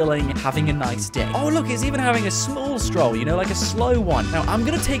life, chilling, having a nice day. Oh, look, he's even having a small stroll, you know, like a slow one. Now, I'm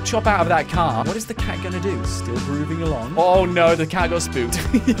gonna take Chop out of that car. What is the cat gonna do? Still grooving along. Oh, no, the cat got spooked.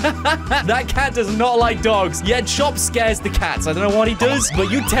 That cat does not like dogs. Yeah, Chop scares the cats. I don't know what he does,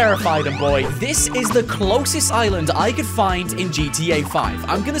 but you terrified him, boy. This is the closest island I could find in GTA 5.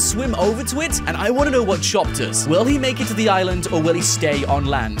 I'm gonna swim over to it, and I want to know what Chop does. Will he make it to the island, or will he stay on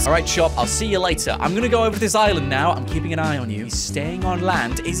land? All right, Chop, I'll see you later. I'm gonna go over this island now. I'm keeping an eye on you. He's staying on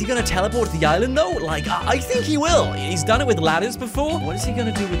land. Is he gonna teleport to the island, though? Like, I think he will. He's done it with ladders before. What is he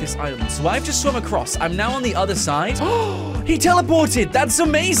gonna do with this island? So I've just swum across. I'm now on the other side. Oh, he teleported. That's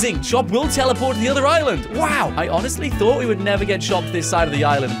amazing. Chop will teleport to the other island. Wow. I honestly thought we would never get Chop to this side of the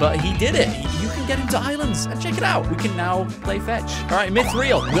island, but he did it. You can get into islands. And check it out. We can now play fetch. All right, myth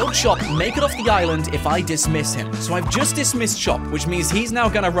real. Will Chop make it off the island if I dismiss him? So I've just dismissed Chop, which means he's now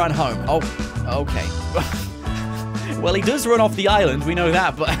gonna run home. Oh, okay. Well, he does run off the island, we know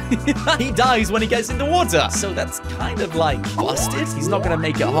that, but he dies when he gets in the water. So that's kind of like busted. He's not gonna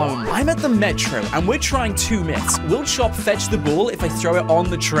make it home. I'm at the metro, and we're trying 2 myths. Will Chop fetch the ball if I throw it on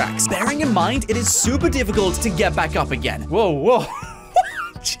the tracks? Bearing in mind, it is super difficult to get back up again. Whoa, whoa.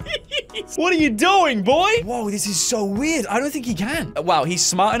 Jeez. What are you doing, boy? Whoa, this is so weird. I don't think he can. Wow, he's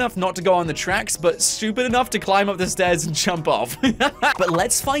smart enough not to go on the tracks, but stupid enough to climb up the stairs and jump off. But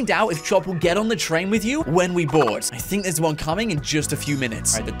let's find out if Chop will get on the train with you when we board. I think there's one coming in just a few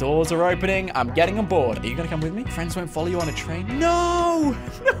minutes. All right, the doors are opening. I'm getting on board. Are you gonna come with me? Friends won't follow you on a train? No!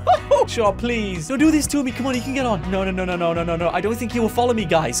 No! Chop, please. Don't do this to me. Come on, you can get on. No. I don't think he will follow me,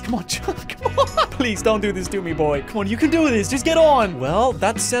 guys. Come on, Chop. Come on. Please, don't do this to me, boy. Come on, you can do this. Just get on. Well,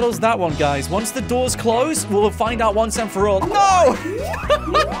 that settles that one, guys. Once the doors close, we'll find out once and for all. No!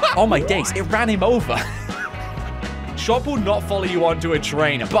 Oh, my days. It ran him over. Chop will not follow you onto a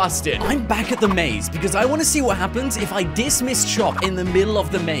train. Busted. I'm back at the maze because I want to see what happens if I dismiss Chop in the middle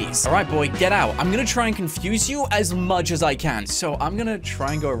of the maze. All right, boy, get out. I'm going to try and confuse you as much as I can. So I'm going to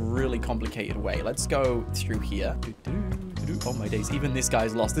try and go a really complicated way. Let's go through here. Oh, my days. Even this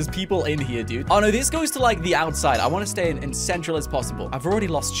guy's lost. There's people in here, dude. Oh, no, this goes to, like, the outside. I want to stay in central as possible. I've already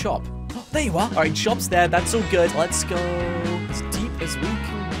lost Chop. Oh, there you are. All right, Chop's there. That's all good. Let's go as deep as we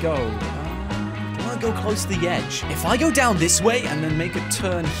can go. go close to the edge. If I go down this way and then make a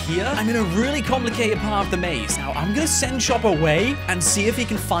turn here, I'm in a really complicated part of the maze. Now, I'm gonna send Chop away and see if he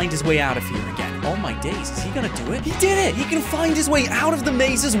can find his way out of here again. Oh my days, is he gonna do it? He did it! He can find his way out of the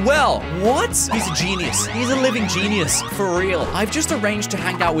maze as well. What? He's a genius. He's a living genius. For real. I've just arranged to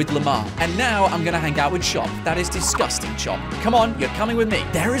hang out with Lamar, and now I'm gonna hang out with Chop. That is disgusting, Chop. Come on, you're coming with me.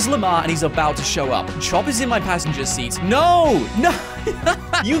 There is Lamar, and he's about to show up. Chop is in my passenger seat. No! No!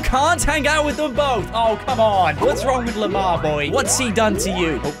 You can't hang out with them both. Oh, come on. What's wrong with Lamar, boy? What's he done to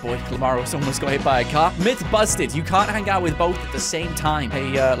you? Oh, boy. Lamar almost got hit by a car. Myth busted. You can't hang out with both at the same time.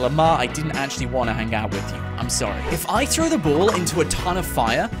 Hey, Lamar, I didn't actually want to hang out with you. I'm sorry. If I throw the ball into a ton of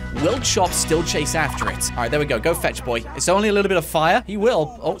fire, will Chop still chase after it? All right, there we go. Go fetch, boy. It's only a little bit of fire. He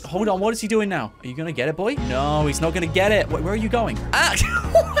will. Oh, hold on. What is he doing now? Are you going to get it, boy? No, he's not going to get it. Where are you going? Ah!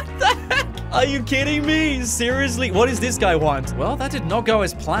 What the heck? Are you kidding me? Seriously? What does this guy want? Well, that did not go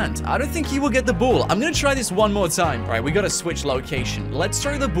as planned. I don't think he will get the ball. I'm going to try this one more time. All right, we got to switch location. Let's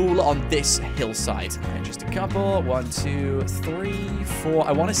throw the ball on this hillside. All right, just a couple. 1, 2, 3, 4.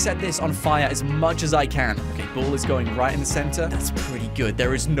 I want to set this on fire as much as I can. Okay, ball is going right in the center. That's pretty good.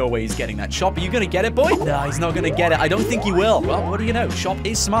 There is no way he's getting that. Chop, are you going to get it, boy? No, he's not going to get it. I don't think he will. Well, what do you know? Chop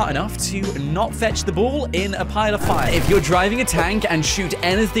is smart enough to not fetch the ball in a pile of fire. If you're driving a tank and shoot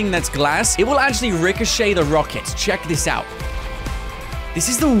anything that's glass, it will actually ricochet the rockets. Check this out. This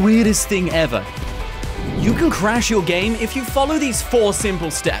is the weirdest thing ever. You can crash your game if you follow these 4 simple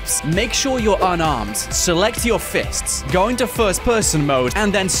steps. Make sure you're unarmed. Select your fists. Go into first-person mode,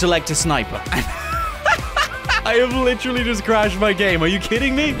 and then select a sniper. I have literally just crashed my game. Are you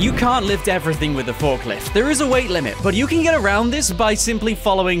kidding me? You can't lift everything with the forklift. There is a weight limit, but you can get around this by simply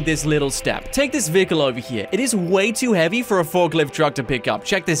following this little step. Take this vehicle over here. It is way too heavy for a forklift truck to pick up.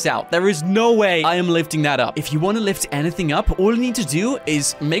 Check this out. There is no way I am lifting that up. If you want to lift anything up, all you need to do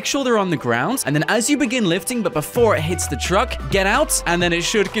is make sure they're on the ground, and then as you begin lifting, but before it hits the truck, get out, and then it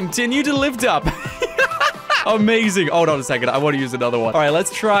should continue to lift up. Amazing. Hold on a second. I want to use another one. All right,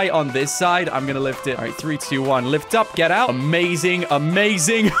 let's try on this side. I'm going to lift it. All right, 3, 2, 1. Lift up. Get out. Amazing.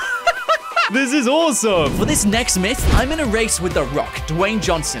 Amazing. This is awesome. For this next myth, I'm in a race with The Rock, Dwayne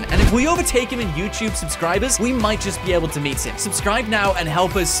Johnson. And if we overtake him in YouTube subscribers, we might just be able to meet him. Subscribe now and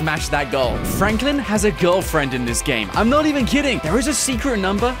help us smash that goal. Franklin has a girlfriend in this game. I'm not even kidding. There is a secret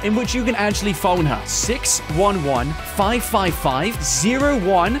number in which you can actually phone her.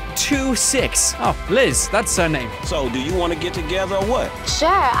 611-555-0126. Oh, Liz, that's her name. So, do you want to get together or what? Sure,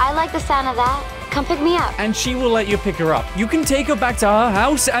 I like the sound of that. Come pick me up. And she will let you pick her up. You can take her back to her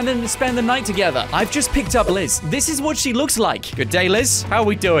house and then spend the night together. I've just picked up Liz. This is what she looks like. Good day, Liz. How are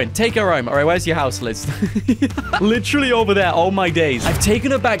we doing? Take her home. All right, where's your house, Liz? Literally over there. Oh, my days. I've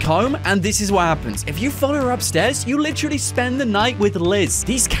taken her back home, and this is what happens. If you follow her upstairs, you literally spend the night with Liz.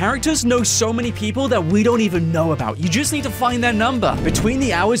 These characters know so many people that we don't even know about. You just need to find their number. Between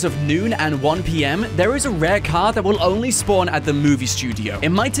the hours of noon and 1 p.m., there is a rare car that will only spawn at the movie studio. It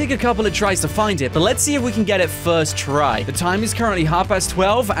might take a couple of tries to find it, but let's see if we can get it first try. The time is currently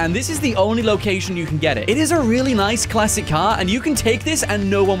 12:30, and this is the only location you can get it. It is a really nice classic car, and you can take this and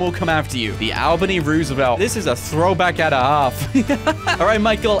no one will come after you. The Albany Roosevelt. This is a throwback and a half. All right,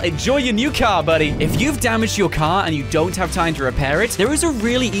 Michael, enjoy your new car, buddy. If you've damaged your car and you don't have time to repair it, there is a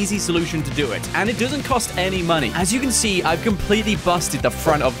really easy solution to do it, and it doesn't cost any money. As you can see, I've completely busted the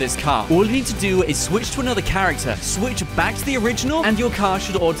front of this car. All you need to do is switch to another character, switch back to the original, and your car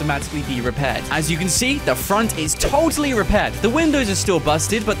should automatically be repaired. As you can see, the front is totally repaired. The windows are still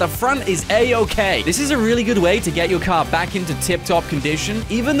busted, but the front is a-okay. This is a really good way to get your car back into tip-top condition.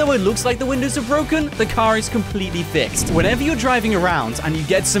 Even though it looks like the windows are broken, the car is completely fixed. Whenever you're driving around and you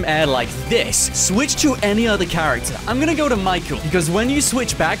get some air like this, switch to any other character. I'm gonna go to Michael, because when you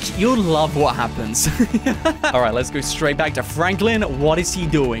switch back, you'll love what happens. All right, let's go straight back to Franklin. What is he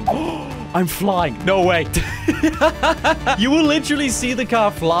doing? I'm flying. No way. You will literally see the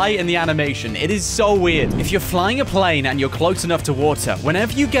car fly in the animation. It is so weird. If you're flying a plane and you're close enough to water,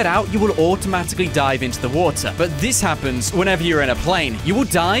 whenever you get out, you will automatically dive into the water. But this happens whenever you're in a plane. You will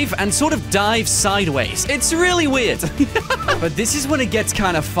dive and sort of dive sideways. It's really weird. But this is when it gets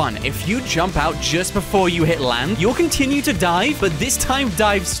kind of fun. If you jump out just before you hit land, you'll continue to dive, but this time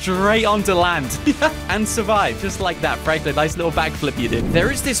dive straight onto land. And survive, just like that. Franklin, nice little backflip you did. There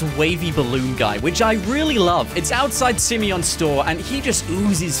is this wavy balloon guy, which I really love. It's outside Simeon's store, and he just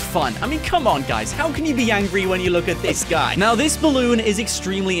oozes fun. I mean, come on, guys. How can you be angry when you look at this guy? Now, this balloon is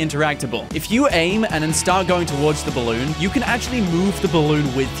extremely interactable. If you aim and then start going towards the balloon, you can actually move the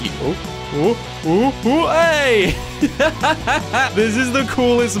balloon with you. Oh. Hey! This is the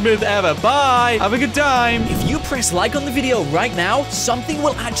coolest myth ever. Bye. Have a good time. If you press like on the video right now, something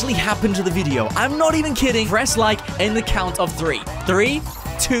will actually happen to the video. I'm not even kidding. Press like in the count of 3. 3,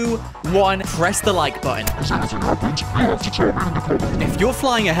 2, 1. Press the like button. If you're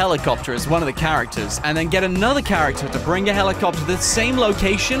flying a helicopter as one of the characters and then get another character to bring a helicopter to the same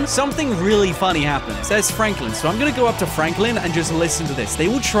location, something really funny happens. There's Franklin, so I'm gonna go up to Franklin and just listen to this. They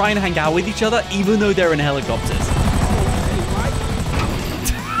will try and hang out with each other even though they're in helicopters.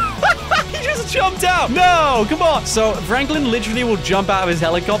 Jumped out. No, come on. So Franklin literally will jump out of his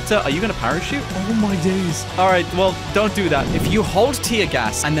helicopter. Are you gonna parachute? Oh my days. All right, well, don't do that. If you hold tear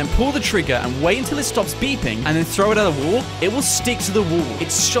gas and then pull the trigger and wait until it stops beeping and then throw it at a wall, it will stick to the wall.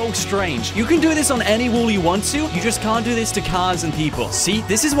 It's so strange. You can do this on any wall you want to. You just can't do this to cars and people. See,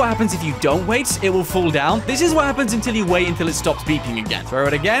 this is what happens if you don't wait. It will fall down. This is what happens until you wait until it stops beeping again. Throw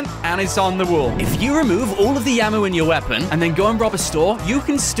it again and it's on the wall. If you remove all of the ammo in your weapon and then go and rob a store, you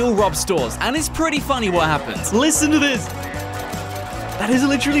can still rob stores. And it's pretty funny what happens. Listen to this. That is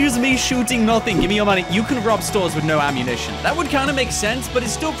literally just me shooting nothing. Give me your money. You can rob stores with no ammunition. That would kind of make sense, but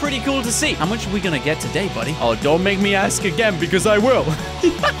it's still pretty cool to see. How much are we gonna get today, buddy? Oh, don't make me ask again because I will.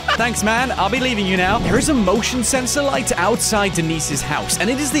 Thanks, man. I'll be leaving you now. There is a motion sensor light outside Denise's house, and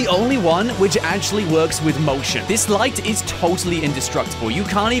it is the only one which actually works with motion. This light is totally indestructible. You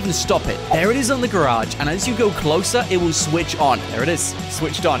can't even stop it. There it is on the garage, and as you go closer, it will switch on. There it is,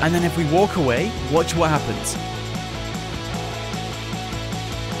 switched on. And then if we walk away, watch what happens.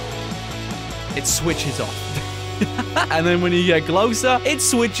 It switches off. And then when you get closer, it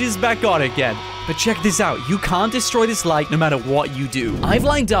switches back on again. But check this out. You can't destroy this light no matter what you do. I've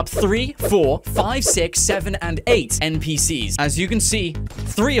lined up 3, 4, 5, 6, 7, and 8 NPCs. As you can see,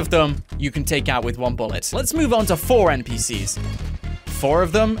 3 of them you can take out with 1 bullet. Let's move on to 4 NPCs. 4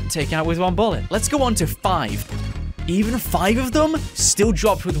 of them take out with 1 bullet. Let's go on to 5. Even 5 of them still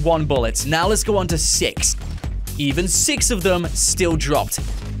dropped with 1 bullet. Now let's go on to 6. Even 6 of them still dropped.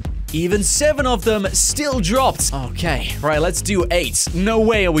 Even 7 of them still dropped. Okay, right, let's do 8. No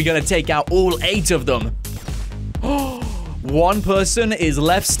way are we gonna take out all 8 of them. 1 person is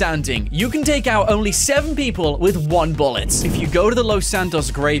left standing. You can take out only 7 people with 1 bullet. If you go to the Los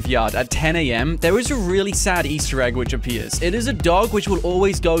Santos graveyard at 10 a.m., there is a really sad Easter egg which appears. It is a dog which will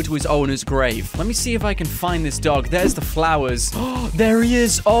always go to his owner's grave. Let me see if I can find this dog. There's the flowers. There he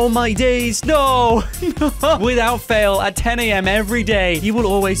is. Oh my days. No. Without fail, at 10 a.m. every day, he will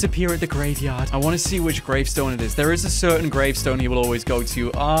always appear at the graveyard. I want to see which gravestone it is. There is a certain gravestone he will always go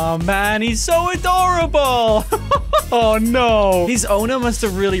to. Oh man, he's so adorable. Oh no. His owner must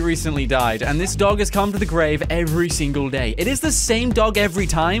have really recently died, and this dog has come to the grave every single day. It is the same dog every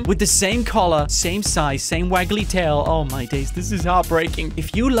time, with the same collar, same size, same waggly tail. Oh my days, this is heartbreaking.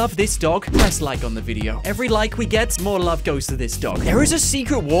 If you love this dog, press like on the video. Every like we get, more love goes to this dog. There is a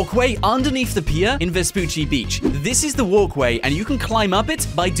secret walkway underneath the pier in Vespucci Beach. This is the walkway, and you can climb up it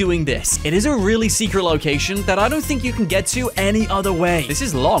by doing this. It is a really secret location that I don't think you can get to any other way. This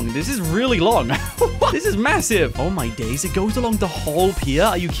is long. This is really long. This is massive. Oh my days, it goes along the whole pier.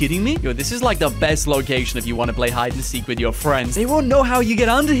 Are you kidding me? Yo, this is like the best location if you want to play hide and seek with your friends. They won't know how you get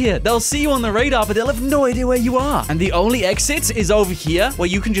under here. They'll see you on the radar, but they'll have no idea where you are. And the only exit is over here, where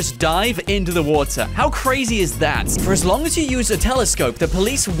you can just dive into the water. How crazy is that? For as long as you use a telescope, the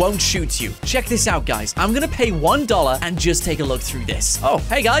police won't shoot you. Check this out, guys. I'm gonna pay $1 and just take a look through this. Oh,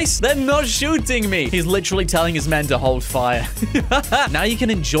 hey guys, they're not shooting me. He's literally telling his men to hold fire. Now you can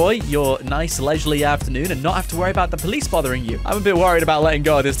enjoy your nice leisurely afternoon and not have to worry about the police bothering you. I'm a bit worried about letting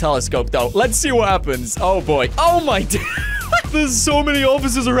go of this telescope, though. Let's see what happens. Oh, boy. Oh, my... There's so many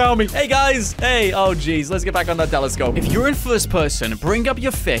officers around me. Hey, guys. Hey. Oh, geez. Let's get back on that telescope. If you're in first person, bring up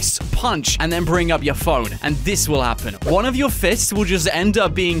your fist, punch, and then bring up your phone. And this will happen. One of your fists will just end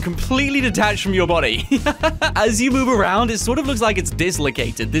up being completely detached from your body. As you move around, it sort of looks like it's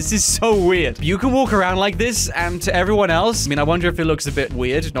dislocated. This is so weird. You can walk around like this, and to everyone else, I mean, I wonder if it looks a bit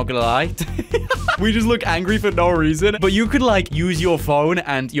weird, not gonna lie. We just look angry for no reason. But you could, like, use your phone,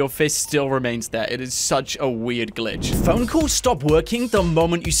 and your fist still remains there. It is such a weird glitch. Phone calls stop working the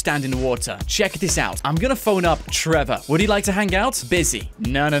moment you stand in the water. Check this out. I'm gonna phone up Trevor. Would he like to hang out? Busy.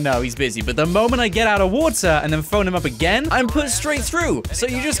 No, he's busy. But the moment I get out of water and then phone him up again, I'm put straight through. So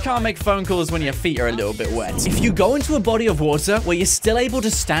you just can't make phone calls when your feet are a little bit wet. If you go into a body of water where you're still able to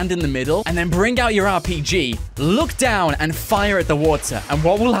stand in the middle and then bring out your RPG, look down and fire at the water. And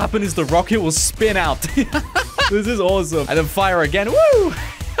what will happen is the rocket will spin out. This is awesome. And then fire again. Woo!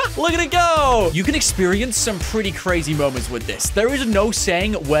 Look at it go. You can experience some pretty crazy moments with this. There is no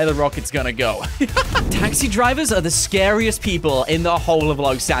saying where the rocket's gonna go. Taxi drivers are the scariest people in the whole of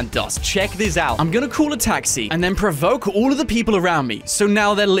Los Santos. Check this out. I'm gonna call a taxi and then provoke all of the people around me. So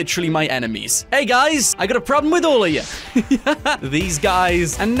now they're literally my enemies. Hey guys, I got a problem with all of you. These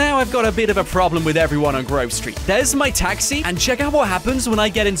guys. And now I've got a bit of a problem with everyone on Grove Street. There's my taxi, and check out what happens when I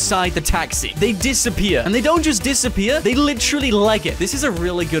get inside the taxi. They disappear. And they don't just disappear, they literally leg it. This is a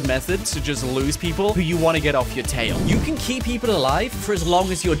really good method to just lose people who you want to get off your tail. You can keep people alive for as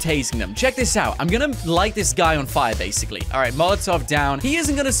long as you're tasing them. Check this out. I'm gonna light this guy on fire, basically. All right, Molotov down. He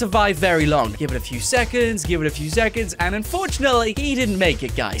isn't gonna survive very long. Give it a few seconds, and unfortunately, he didn't make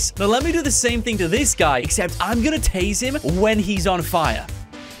it, guys. Now, let me do the same thing to this guy, except I'm gonna tase him when he's on fire.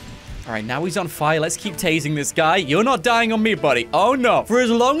 All right, now he's on fire. Let's keep tasing this guy. You're not dying on me, buddy. Oh, no. For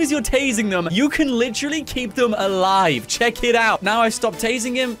as long as you're tasing them, you can literally keep them alive. Check it out. Now I stopped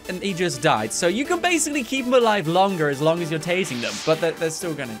tasing him, and he just died. So you can basically keep them alive longer as long as you're tasing them. But they're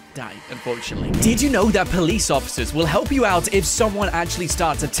still gonna die, unfortunately. Did you know that police officers will help you out if someone actually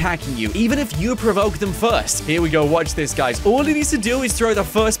starts attacking you, even if you provoke them first? Here we go. Watch this, guys. All he needs to do is throw the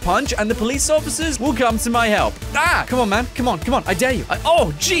first punch, and the police officers will come to my help. Ah! Come on, man. Come on. I dare you.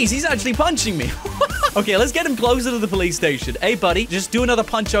 Oh, jeez. He's actually punching me. Okay, let's get him closer to the police station. Hey, buddy, just do another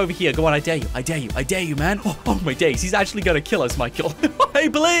punch over here. Go on, I dare you, man. Oh my days, he's actually gonna kill us, Michael. Hey,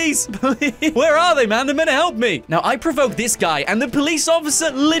 police! Where are they, man? They're meant to help me. Now, I provoked this guy, and the police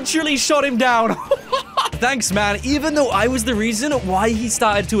officer literally shot him down. Thanks, man, even though I was the reason why he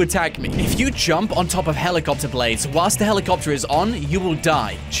started to attack me. If you jump on top of helicopter blades whilst the helicopter is on, you will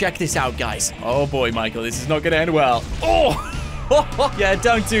die. Check this out, guys. Oh boy, Michael, this is not gonna end well. Oh! Yeah,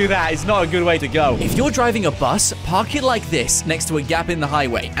 don't do that. It's not a good way to go. If you're driving a bus, park it like this next to a gap in the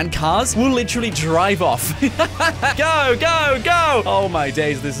highway, and cars will literally drive off. Go, go, go! Oh my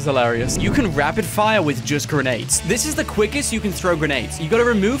days, this is hilarious. You can rapid fire with just grenades. This is the quickest you can throw grenades. You gotta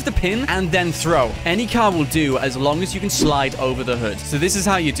remove the pin and then throw. Any car will do as long as you can slide over the hood. So this is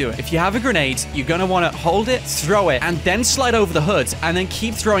how you do it. If you have a grenade, you're gonna wanna hold it, throw it, and then slide over the hood, and then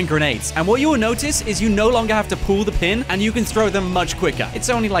keep throwing grenades. And what you will notice is you no longer have to pull the pin, and you can throw them much quicker. It's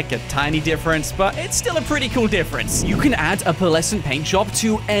only like a tiny difference, but it's still a pretty cool difference. You can add a pearlescent paint job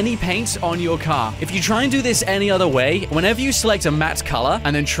to any paint on your car. If you try and do this any other way, whenever you select a matte color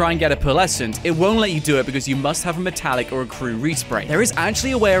and then try and get a pearlescent, it won't let you do it because you must have a metallic or a crew respray. There is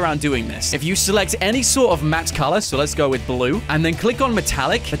actually a way around doing this. If you select any sort of matte color, so let's go with blue, and then click on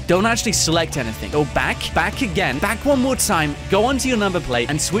metallic, but don't actually select anything. Go back again, back one more time, go onto your number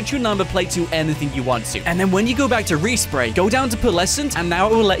plate and switch your number plate to anything you want to. And then when you go back to respray, go down to pearlescent, and now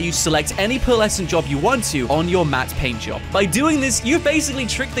it will let you select any pearlescent job you want to on your matte paint job. By doing this, you basically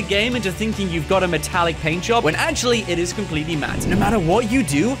trick the game into thinking you've got a metallic paint job when actually it is completely matte. No matter what you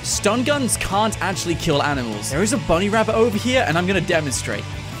do, stun guns can't actually kill animals. There is a bunny rabbit over here, and I'm gonna demonstrate.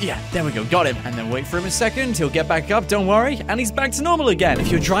 Yeah, there we go. Got him. And then wait for him a second. He'll get back up. Don't worry. And he's back to normal again.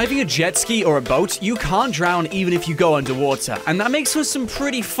 If you're driving a jet ski or a boat, you can't drown even if you go underwater. And that makes for some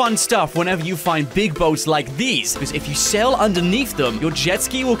pretty fun stuff whenever you find big boats like these. Because if you sail underneath them, your jet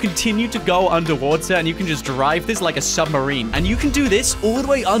ski will continue to go underwater, and you can just drive this like a submarine. And you can do this all the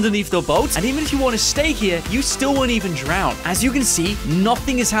way underneath the boat. And even if you want to stay here, you still won't even drown. As you can see,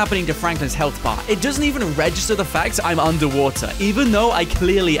 nothing is happening to Franklin's health bar. It doesn't even register the fact I'm underwater, even though I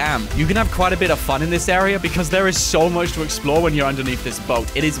clearly am. You can have quite a bit of fun in this area because there is so much to explore when you're underneath this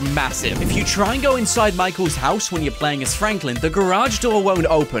boat. It is massive. If you try and go inside Michael's house when you're playing as Franklin, the garage door won't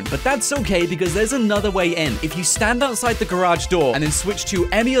open, but that's okay because there's another way in. If you stand outside the garage door and then switch to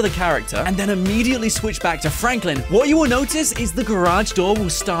any other character and then immediately switch back to Franklin, what you will notice is the garage door will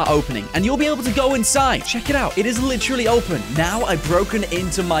start opening and you'll be able to go inside. Check it out. It is literally open. Now I've broken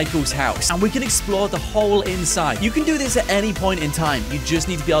into Michael's house and we can explore the whole inside. You can do this at any point in time. You just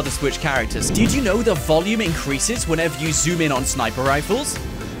need to be able to switch characters. Did you know the volume increases whenever you zoom in on sniper rifles?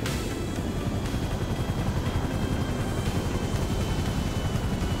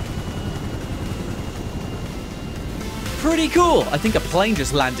 Pretty cool. I think a plane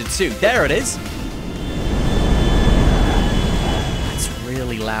just landed too. There it is.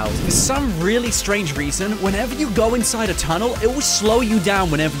 Really loud. For some really strange reason, whenever you go inside a tunnel, it will slow you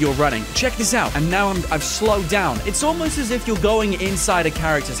down whenever you're running. Check this out. And now I've slowed down. It's almost as if you're going inside a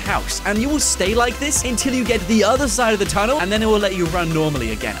character's house. And you will stay like this until you get to the other side of the tunnel, and then it will let you run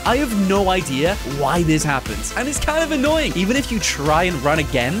normally again. I have no idea why this happens. And it's kind of annoying. Even if you try and run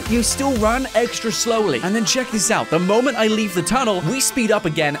again, you still run extra slowly. And then check this out. The moment I leave the tunnel, we speed up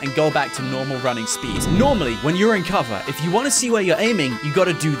again and go back to normal running speed. Normally, when you're in cover, if you want to see where you're aiming, you got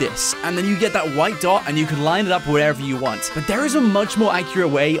to do this, and then you get that white dot, and you can line it up wherever you want. But there is a much more accurate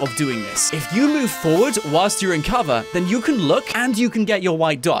way of doing this. If you move forward whilst you're in cover, then you can look, and you can get your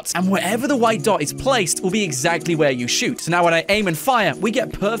white dot. And wherever the white dot is placed will be exactly where you shoot. So now when I aim and fire, we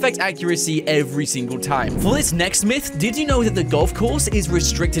get perfect accuracy every single time. For this next myth, did you know that the golf course is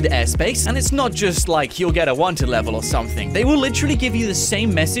restricted airspace? And it's not just like you'll get a wanted level or something. They will literally give you the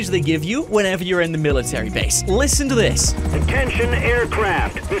same message they give you whenever you're in the military base. Listen to this. Attention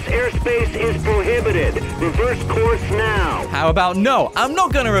aircraft. This airspace is prohibited. Reverse course now. How about no? I'm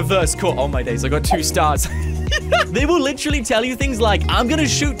not gonna reverse course. Oh my days, I got 2 stars. They will literally tell you things like, I'm gonna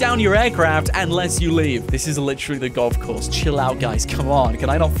shoot down your aircraft unless you leave. This is literally the golf course. Chill out, guys. Come on. Can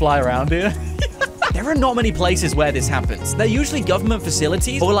I not fly around here? There are not many places where this happens. They're usually government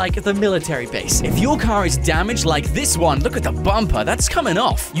facilities or like the military base. If your car is damaged like this one, look at the bumper, that's coming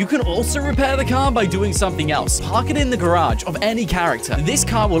off. You can also repair the car by doing something else. Park it in the garage of any character. This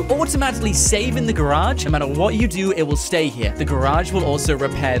car will automatically save in the garage. No matter what you do, it will stay here. The garage will also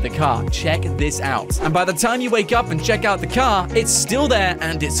repair the car. Check this out. And by the time you wake up and check out the car, it's still there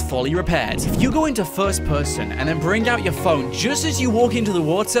and it's fully repaired. If you go into first person and then bring out your phone just as you walk into the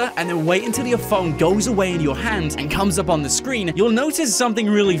water and then wait until your phone goes away in your hand and comes up on the screen, you'll notice something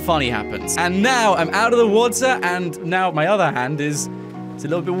really funny happens. And now I'm out of the water, and now my other hand is... it's a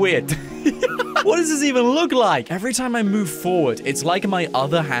little bit weird. What does this even look like? Every time I move forward, it's like my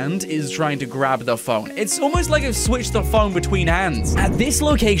other hand is trying to grab the phone. It's almost like I've switched the phone between hands. At this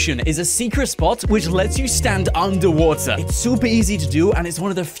location is a secret spot which lets you stand underwater. It's super easy to do, and it's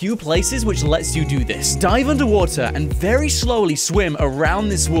one of the few places which lets you do this. Dive underwater and very slowly swim around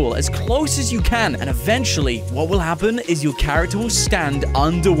this wall as close as you can, and eventually what will happen is your character will stand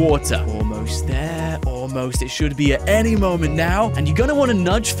underwater. Almost there, almost. It should be at any moment now, and you're gonna want to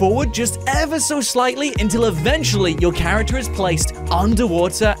nudge forward just ever so slightly until eventually your character is placed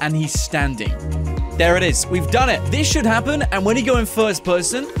underwater and he's standing. There it is. We've done it. This should happen, and when you go in first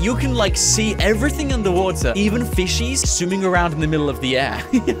person, you can, like, see everything underwater, even fishies swimming around in the middle of the air.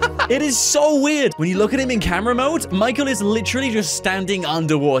 It is so weird. When you look at him in camera mode, Michael is literally just standing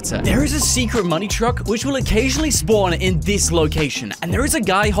underwater. There is a secret money truck which will occasionally spawn in this location, and there is a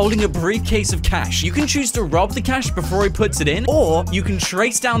guy holding a briefcase of cash. You can choose to rob the cash before he puts it in, or you can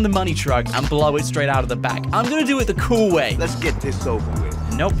trace down the money truck and blow it straight out of the back. I'm gonna do it the cool way. Let's get this over with.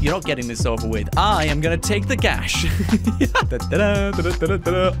 Nope, you're not getting this over with. I am gonna take the cash.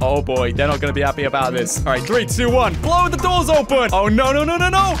 Oh boy, they're not gonna be happy about this. All right, 3, 2, 1. Blow the doors open. Oh, no, no, no, no,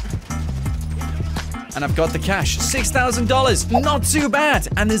 no. And I've got the cash. $6,000. Not too bad.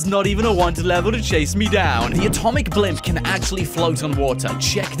 And there's not even a wanted level to chase me down. The atomic blimp can actually float on water.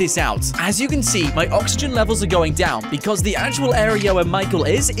 Check this out. As you can see, my oxygen levels are going down because the actual area where Michael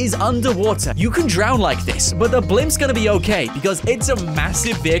is underwater. You can drown like this, but the blimp's gonna be okay because it's a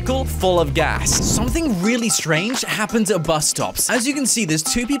massive vehicle full of gas. Something really strange happens at bus stops. As you can see, there's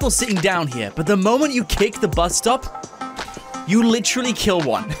 2 people sitting down here, but the moment you kick the bus stop, you literally kill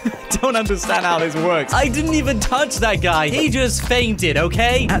one. Don't understand how this works. I didn't even touch that guy. He just fainted,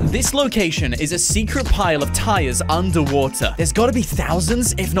 okay? At this location is a secret pile of tires underwater. There's got to be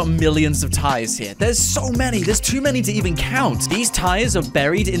thousands, if not millions of tires here. There's so many. There's too many to even count. These tires are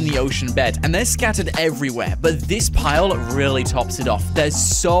buried in the ocean bed, and they're scattered everywhere. But this pile really tops it off. There's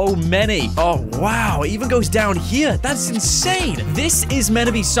so many. Oh, wow. It even goes down here. That's insane. This is meant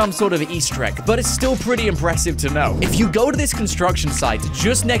to be some sort of Easter egg, but it's still pretty impressive to know. If you go to this construction site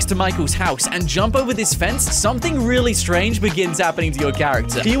just next to Michael's house and jump over this fence, something really strange begins happening to your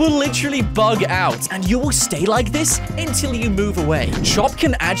character. He will literally bug out, and you will stay like this until you move away. Chop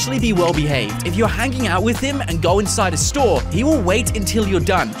can actually be well behaved. If you're hanging out with him and go inside a store, he will wait until you're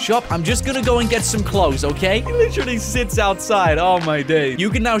done. Chop, I'm just gonna go and get some clothes, okay? He literally sits outside. Oh my days.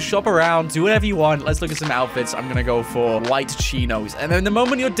 You can now shop around, do whatever you want. Let's look at some outfits. I'm gonna go for white chinos. And then the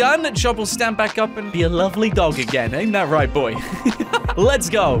moment you're done, Chop will stand back up and be a lovely dog again. Ain't that right, boy? Let's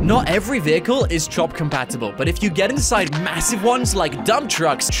go. Not every vehicle is Chop compatible, but if you get inside massive ones like dump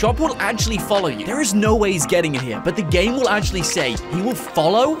trucks, Chop will actually follow you. There is no way he's getting in here, but the game will actually say he will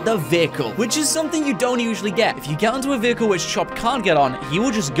follow the vehicle, which is something you don't usually get. If you get onto a vehicle which Chop can't get on, he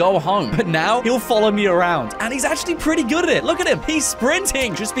will just go home. But now he'll follow me around, and he's actually pretty good at it. Look at him. He's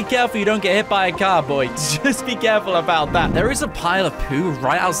sprinting. Just be careful you don't get hit by a car, boy. Just be careful about that. There is a pile of poo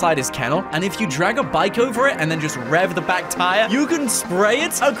right outside his kennel, and if you drag a bike over it and then just rev the back tire, you can spray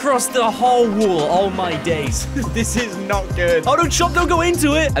it across the whole wall. Oh my days. This is not good. Oh no, Chop, don't go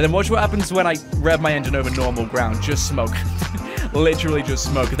into it. And then watch what happens when I rev my engine over normal ground. Just smoke. Literally just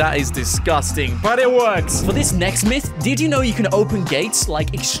smoke. That is disgusting, but it works. For this next myth, did you know you can open gates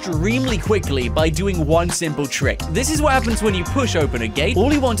like extremely quickly by doing one simple trick? This is what happens when you push open a gate.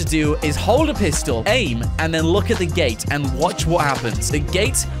 All you want to do is hold a pistol, aim, and then look at the gate and watch what happens. The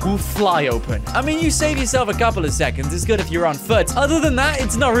gate will fly open. I mean, you save yourself a couple of seconds. It's good if you're on foot. Other than that,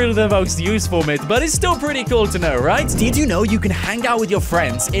 it's not really the most useful myth, but it's still pretty cool to know, right? Did you know you can hang out with your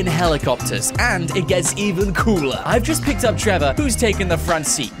friends in helicopters? And it gets even cooler. I've just picked up Trevor, who's taken the front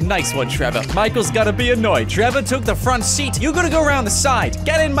seat. Nice one, Trevor. Michael's gotta be annoyed. Trevor took the front seat. You gotta go around the side.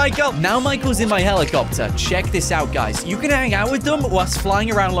 Get in, Michael. Now Michael's in my helicopter. Check this out, guys. You can hang out with them whilst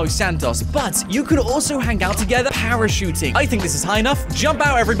flying around Los Santos, but you could also hang out together parachuting. I think this is high enough. Jump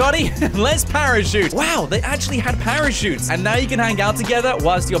out, everybody. Let's parachute. Wow, they actually had parachutes. And now you can hang out together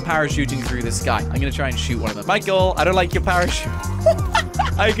whilst you're parachuting through the sky. I'm gonna try and shoot one of them. Michael, I don't like your parachute.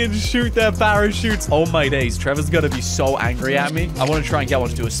 I can shoot their parachutes. Oh my days, Trevor's gonna be so angry at me. I want to try and get one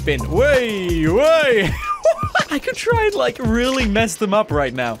to do a spin. Way. I could try and, like, really mess them up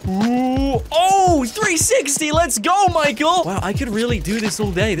right now. Ooh. Oh, 360. Let's go, Michael. Wow, I could really do this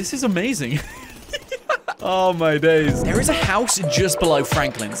all day. This is amazing. Oh my days. There is a house just below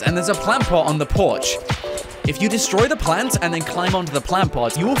Franklin's, and there's a plant pot on the porch. If you destroy the plant and then climb onto the plant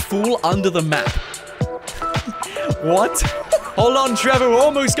pot, you will fall under the map. What? Hold on, Trevor. We're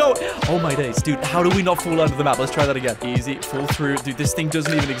almost go. Oh, my days. Dude, how do we not fall under the map? Let's try that again. Easy. Fall through. Dude, this thing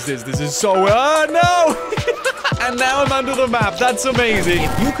doesn't even exist. This is so... no! And now I'm under the map. That's amazing.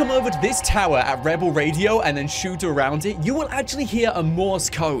 If you come over to this tower at Rebel Radio and then shoot around it, you will actually hear a Morse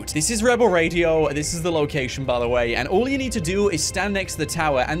code. This is Rebel Radio. This is the location, by the way. And all you need to do is stand next to the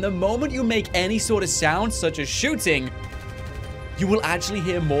tower. And the moment you make any sort of sound, such as shooting... you will actually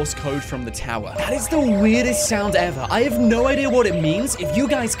hear Morse code from the tower. That is the weirdest sound ever. I have no idea what it means. If you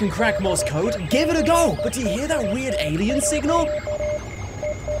guys can crack Morse code, give it a go. But do you hear that weird alien signal?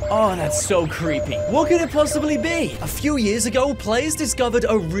 Oh, that's so creepy. What could it possibly be? A few years ago, players discovered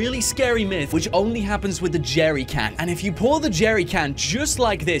a really scary myth, which only happens with the jerry can. And if you pour the jerry can just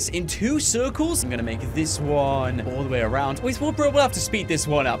like this in 2 circles, I'm gonna make this one all the way around. Wait, we'll have to speed this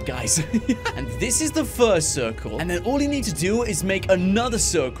one up, guys. And this is the first circle. And then all you need to do is make another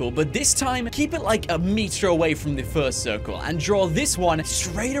circle, but this time, keep it like a meter away from the first circle and draw this one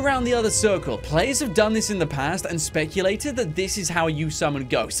straight around the other circle. Players have done this in the past and speculated that this is how you summon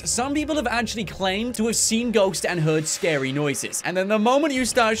ghosts. Some people have actually claimed to have seen ghosts and heard scary noises. And then the moment you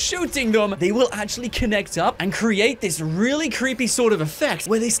start shooting them, they will actually connect up and create this really creepy sort of effect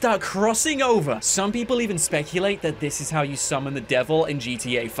where they start crossing over. Some people even speculate that this is how you summon the devil in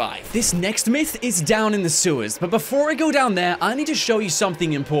GTA 5. This next myth is down in the sewers, but before I go down there, I need to show you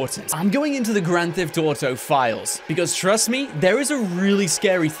something important. I'm going into the Grand Theft Auto files, because trust me, there is a really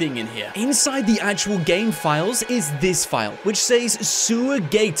scary thing in here. Inside the actual game files is this file, which says Sewer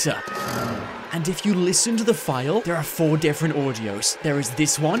Gator. And if you listen to the file, there are 4 different audios. There is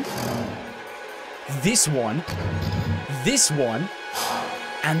this one, this one, this one,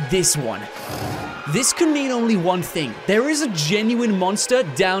 and this one. This could mean only one thing. There is a genuine monster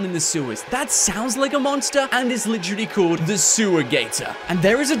down in the sewers. That sounds like a monster and is literally called the Sewer Gator. And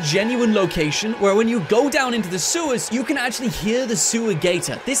there is a genuine location where when you go down into the sewers, you can actually hear the Sewer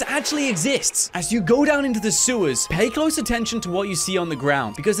Gator. This actually exists. As you go down into the sewers, pay close attention to what you see on the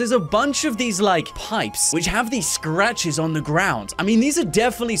ground, because there's a bunch of these like pipes which have these scratches on the ground. I mean, these are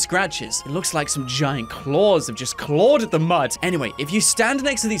definitely scratches. It looks like some giant claws have just clawed at the mud. Anyway, if you stand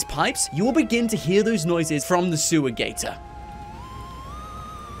next to these pipes, you will begin to hear those noises from the Sewer Gator.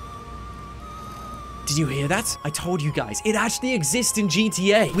 Did you hear that? I told you guys, it actually exists in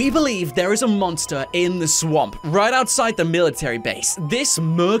GTA. We believe there is a monster in the swamp, right outside the military base. This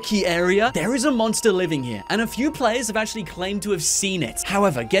murky area, there is a monster living here, and a few players have actually claimed to have seen it.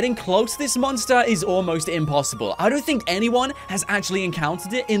 However, getting close to this monster is almost impossible. I don't think anyone has actually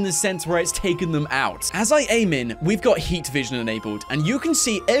encountered it in the sense where it's taken them out. As I aim in, we've got heat vision enabled, and you can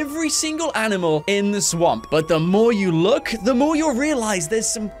see every single animal in the swamp. But the more you look, the more you'll realize there's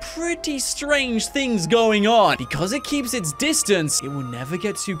some pretty strange things going on. Because it keeps its distance, it will never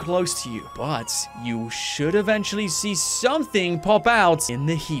get too close to you, but you should eventually see something pop out in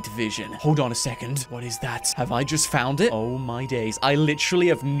the heat vision. Hold on a second. What is that? Have I just found it? Oh my days. I literally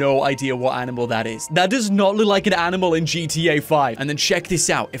have no idea what animal that is. That does not look like an animal in GTA 5. And then check this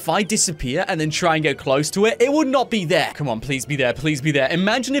out. If I disappear and then try and get close to it, it would not be there. Come on, please be there. Please be there.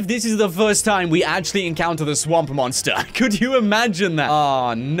 Imagine if this is the first time we actually encounter the swamp monster. Could you imagine that?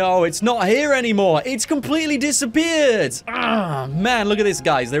 Oh no, it's not here anymore. It's completely disappeared. Ah, man, look at this,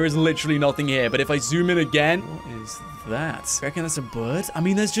 guys. There is literally nothing here. But if I zoom in again, what is that. I reckon that's a bird? I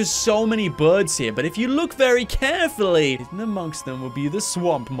mean, there's just so many birds here, but if you look very carefully, hidden amongst them will be the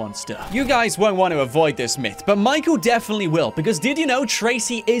swamp monster. You guys won't want to avoid this myth, but Michael definitely will, because did you know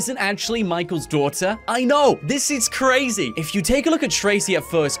Tracy isn't actually Michael's daughter? I know, this is crazy. If you take a look at Tracy at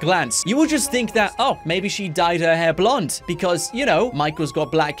first glance, you will just think that, oh, maybe she dyed her hair blonde, because, you know, Michael's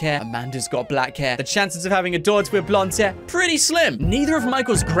got black hair, Amanda's got black hair. The chances of having a daughter with blonde hair, pretty slim. Neither of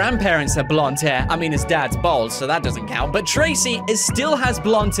Michael's grandparents have blonde hair. I mean, his dad's bald, so that doesn't count, but Tracy still has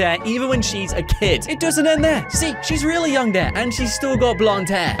blonde hair even when she's a kid. It doesn't end there. See, she's really young there, and she's still got blonde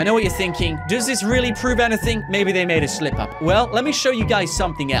hair. I know what you're thinking. Does this really prove anything? Maybe they made a slip up. Well, let me show you guys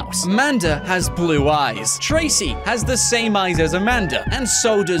something else. Amanda has blue eyes. Tracy has the same eyes as Amanda, and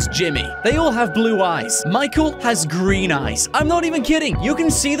so does Jimmy. They all have blue eyes. Michael has green eyes. I'm not even kidding. You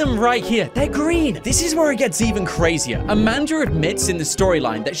can see them right here. They're green. This is where it gets even crazier. Amanda admits in the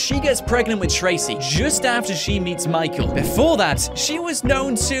storyline that she gets pregnant with Tracy just after she meets Michael. Before that, she was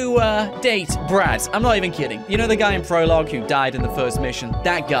known to, date Brad. I'm not even kidding. You know the guy in Prologue who died in the first mission?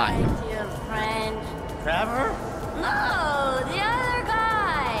 That guy. Your friend. Trevor? No, the other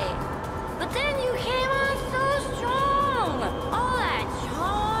guy. But then you came on so strong. All that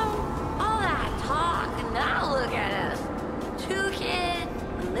charm, all that talk, and now look at us. 2 kids,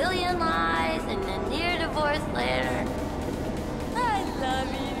 1 million lies, and a near divorce later. I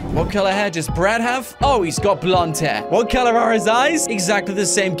love you. What color hair does Brad have? Oh, he's got blonde hair. What color are his eyes? Exactly the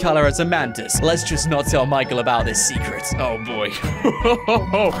same color as Amanda's. Let's just not tell Michael about this secret. Oh, boy.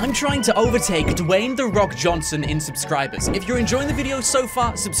 I'm trying to overtake Dwayne "The Rock" Johnson in subscribers. If you're enjoying the video so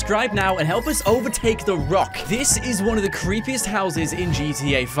far, subscribe now and help us overtake The Rock. This is one of the creepiest houses in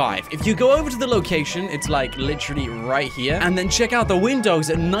GTA 5. If you go over to the location, it's like literally right here, and then check out the windows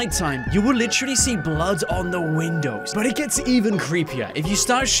at nighttime, you will literally see blood on the windows. But it gets even creepier. If you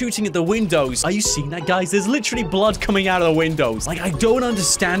start shooting at the windows, are you seeing that, guys? There's literally blood coming out of the windows. Like, I don't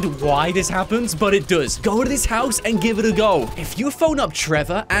understand why this happens, but it does. Go to this house and give it a go. If you phone up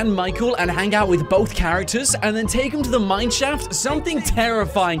Trevor and Michael and hang out with both characters and then take them to the mine shaft, something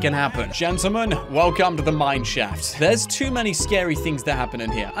terrifying can happen. Gentlemen, welcome to the mine shaft. There's too many scary things that happen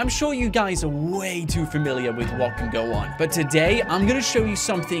in here. I'm sure you guys are way too familiar with what can go on. But today, I'm gonna show you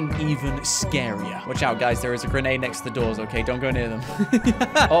something even scarier. Watch out, guys. There is a grenade next to the doors, okay? Don't go near them.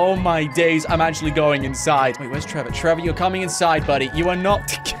 Oh my days, I'm actually going inside. Wait, where's Trevor? Trevor, you're coming inside, buddy. You are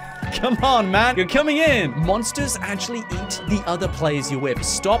not... Come on, man. You're coming in. Monsters actually eat the other players you're with.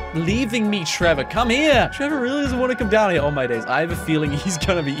 Stop leaving me, Trevor. Come here. Trevor really doesn't want to come down here. Oh, my days. I have a feeling he's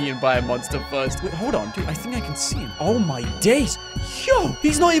going to be eaten by a monster first. Wait, hold on. Dude, I think I can see him. Oh, my days. Yo,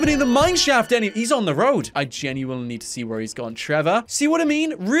 he's not even in the mine shaft anymore. He's on the road. I genuinely need to see where he's gone. Trevor, see what I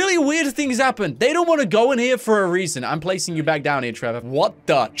mean? Really weird things happen. They don't want to go in here for a reason. I'm placing you back down here, Trevor. What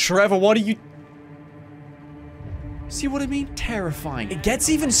the? Trevor, what are you... See what I mean? Terrifying. It gets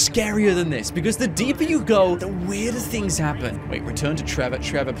even scarier than this, because the deeper you go, the weirder things happen. Wait, return to Trevor.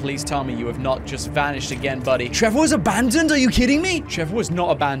 Trevor, please tell me you have not just vanished again, buddy. Trevor was abandoned? Are you kidding me? Trevor was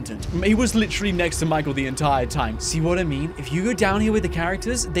not abandoned. He was literally next to Michael the entire time. See what I mean? If you go down here with the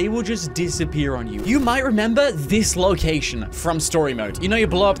characters, they will just disappear on you. You might remember this location from story mode. You know, you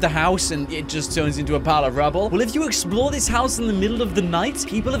blow up the house and it just turns into a pile of rubble. Well, if you explore this house in the middle of the night,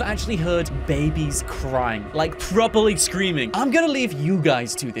 people have actually heard babies crying. Like, properly screaming. I'm gonna leave you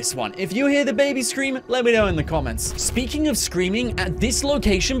guys to this one. If you hear the baby scream, let me know in the comments. Speaking of screaming, at this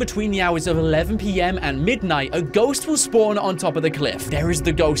location between the hours of 11 p.m. and midnight, a ghost will spawn on top of the cliff. There is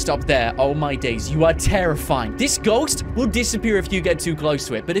the ghost up there. Oh my days, you are terrifying. This ghost will disappear if you get too close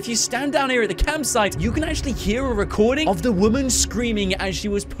to it, but if you stand down here at the campsite, you can actually hear a recording of the woman screaming as she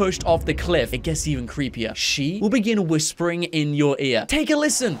was pushed off the cliff. It gets even creepier. She will begin whispering in your ear. Take a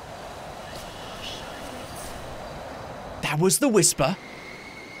listen. That was the whisper.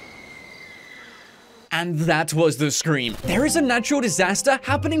 And that was the scream. There is a natural disaster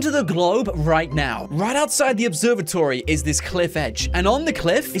happening to the globe right now. Right outside the observatory is this cliff edge. And on the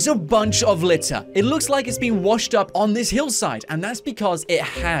cliff is a bunch of litter. It looks like it's been washed up on this hillside. And that's because it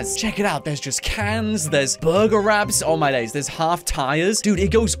has. Check it out. There's just cans. There's burger wraps. Oh my days. There's half tires. Dude,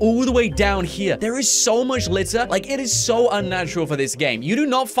 it goes all the way down here. There is so much litter. Like, it is so unnatural for this game. You do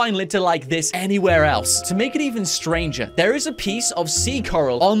not find litter like this anywhere else. To make it even stranger, there is a piece of sea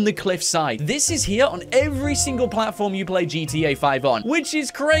coral on the cliff side. This is here on on every single platform you play GTA 5 on, which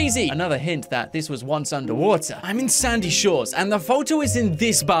is crazy. Another hint that this was once underwater. I'm in Sandy Shores, and the photo is in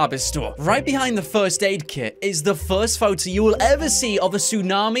this barber store. Right behind the first aid kit is the first photo you will ever see of a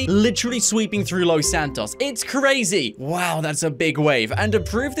tsunami literally sweeping through Los Santos. It's crazy. Wow, that's a big wave. And to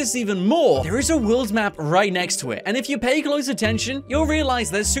prove this even more, there is a world map right next to it. And if you pay close attention, you'll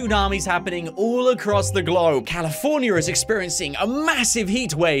realize there's tsunamis happening all across the globe. California is experiencing a massive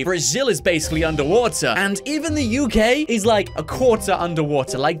heat wave. Brazil is basically underwater. And even the UK is like a quarter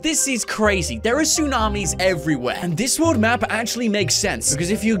underwater. Like, this is crazy. There are tsunamis everywhere. And this world map actually makes sense, because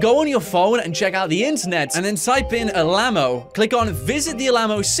if you go on your phone and check out the internet and then type in Alamo, click on visit the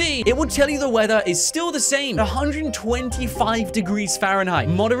Alamo Sea, it will tell you the weather is still the same. 125 degrees Fahrenheit.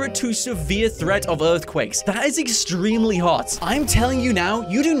 Moderate to severe threat of earthquakes. That is extremely hot. I'm telling you now,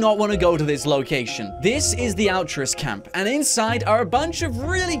 you do not want to go to this location. This is the Outros camp, and inside are a bunch of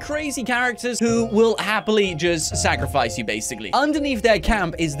really crazy characters who will happily just sacrifice you, basically. Underneath their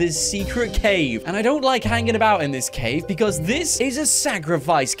camp is this secret cave, and I don't like hanging about in this cave because this is a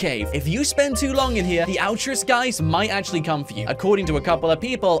sacrifice cave. If you spend too long in here, the Outros guys might actually come for you. According to a couple of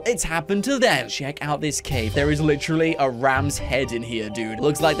people, it's happened to them. Check out this cave. There is literally a ram's head in here, dude.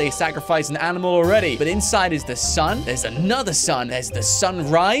 Looks like they sacrificed an animal already, but inside is the sun. There's another sun. There's the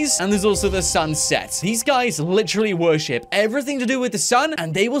sunrise, and there's also the sunset. These guys literally worship everything to do with the sun,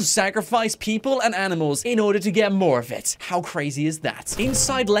 and they will sacrifice people and animals in order to get more of it. How crazy is that?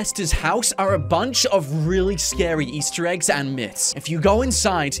 Inside Lester's house are a bunch of really scary Easter eggs and myths. If you go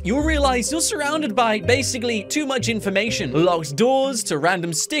inside, you'll realize you're surrounded by basically too much information. Locked doors, to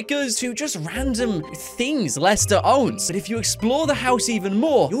random stickers, to just random things Lester owns. But if you explore the house even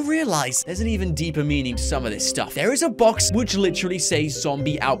more, you'll realize there's an even deeper meaning to some of this stuff. There is a box which literally says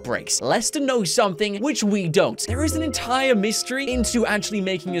zombie outbreaks. Lester knows something which we don't. There is an entire mystery into actually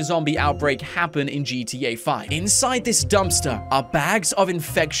making a zombie outbreak happen in GTA 5. Inside this dumpster are bags of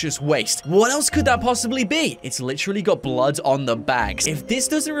infectious waste. What else could that possibly be? It's literally got blood on the bags. If this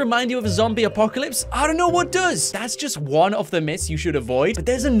doesn't remind you of a zombie apocalypse, I don't know what does. That's just one of the myths you should avoid. But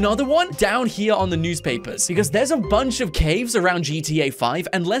there's another one down here on the newspapers, because there's a bunch of caves around GTA 5,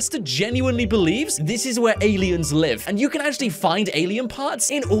 and Lester genuinely believes this is where aliens live. And you can actually find alien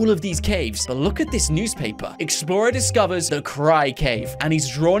parts in all of these caves. But look at this newspaper. Explorer discovers the Cry Cave, and he's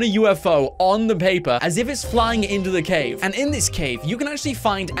drawn a UFO on the paper as if it's flying into the cave. And in this cave, you can actually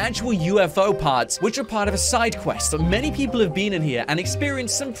find actual UFO parts, which are part of a side quest. Many people have been in here and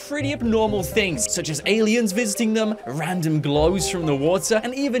experienced some pretty abnormal things, such as aliens visiting them, random glows from the water,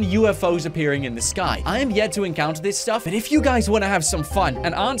 and even UFOs appearing in the sky. I am yet to encounter this stuff, but if you guys want to have some fun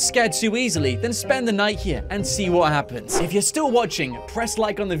and aren't scared too easily, then spend the night here and see what happens. If you're still watching, press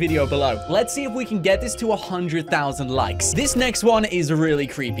like on the video below. Let's see if we can get this to 100,000 likes. This next one is really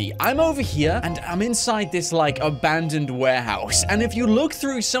creepy. I'm over here and I'm inside this like abandoned warehouse. And if you look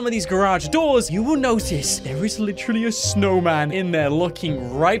through some of these garage doors, you will notice there is literally a snowman in there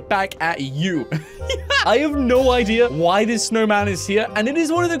looking right back at you. I have no idea why this snowman is here, and it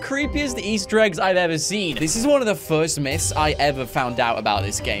is one of the creepiest Easter eggs I've ever seen. This is one of the first myths I ever found out about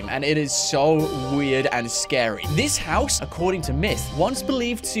this game, and it is so weird and scary. This house, according to myth, once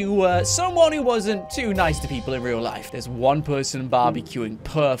believed to someone who wasn't too nice to people in real life. There's one person barbecuing.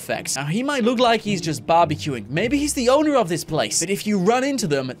 Perfect. Now, he might look like he's just barbecuing. Maybe he's the owner of this place, but if you run into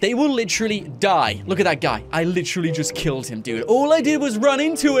them, they will literally die. Look at that guy. I literally just killed him, dude. All I did was run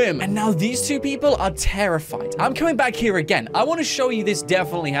into him, and now these two people are terrified. I'm coming back here again. I want to show you this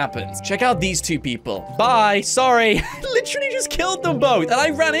definitely happens. Check out these two people. Bye. Sorry. Literally just killed them both, and I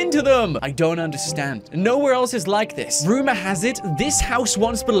ran into them. I don't understand. Nowhere else is like this. Rumor has it, this house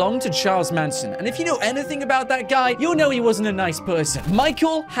once belonged to Charles Manson, and if you know anything about that guy, you'll know he wasn't a nice person.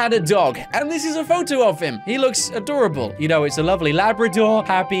 Michael had a dog, and this is a photo of him. He looks adorable. You know, it's a lovely Labrador,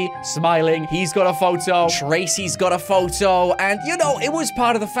 happy, smiling. He's got a photo. Tracy's got a photo, and you know, it was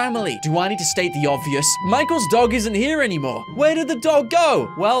part of the family. Do I need to state the obvious? Michael's dog isn't here anymore. Where did the dog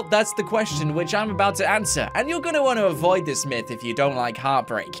go? Well, that's the question which I'm about to answer, and you're going to want to avoid this myth if you don't like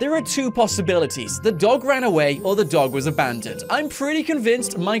heartbreak. There are two possibilities. The dog ran away or the dog was abandoned. I'm pretty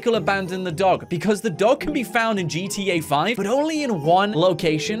convinced Michael abandoned the dog because the dog can be found in GTA 5, but only in one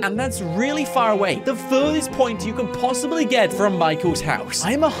location, and that's really far away. The furthest point you can possibly get from Michael's house.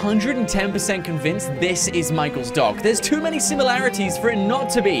 I'm 110% convinced this is Michael's dog. There's too many similarities for it not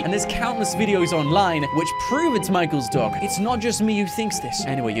to be, and there's countless videos online which prove it's Michael's dog. It's not just me who thinks this.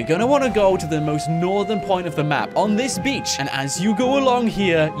 Anyway, you're gonna want to go to the most northern point of the map on this beach, and as you go along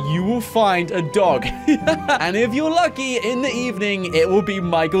here, you will find a dog. And if you're lucky, in the evening, it will be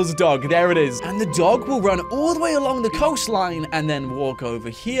Michael's dog. There it is. And the dog will run all the way along the coastline and then walk over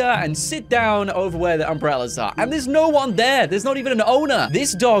here and sit down over where the umbrellas are, and there's no one there. There's not even an owner.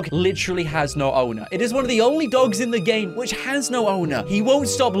 This dog literally has no owner. It is one of the only dogs in the game which has no owner. He won't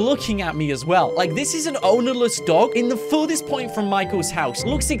stop looking at me as well. Like, this is an ownerless dog in the furthest point from Michael's house.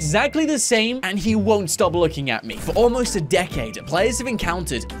 Looks exactly the same, and he won't stop looking at me. For almost a decade, players have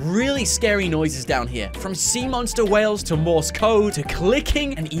encountered really scary noises down here, from sea monster whales to Morse code to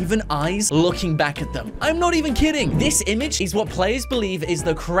clicking and even eyes looking back at them. I'm not even kidding. This image is what players believe is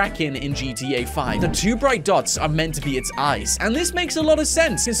the Kraken in GTA 5. The two bright dots are meant to be its eyes, and this makes a lot of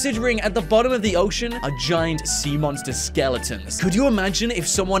sense considering at the bottom of the ocean are giant sea monster skeletons. Could you imagine if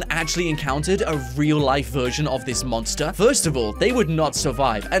someone actually encountered a real-life version of this monster? First of all, they would not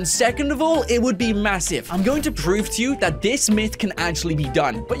survive, and second of all, it would be massive. I'm going to prove to you that this myth can actually be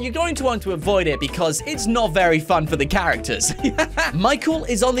done, but you're going to want to avoid it because it's not very fun for the characters. Michael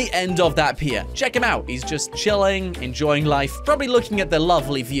is on the end of that pier. Check him out. He's just chilling, enjoying life, probably looking at the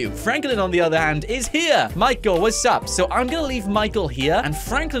lovely view. Franklin, on the other hand, is here. Michael, what's up? So I'm gonna leave Michael here, and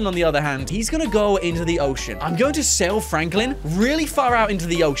Franklin, on the other hand, he's gonna go into the ocean. I'm going to sail Franklin really far out into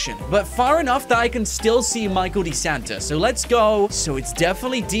the ocean, but far enough that I can still see Michael DeSanta. So let's go. So it's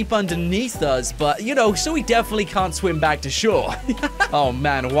definitely deep underneath us, but, you know, so we definitely can't swim back to shore. Oh,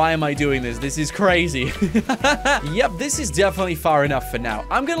 man, why am I doing this? This is crazy. Yep, this is definitely far enough for now.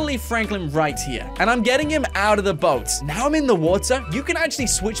 I'm gonna leave Franklin right here, and I'm getting him out of the boat. Now I'm in the water. You can actually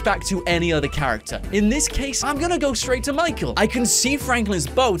switch back to any other character. In this case, I'm gonna go straight to Michael. I can see Franklin's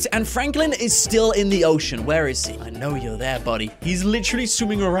boat, and Franklin is still in the ocean. Where is he? I know you're there, buddy. He's literally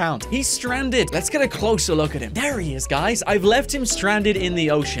swimming around. He's stranded. Let's get a closer look at him. There he is, guys. I've left him stranded in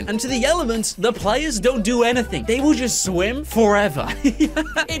the ocean. And to the elements, the players don't do anything. They will just swim forever.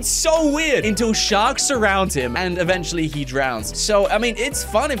 It's so weird until sharks surround him, and eventually he drowns. So, I mean, it's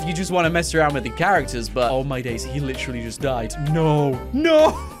fun if you just want to mess around with the characters, but oh my days, he literally just died. No.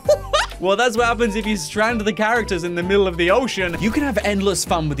 Well, that's what happens if you strand the characters in the middle of the ocean. You can have endless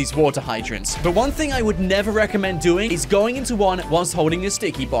fun with these water hydrants. But one thing I would never recommend doing is going into one whilst holding a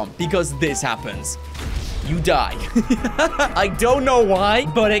sticky bomb, because this happens. You die. I don't know why,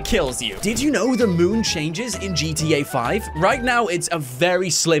 but it kills you. Did you know the moon changes in GTA 5? Right now, it's a very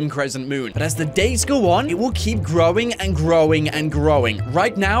slim crescent moon, but as the days go on, it will keep growing and growing and growing.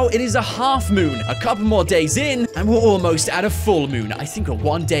 Right now, it is a half moon. A couple more days in, and we're almost at a full moon. I think we're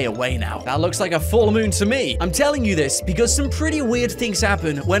 1 day away now. That looks like a full moon to me. I'm telling you this because some pretty weird things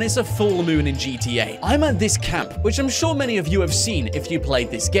happen when it's a full moon in GTA. I'm at this camp, which I'm sure many of you have seen if you played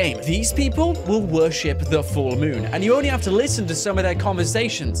this game. These people will worship the full moon, and you only have to listen to some of their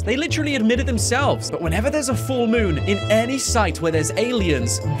conversations. They literally admit it themselves. But whenever there's a full moon in any site where there's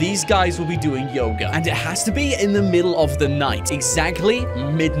aliens, these guys will be doing yoga, and it has to be in the middle of the night, exactly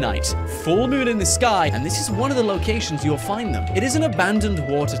midnight. Full moon in the sky, and this is one of the locations you'll find them. It is an abandoned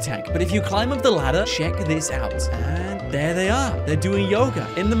water tank, but if you climb up the ladder, check this out, and there they are. They're doing yoga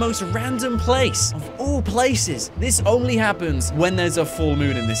in the most random place of all places. This only happens when there's a full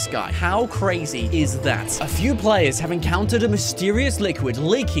moon in the sky. How crazy is that? A few players have encountered a mysterious liquid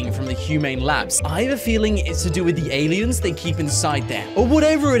leaking from the Humane Labs. I have a feeling it's to do with the aliens they keep inside there, or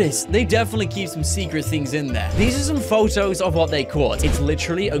whatever it is. They definitely keep some secret things in there. These are some photos of what they caught. It's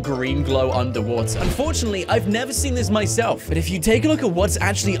literally a green glow underwater. Unfortunately, I've never seen this myself, but if you take a look at what's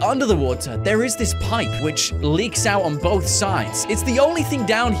actually under the water, there is this pipe which leaks out on both sides. It's the only thing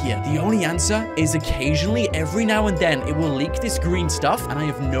down here. The only answer is occasionally, every now and then, it will leak this green stuff, and I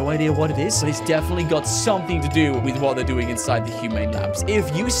have no idea what it is, but it's definitely got something to do with what they're doing inside the Humane Labs.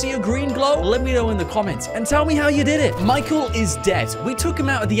 If you see a green glow, let me know in the comments and tell me how you did it. Michael is dead. We took him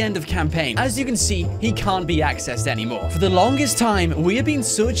out at the end of campaign. As you can see, he can't be accessed anymore. For the longest time, we have been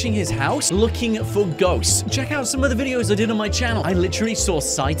searching his house looking for ghosts. Check out some of the videos I did on my channel. I literally saw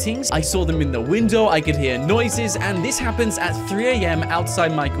sightings. I saw them in the window. I could hear noises, and this happens at 3 a.m.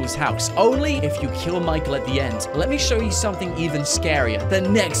 outside Michael's house. Only if you kill Michael at the end. Let me show you something even scarier. The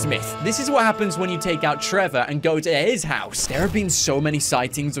next myth. This is what happens when you take out Trevor and go to his house. There have been so many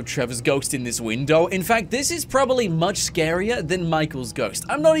sightings of Trevor's ghost in this window. In fact, this is probably much scarier than Michael's ghost.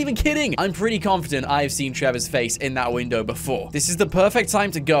 I'm not even kidding. I'm pretty confident I have seen Trevor's face in that window before. This is the perfect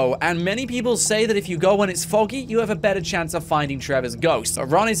time to go, and many people say that if you go when it's foggy, you have a better chance of finding Trevor's ghost.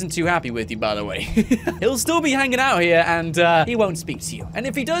 Ron isn't too happy with you, by the way. He'll still be hanging out out here and he won't speak to you. And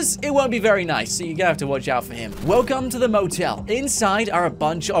if he does, it won't be very nice, so you're gonna have to watch out for him. Welcome to the motel. Inside are a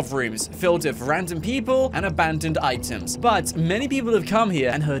bunch of rooms filled with random people and abandoned items. But many people have come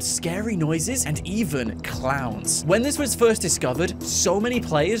here and heard scary noises and even clowns. When this was first discovered, so many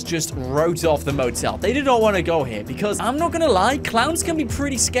players just wrote off the motel. They did not want to go here because I'm not gonna lie, clowns can be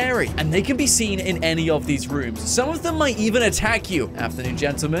pretty scary and they can be seen in any of these rooms. Some of them might even attack you. Afternoon,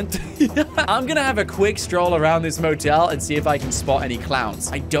 gentlemen. I'm gonna have a quick stroll around this motel and see if I can spot any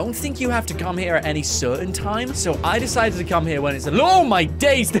clowns. I don't think you have to come here at any certain time, so I decided to come here when it's oh my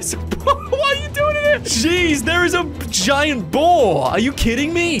days, there's a what are you doing here? Jeez, there is a giant boar. Are you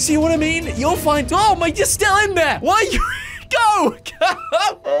kidding me? See what I mean? You'll find oh my, you're still in there. Why are you go?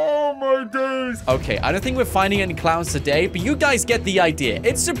 Oh my days. Okay, I don't think we're finding any clowns today, but you guys get the idea.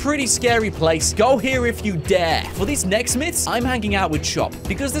 It's a pretty scary place. Go here if you dare. For these next myths, I'm hanging out with Chop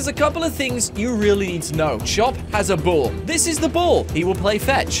because there's a couple of things you really need to know. Chop has a bull. This is the bull. He will play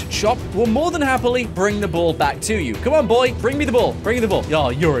fetch. Chop will more than happily bring the ball back to you. Come on, boy. Bring me the ball. Bring me the ball. Oh,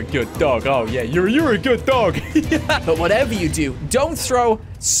 you're a good dog. Oh, yeah. You're a good dog. But whatever you do, don't throw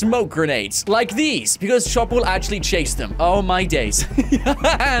smoke grenades like these because Chop will actually chase them. Oh my days.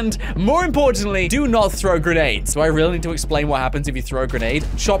 And more importantly, do not throw grenades. Do I really need to explain what happens if you throw a grenade?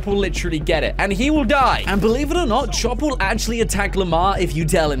 Chop will literally get it and he will die. And believe it or not, Chop will actually attack Lamar if you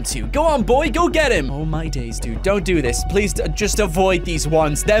tell him to. Go on, boy, go get him. Oh my days, dude. Don't do this. Please just avoid these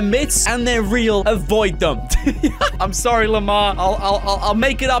ones. They're myths and they're real. Avoid them. I'm sorry, Lamar. I'll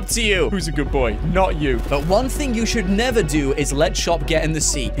make it up to you. Who's a good boy? Not you. But one thing you should never do is let Chop get in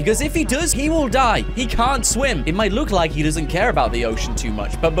the sea, because if he does, he will die. He can't swim. It might look like he doesn't care about the ocean too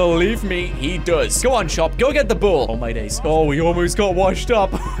much, but believe me, he does. Go on, Chop. Go get the bull. Oh my days. Oh, we almost got washed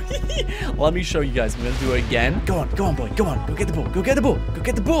up. Let me show you guys. I'm gonna do it again. Go on, boy. Go on. Go get the bull. Go get the bull. Go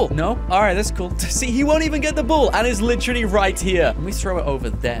get the bull. No? All right, that's cool. See, he won't even get the bull, and it's literally right here. Let me throw it over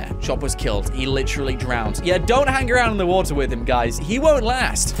there. Chop was killed. He literally drowned. Yeah, don't hang around in the water with him, guys. He won't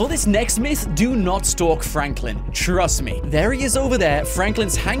last. For this next myth, do not stalk Franklin. Trust me. There he is over there.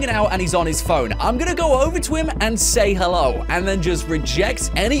 Franklin's hanging out and he's on his phone. I'm gonna go over to him and say hello, and then just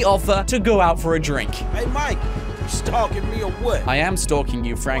reject any offer to go out for a drink. Hey, Mike. You stalking me or what? I am stalking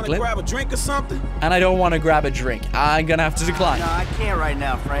you, Franklin. Wanna grab a drink or something? And I don't want to grab a drink. I'm gonna have to decline. No, I can't right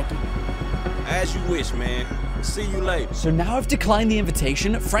now, Franklin. As you wish, man. See you later. So now I've declined the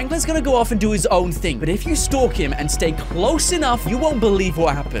invitation. Franklin's gonna go off and do his own thing. But if you stalk him and stay close enough, you won't believe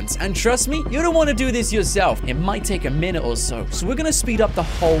what happens. And trust me, you don't want to do this yourself. It might take a minute or so. So we're gonna speed up the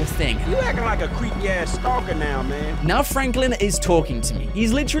whole thing. You acting like a creepy ass stalker now, man. Now Franklin is talking to me.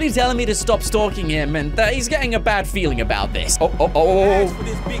 He's literally telling me to stop stalking him, and he's getting a bad feeling about this. As for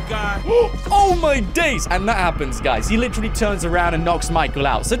this big guy. Oh my days! And that happens, guys. He literally turns around and knocks Michael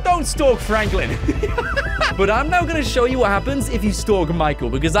out. So don't stalk Franklin. But I'm now going to show you what happens if you stalk Michael,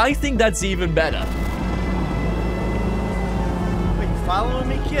 because I think that's even better. Are you following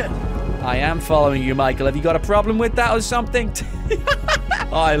me, kid? I am following you, Michael. Have you got a problem with that or something?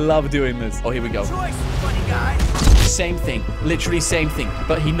 Oh, I love doing this. Oh, here we go. Choice, funny guy. Same thing. Literally same thing.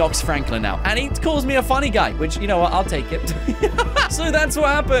 But he knocks Franklin out. And he calls me a funny guy, which, you know what? I'll take it. So that's what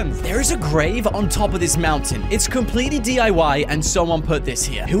happens. There is a grave on top of this mountain. It's completely DIY, and someone put this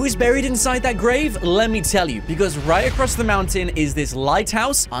here. Who is buried inside that grave? Let me tell you. Because right across the mountain is this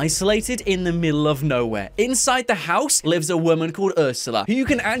lighthouse, isolated in the middle of nowhere. Inside the house lives a woman called Ursula, who you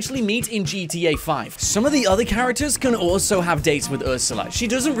can actually meet in GTA 5. Some of the other characters can also have dates with Ursula. She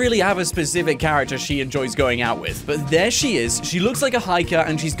doesn't really have a specific character she enjoys going out with. But there she is. She looks like a hiker,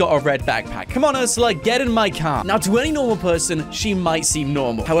 and she's got a red backpack. Come on, Ursula, get in my car. Now, to any normal person, she might seem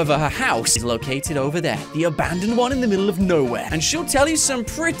normal. However, her house is located over there, the abandoned one in the middle of nowhere. And she'll tell you some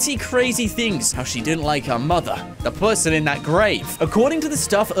pretty crazy things. How she didn't like her mother, the person in that grave. According to the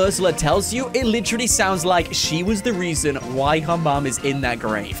stuff Ursula tells you, it literally sounds like she was the reason why her mom is in that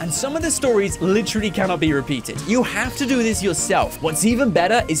grave. And some of the stories literally cannot be repeated. You have to do this yourself. What's even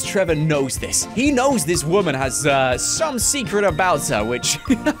better is Trevor knows this. He knows this woman has some secret about her, which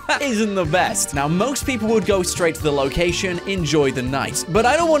isn't the best. Now, most people would go straight to the location, enjoy the night. But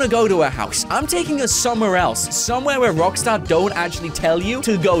I don't want to go to her house. I'm taking her somewhere else. Somewhere where Rockstar don't actually tell you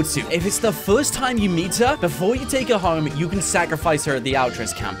to go to. If it's the first time you meet her, before you take her home, you can sacrifice her at the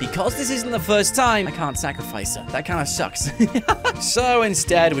Outrest camp. Because this isn't the first time, I can't sacrifice her. That kind of sucks. So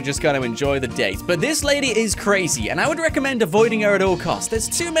instead, we're just going to enjoy the date. But this lady is crazy, and I would recommend avoiding her at all costs. There's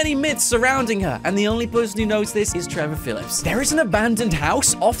too many myths surrounding her, and the only person who knows this this is Trevor Phillips. There is an abandoned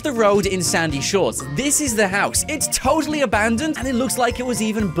house off the road in Sandy Shores. This is the house. It's totally abandoned, and it looks like it was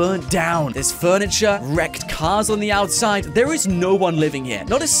even burnt down. There's furniture, wrecked cars on the outside. There is no one living here.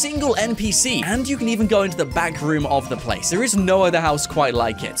 Not a single NPC. And you can even go into the back room of the place. There is no other house quite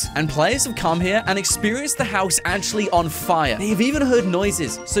like it. And players have come here and experienced the house actually on fire. They have even heard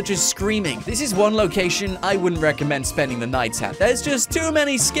noises, such as screaming. This is one location I wouldn't recommend spending the night at. There's just too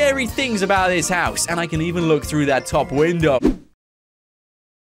many scary things about this house, and I can even look through that top window.